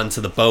onto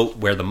the boat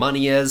where the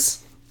money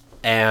is.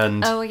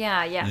 And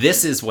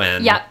this is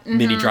when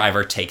Minnie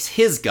Driver takes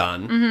his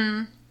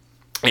gun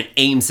and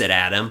aims it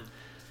at him.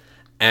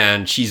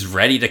 And she's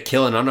ready to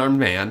kill an unarmed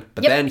man.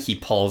 But then he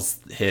pulls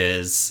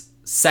his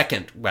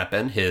second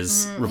weapon,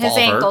 his revolver, his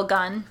ankle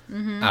gun,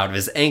 out of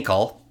his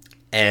ankle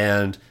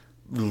and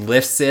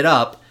lifts it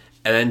up.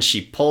 And then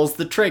she pulls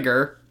the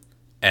trigger.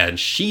 And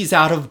she's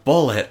out of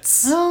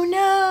bullets. Oh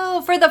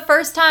no! For the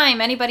first time,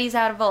 anybody's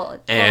out of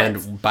bullets.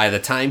 And by the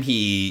time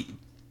he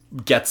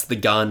gets the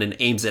gun and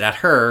aims it at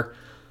her,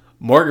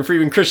 Morgan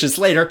Freeman and Christian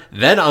Slater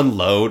then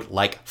unload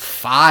like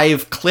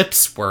 5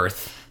 clips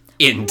worth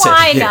into him.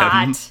 Why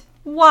not?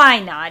 Why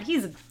not?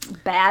 He's a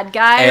bad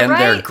guy, and right?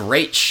 they're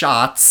great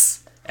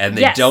shots, and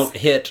they don't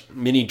hit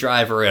Minnie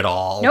Driver at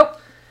all. Nope.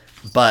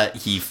 But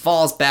he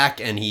falls back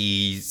and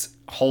he's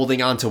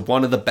holding onto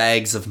one of the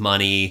bags of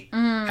money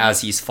as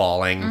he's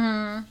falling.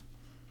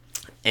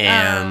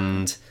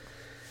 And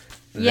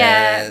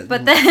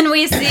but then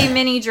we see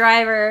Minnie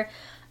Driver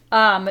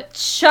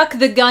chuck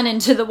the gun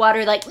into the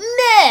water like,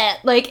 meh!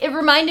 Like, it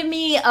reminded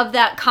me of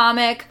that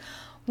comic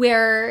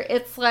where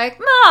it's like,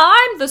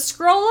 I'm the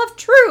scroll of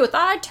truth.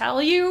 I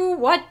tell you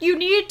what you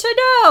need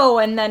to know.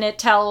 And then it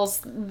tells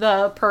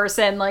the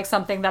person, like,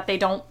 something that they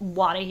don't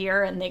want to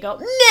hear, and they go,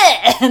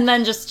 meh! And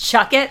then just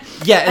chuck it.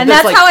 Yeah, and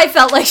that's like, how I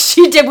felt like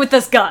she did with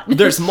this gun.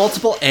 There's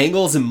multiple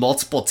angles and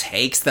multiple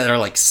takes that are,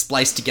 like,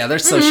 spliced together,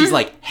 so she's,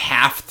 like,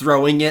 half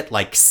throwing it,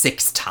 like,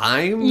 6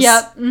 times.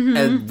 Yep.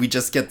 And we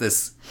just get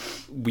this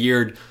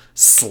weird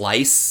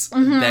slice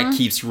that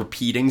keeps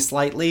repeating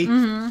slightly.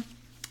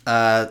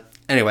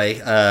 Anyway,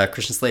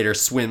 Christian Slater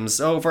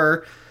swims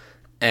over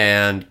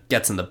and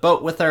gets in the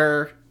boat with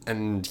her,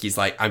 and he's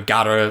like, I've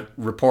got to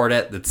report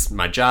it. That's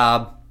my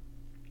job.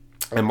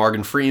 And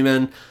Morgan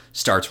Freeman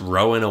starts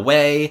rowing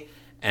away,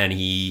 and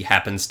he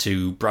happens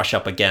to brush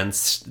up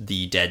against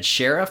the dead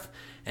sheriff,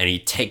 and he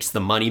takes the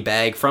money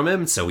bag from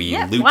him, so he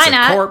loots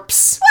a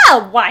corpse.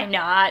 Well, why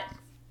not?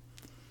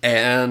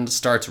 And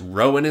starts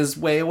rowing his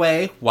way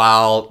away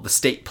while the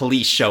state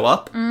police show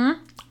up.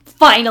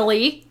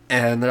 Finally.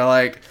 And they're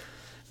like,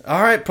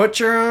 all right, put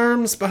your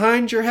arms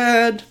behind your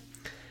head.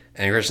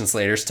 And Christian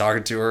Slater's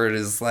talking to her and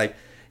is like,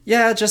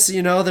 yeah, just so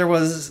you know, there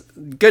was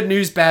good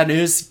news, bad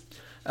news.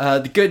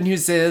 The good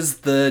news is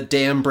the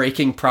dam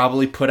breaking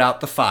probably put out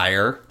the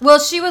fire. Well,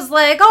 she was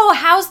like, oh,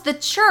 how's the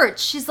church?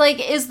 She's like,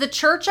 is the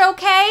church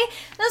okay?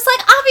 And it's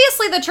like,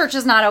 obviously the church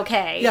is not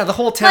okay. Yeah, the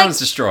whole town's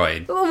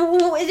destroyed.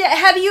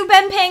 Have you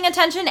been paying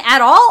attention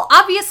at all?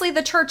 Obviously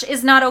the church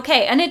is not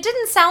okay. And it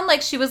didn't sound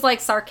like she was,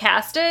 like,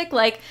 sarcastic,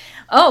 like,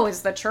 oh,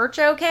 is the church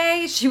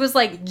okay? She was,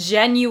 like,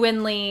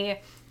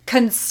 genuinely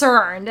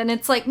concerned. And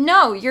it's like,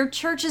 no, your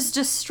church is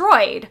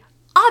destroyed.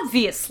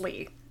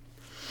 Obviously.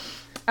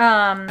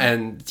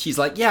 And he's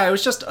like, yeah, it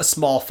was just a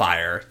small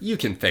fire. You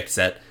can fix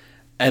it.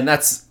 And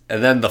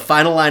then the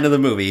final line of the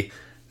movie,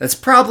 that's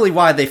probably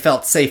why they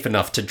felt safe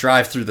enough to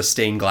drive through the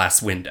stained glass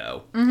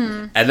window.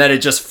 And then it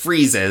just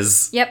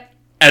freezes. Yep.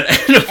 At the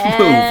end of the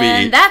movie.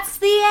 And that's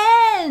the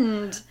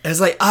end.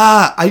 It's like,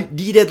 I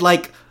needed,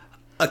 like,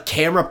 a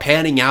camera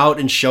panning out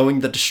and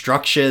showing the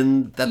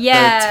destruction that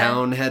the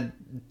town had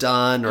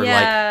done, or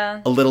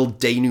like a little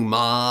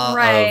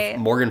denouement of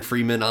Morgan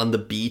Freeman on the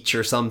beach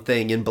or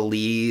something in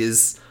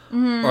Belize,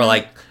 or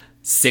like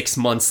 6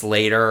 months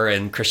later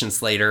and Christian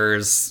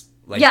Slater's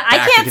like I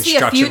back can't to see a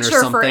construction future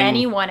or something. for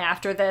anyone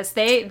after this.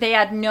 They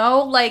had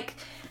no, like,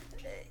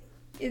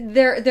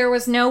 there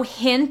was no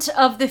hint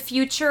of the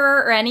future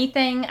or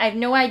anything. I have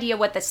no idea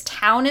what this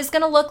town is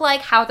going to look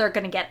like, how they're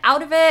going to get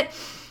out of it.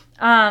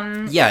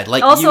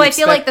 Like, also, I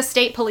feel like the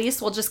state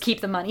police will just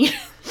keep the money.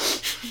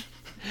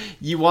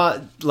 You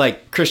want,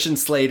 like, Christian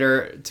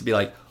Slater to be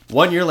like,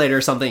 1 year later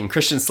or something, and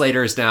Christian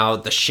Slater is now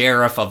the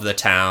sheriff of the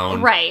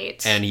town.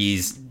 Right. And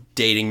he's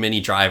dating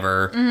Minnie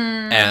Driver,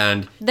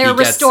 and they're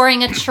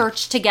restoring a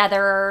church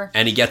together.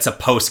 And he gets a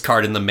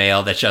postcard in the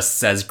mail that just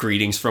says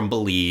 "Greetings from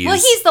Belize." Well,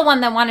 he's the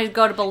one that wanted to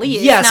go to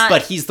Belize. Yes,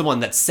 but he's the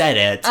one that said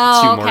it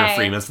to Morgan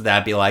Freeman, so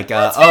that'd be like,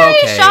 That's very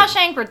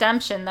Shawshank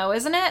Redemption, though,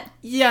 isn't it?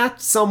 Yeah,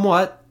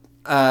 somewhat.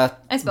 I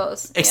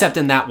suppose. Except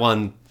in that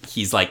one,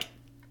 he's like,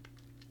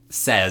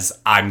 says,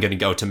 "I'm going to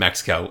go to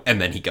Mexico,"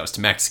 and then he goes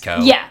to Mexico.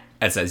 Yeah.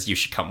 And says, "You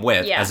should come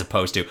with," as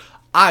opposed to,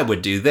 "I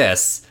would do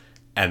this."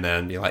 And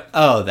then you're like,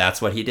 oh,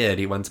 that's what he did.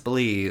 He went to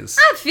Belize.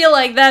 I feel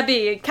like that'd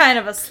be kind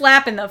of a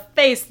slap in the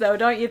face, though,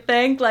 don't you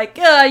think? Like,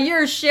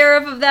 you're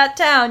sheriff of that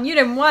town. You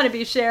didn't want to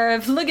be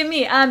sheriff. Look at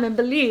me. I'm in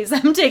Belize.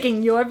 I'm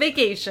taking your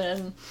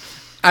vacation.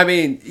 I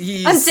mean,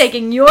 I'm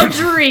taking your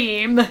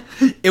dream.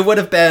 It would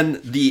have been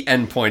the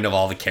end point of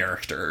all the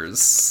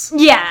characters.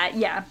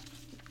 Yeah.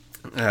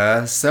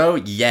 So,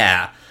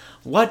 yeah.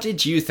 What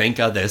did you think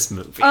of this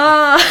movie?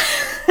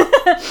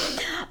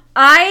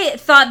 I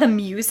thought the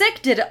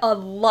music did a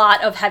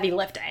lot of heavy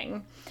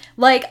lifting.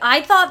 Like,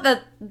 I thought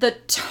that the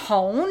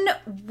tone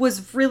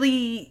was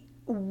really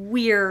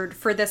weird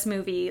for this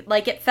movie.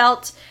 Like, it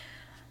felt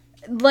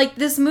like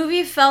this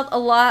movie felt a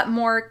lot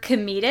more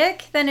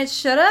comedic than it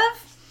should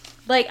have.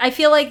 Like, I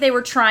feel like they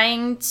were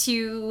trying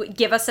to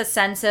give us a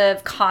sense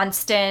of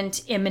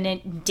constant,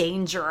 imminent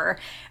danger.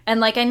 And,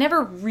 like, I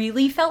never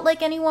really felt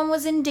like anyone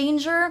was in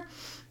danger.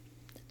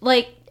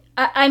 Like,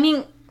 I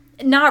mean,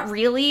 not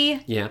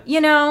really. Yeah.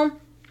 You know?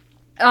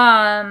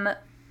 And,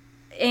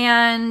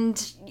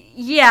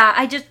 yeah,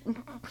 I just...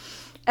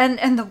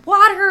 And the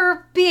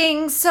water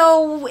being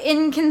so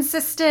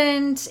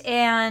inconsistent,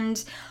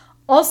 and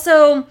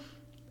also...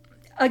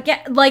 Again,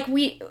 like,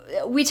 we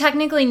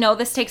technically know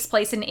this takes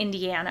place in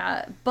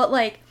Indiana, but,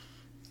 like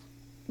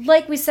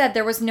we said,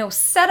 there was no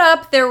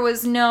setup, there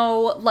was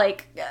no,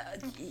 like,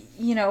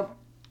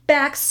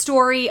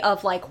 backstory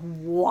of, like,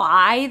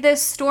 why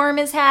this storm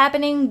is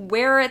happening,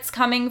 where it's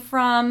coming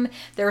from.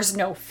 There's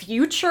no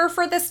future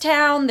for this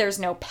town, there's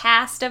no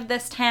past of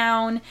this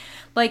town.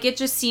 Like, it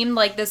just seemed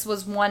like this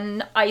was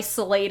one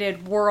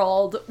isolated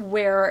world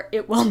where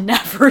it will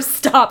never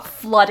stop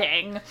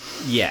flooding.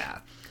 Yeah.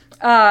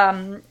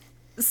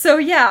 So,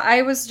 yeah,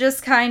 I was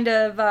just kind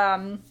of,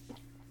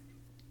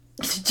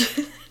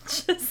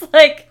 just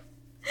like,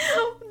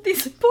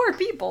 these poor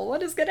people,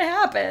 what is gonna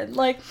happen?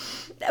 Like,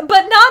 but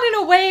not in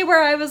a way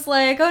where I was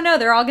like, oh no,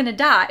 they're all gonna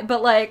die.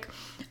 But, like,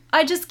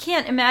 I just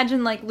can't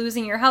imagine, like,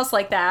 losing your house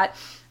like that,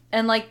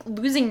 and, like,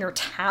 losing your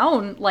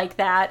town like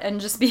that, and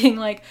just being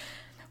like,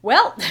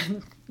 well,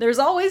 there's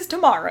always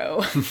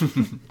tomorrow.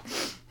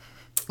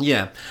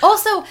 Yeah.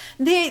 Also,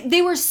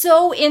 they were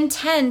so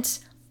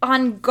intent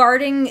on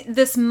guarding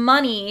this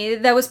money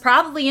that was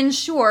probably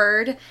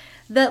insured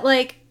that,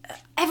 like,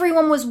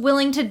 everyone was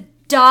willing to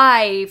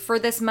die for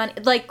this money.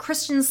 Like,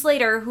 Christian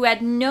Slater, who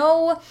had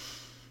no,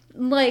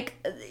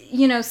 like,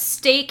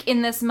 stake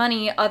in this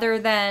money other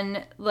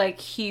than, like,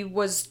 he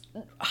was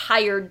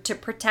hired to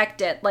protect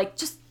it. Like,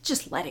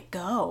 just let it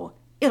go.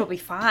 It'll be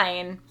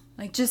fine.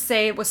 Like, just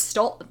say it was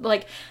stolen.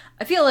 Like,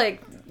 I feel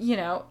like,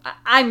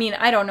 I mean,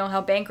 I don't know how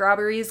bank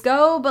robberies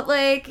go, but,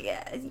 like,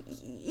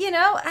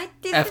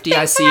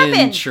 FDIC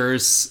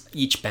insures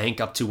each bank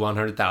up to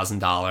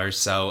 $100,000.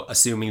 So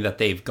assuming that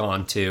they've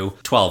gone to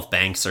 12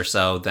 banks or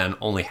so, then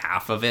only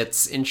half of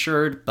it's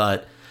insured.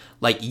 But,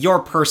 like, your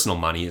personal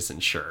money is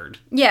insured.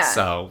 Yeah.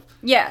 So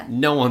yeah,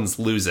 no one's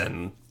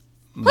losing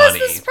money. Plus,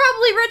 this is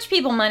probably rich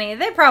people money.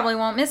 They probably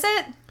won't miss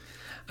it.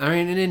 I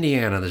mean, in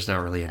Indiana, there's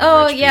not really any rich people.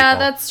 Oh, yeah,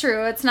 that's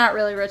true. It's not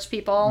really rich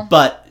people.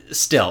 But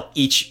still,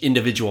 each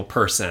individual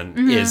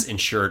person is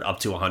insured up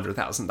to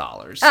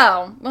 $100,000.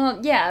 Oh, well,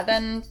 yeah,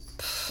 then...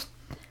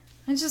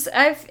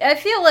 I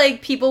feel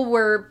like people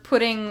were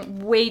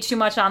putting way too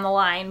much on the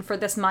line for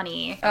this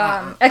money.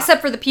 Except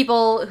for the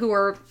people who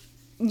were,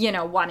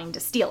 wanting to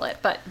steal it,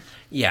 but...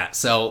 Yeah,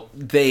 so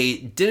they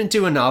didn't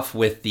do enough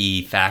with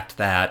the fact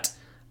that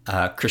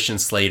Christian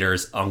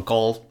Slater's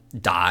uncle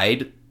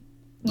died.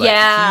 Like,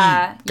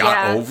 he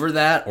got over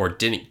that or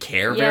didn't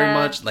care very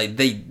much. Like,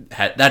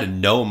 that had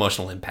no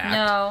emotional impact.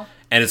 No.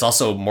 And it's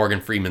also Morgan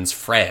Freeman's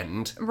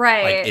friend,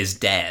 right? Like, is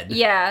dead.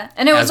 Yeah,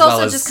 and it was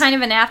also just kind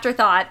of an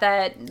afterthought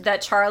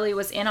that Charlie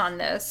was in on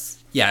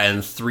this. Yeah,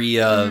 and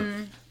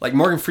like,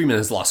 Morgan Freeman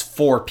has lost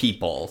 4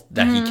 people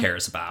that he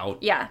cares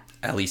about. Yeah,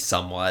 at least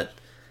somewhat.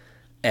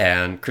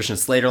 And Christian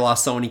Slater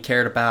lost someone he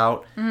cared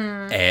about.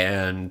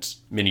 And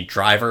Minnie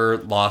Driver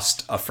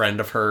lost a friend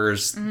of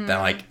hers that,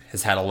 like,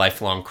 has had a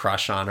lifelong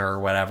crush on her or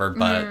whatever,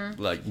 but,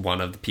 like,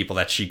 one of the people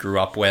that she grew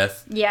up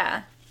with.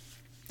 Yeah.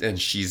 And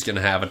she's going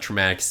to have a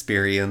traumatic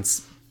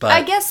experience. But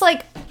I guess,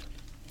 like,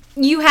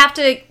 you have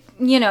to,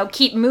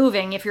 keep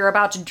moving if you're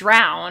about to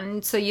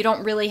drown, so you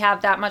don't really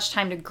have that much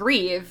time to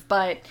grieve,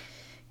 but,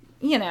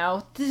 could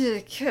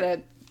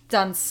have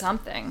done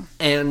something.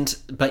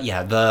 But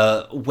yeah,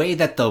 the way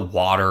that the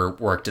water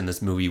worked in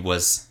this movie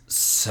was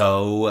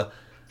so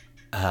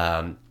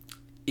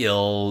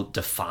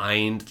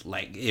ill-defined.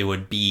 Like, it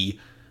would be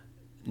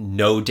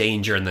no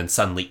danger and then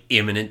suddenly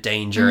imminent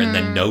danger and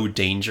then no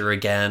danger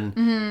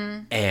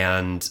again.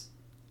 And,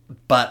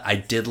 but I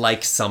did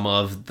like some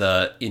of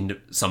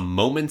some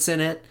moments in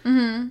it.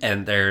 Mm-hmm.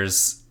 And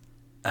there's,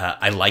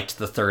 I liked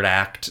the third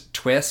act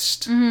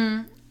twist.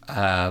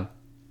 Mm-hmm.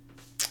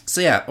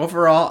 So yeah,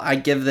 overall, I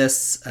give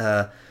this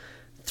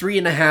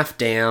 3.5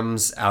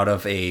 dams out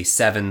of a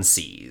 7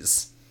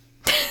 C's.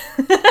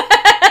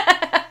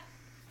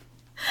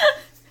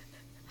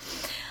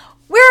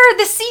 Where are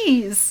the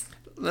C's?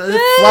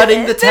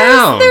 Flooding the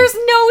town. There's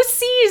no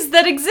seas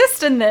that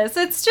exist in this.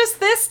 It's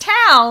just this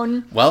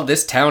town. Well,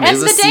 this town and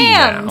is a the sea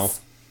dams. now.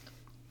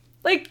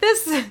 Like,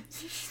 this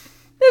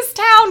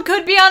town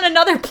could be on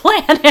another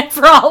planet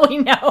for all we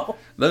know.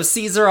 Those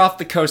seas are off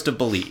the coast of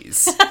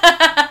Belize.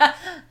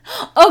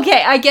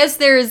 Okay, I guess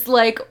there's,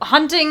 like,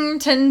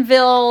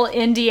 Huntingtonville,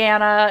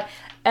 Indiana,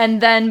 and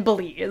then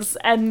Belize.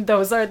 And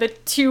those are the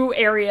 2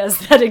 areas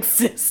that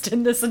exist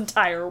in this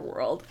entire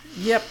world.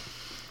 Yep.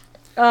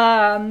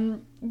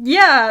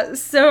 Yeah,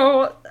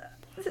 so,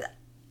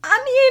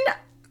 I mean,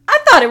 I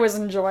thought it was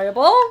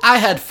enjoyable. I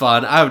had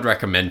fun. I would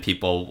recommend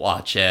people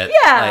watch it.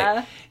 Yeah.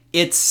 Like,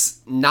 it's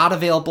not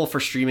available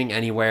for streaming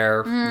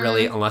anywhere,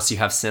 really, unless you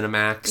have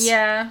Cinemax.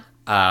 Yeah.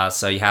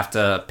 So you have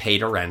to pay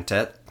to rent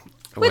it.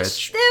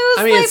 Which it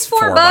was it's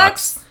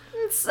 $4.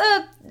 It's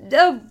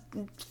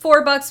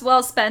 $4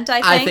 well spent, I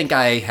think. I think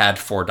I had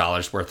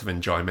 $4 worth of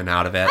enjoyment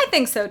out of it. I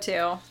think so,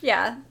 too.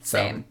 Yeah,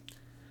 same.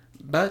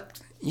 But,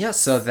 yeah,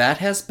 so that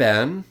has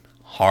been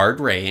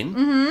Hard Rain.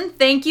 Mm-hmm.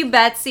 Thank you,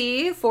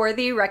 Betsy, for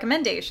the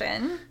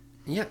recommendation.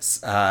 Yes.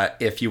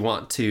 If you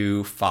want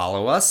to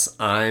follow us,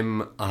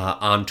 I'm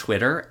on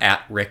Twitter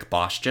at Rick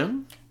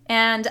Bostian.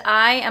 And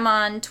I am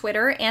on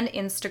Twitter and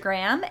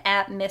Instagram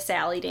at Miss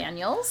Allie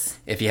Daniels.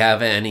 If you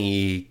have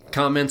any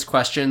comments,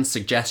 questions,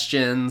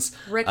 suggestions,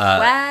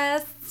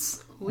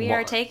 requests, we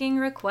are taking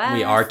requests.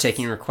 We are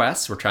taking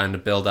requests. We're trying to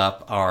build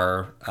up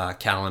our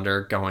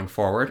calendar going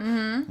forward.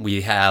 Mm-hmm.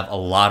 We have a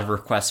lot of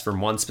requests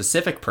from one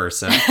specific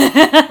person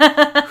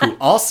who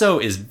also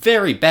is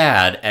very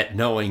bad at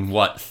knowing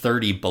what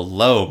 30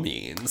 below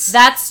means.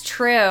 That's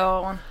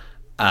true.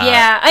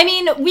 Yeah, I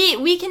mean,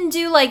 we can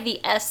do like the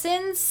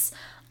essence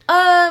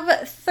of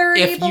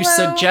 30 if below. you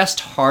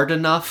suggest hard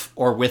enough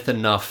or with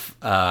enough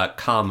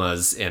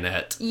commas in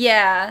it,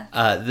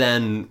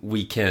 then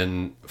we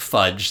can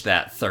fudge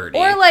that 30.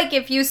 Or like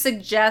if you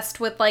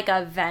suggest with like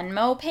a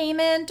Venmo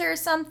payment or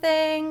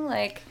something,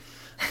 like.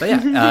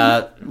 But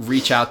yeah,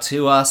 reach out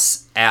to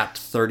us at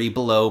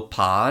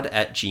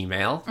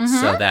 30belowpod@gmail. Mm-hmm.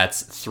 So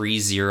that's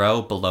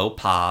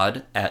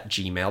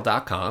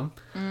 30belowpod@gmail.com.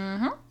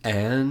 Mm-hmm.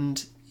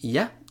 And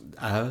yeah,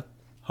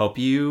 hope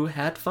you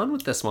had fun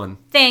with this one.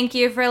 Thank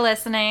you for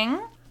listening.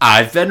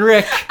 I've been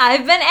Rick.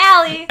 I've been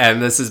Allie.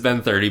 And this has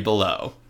been 30 Below.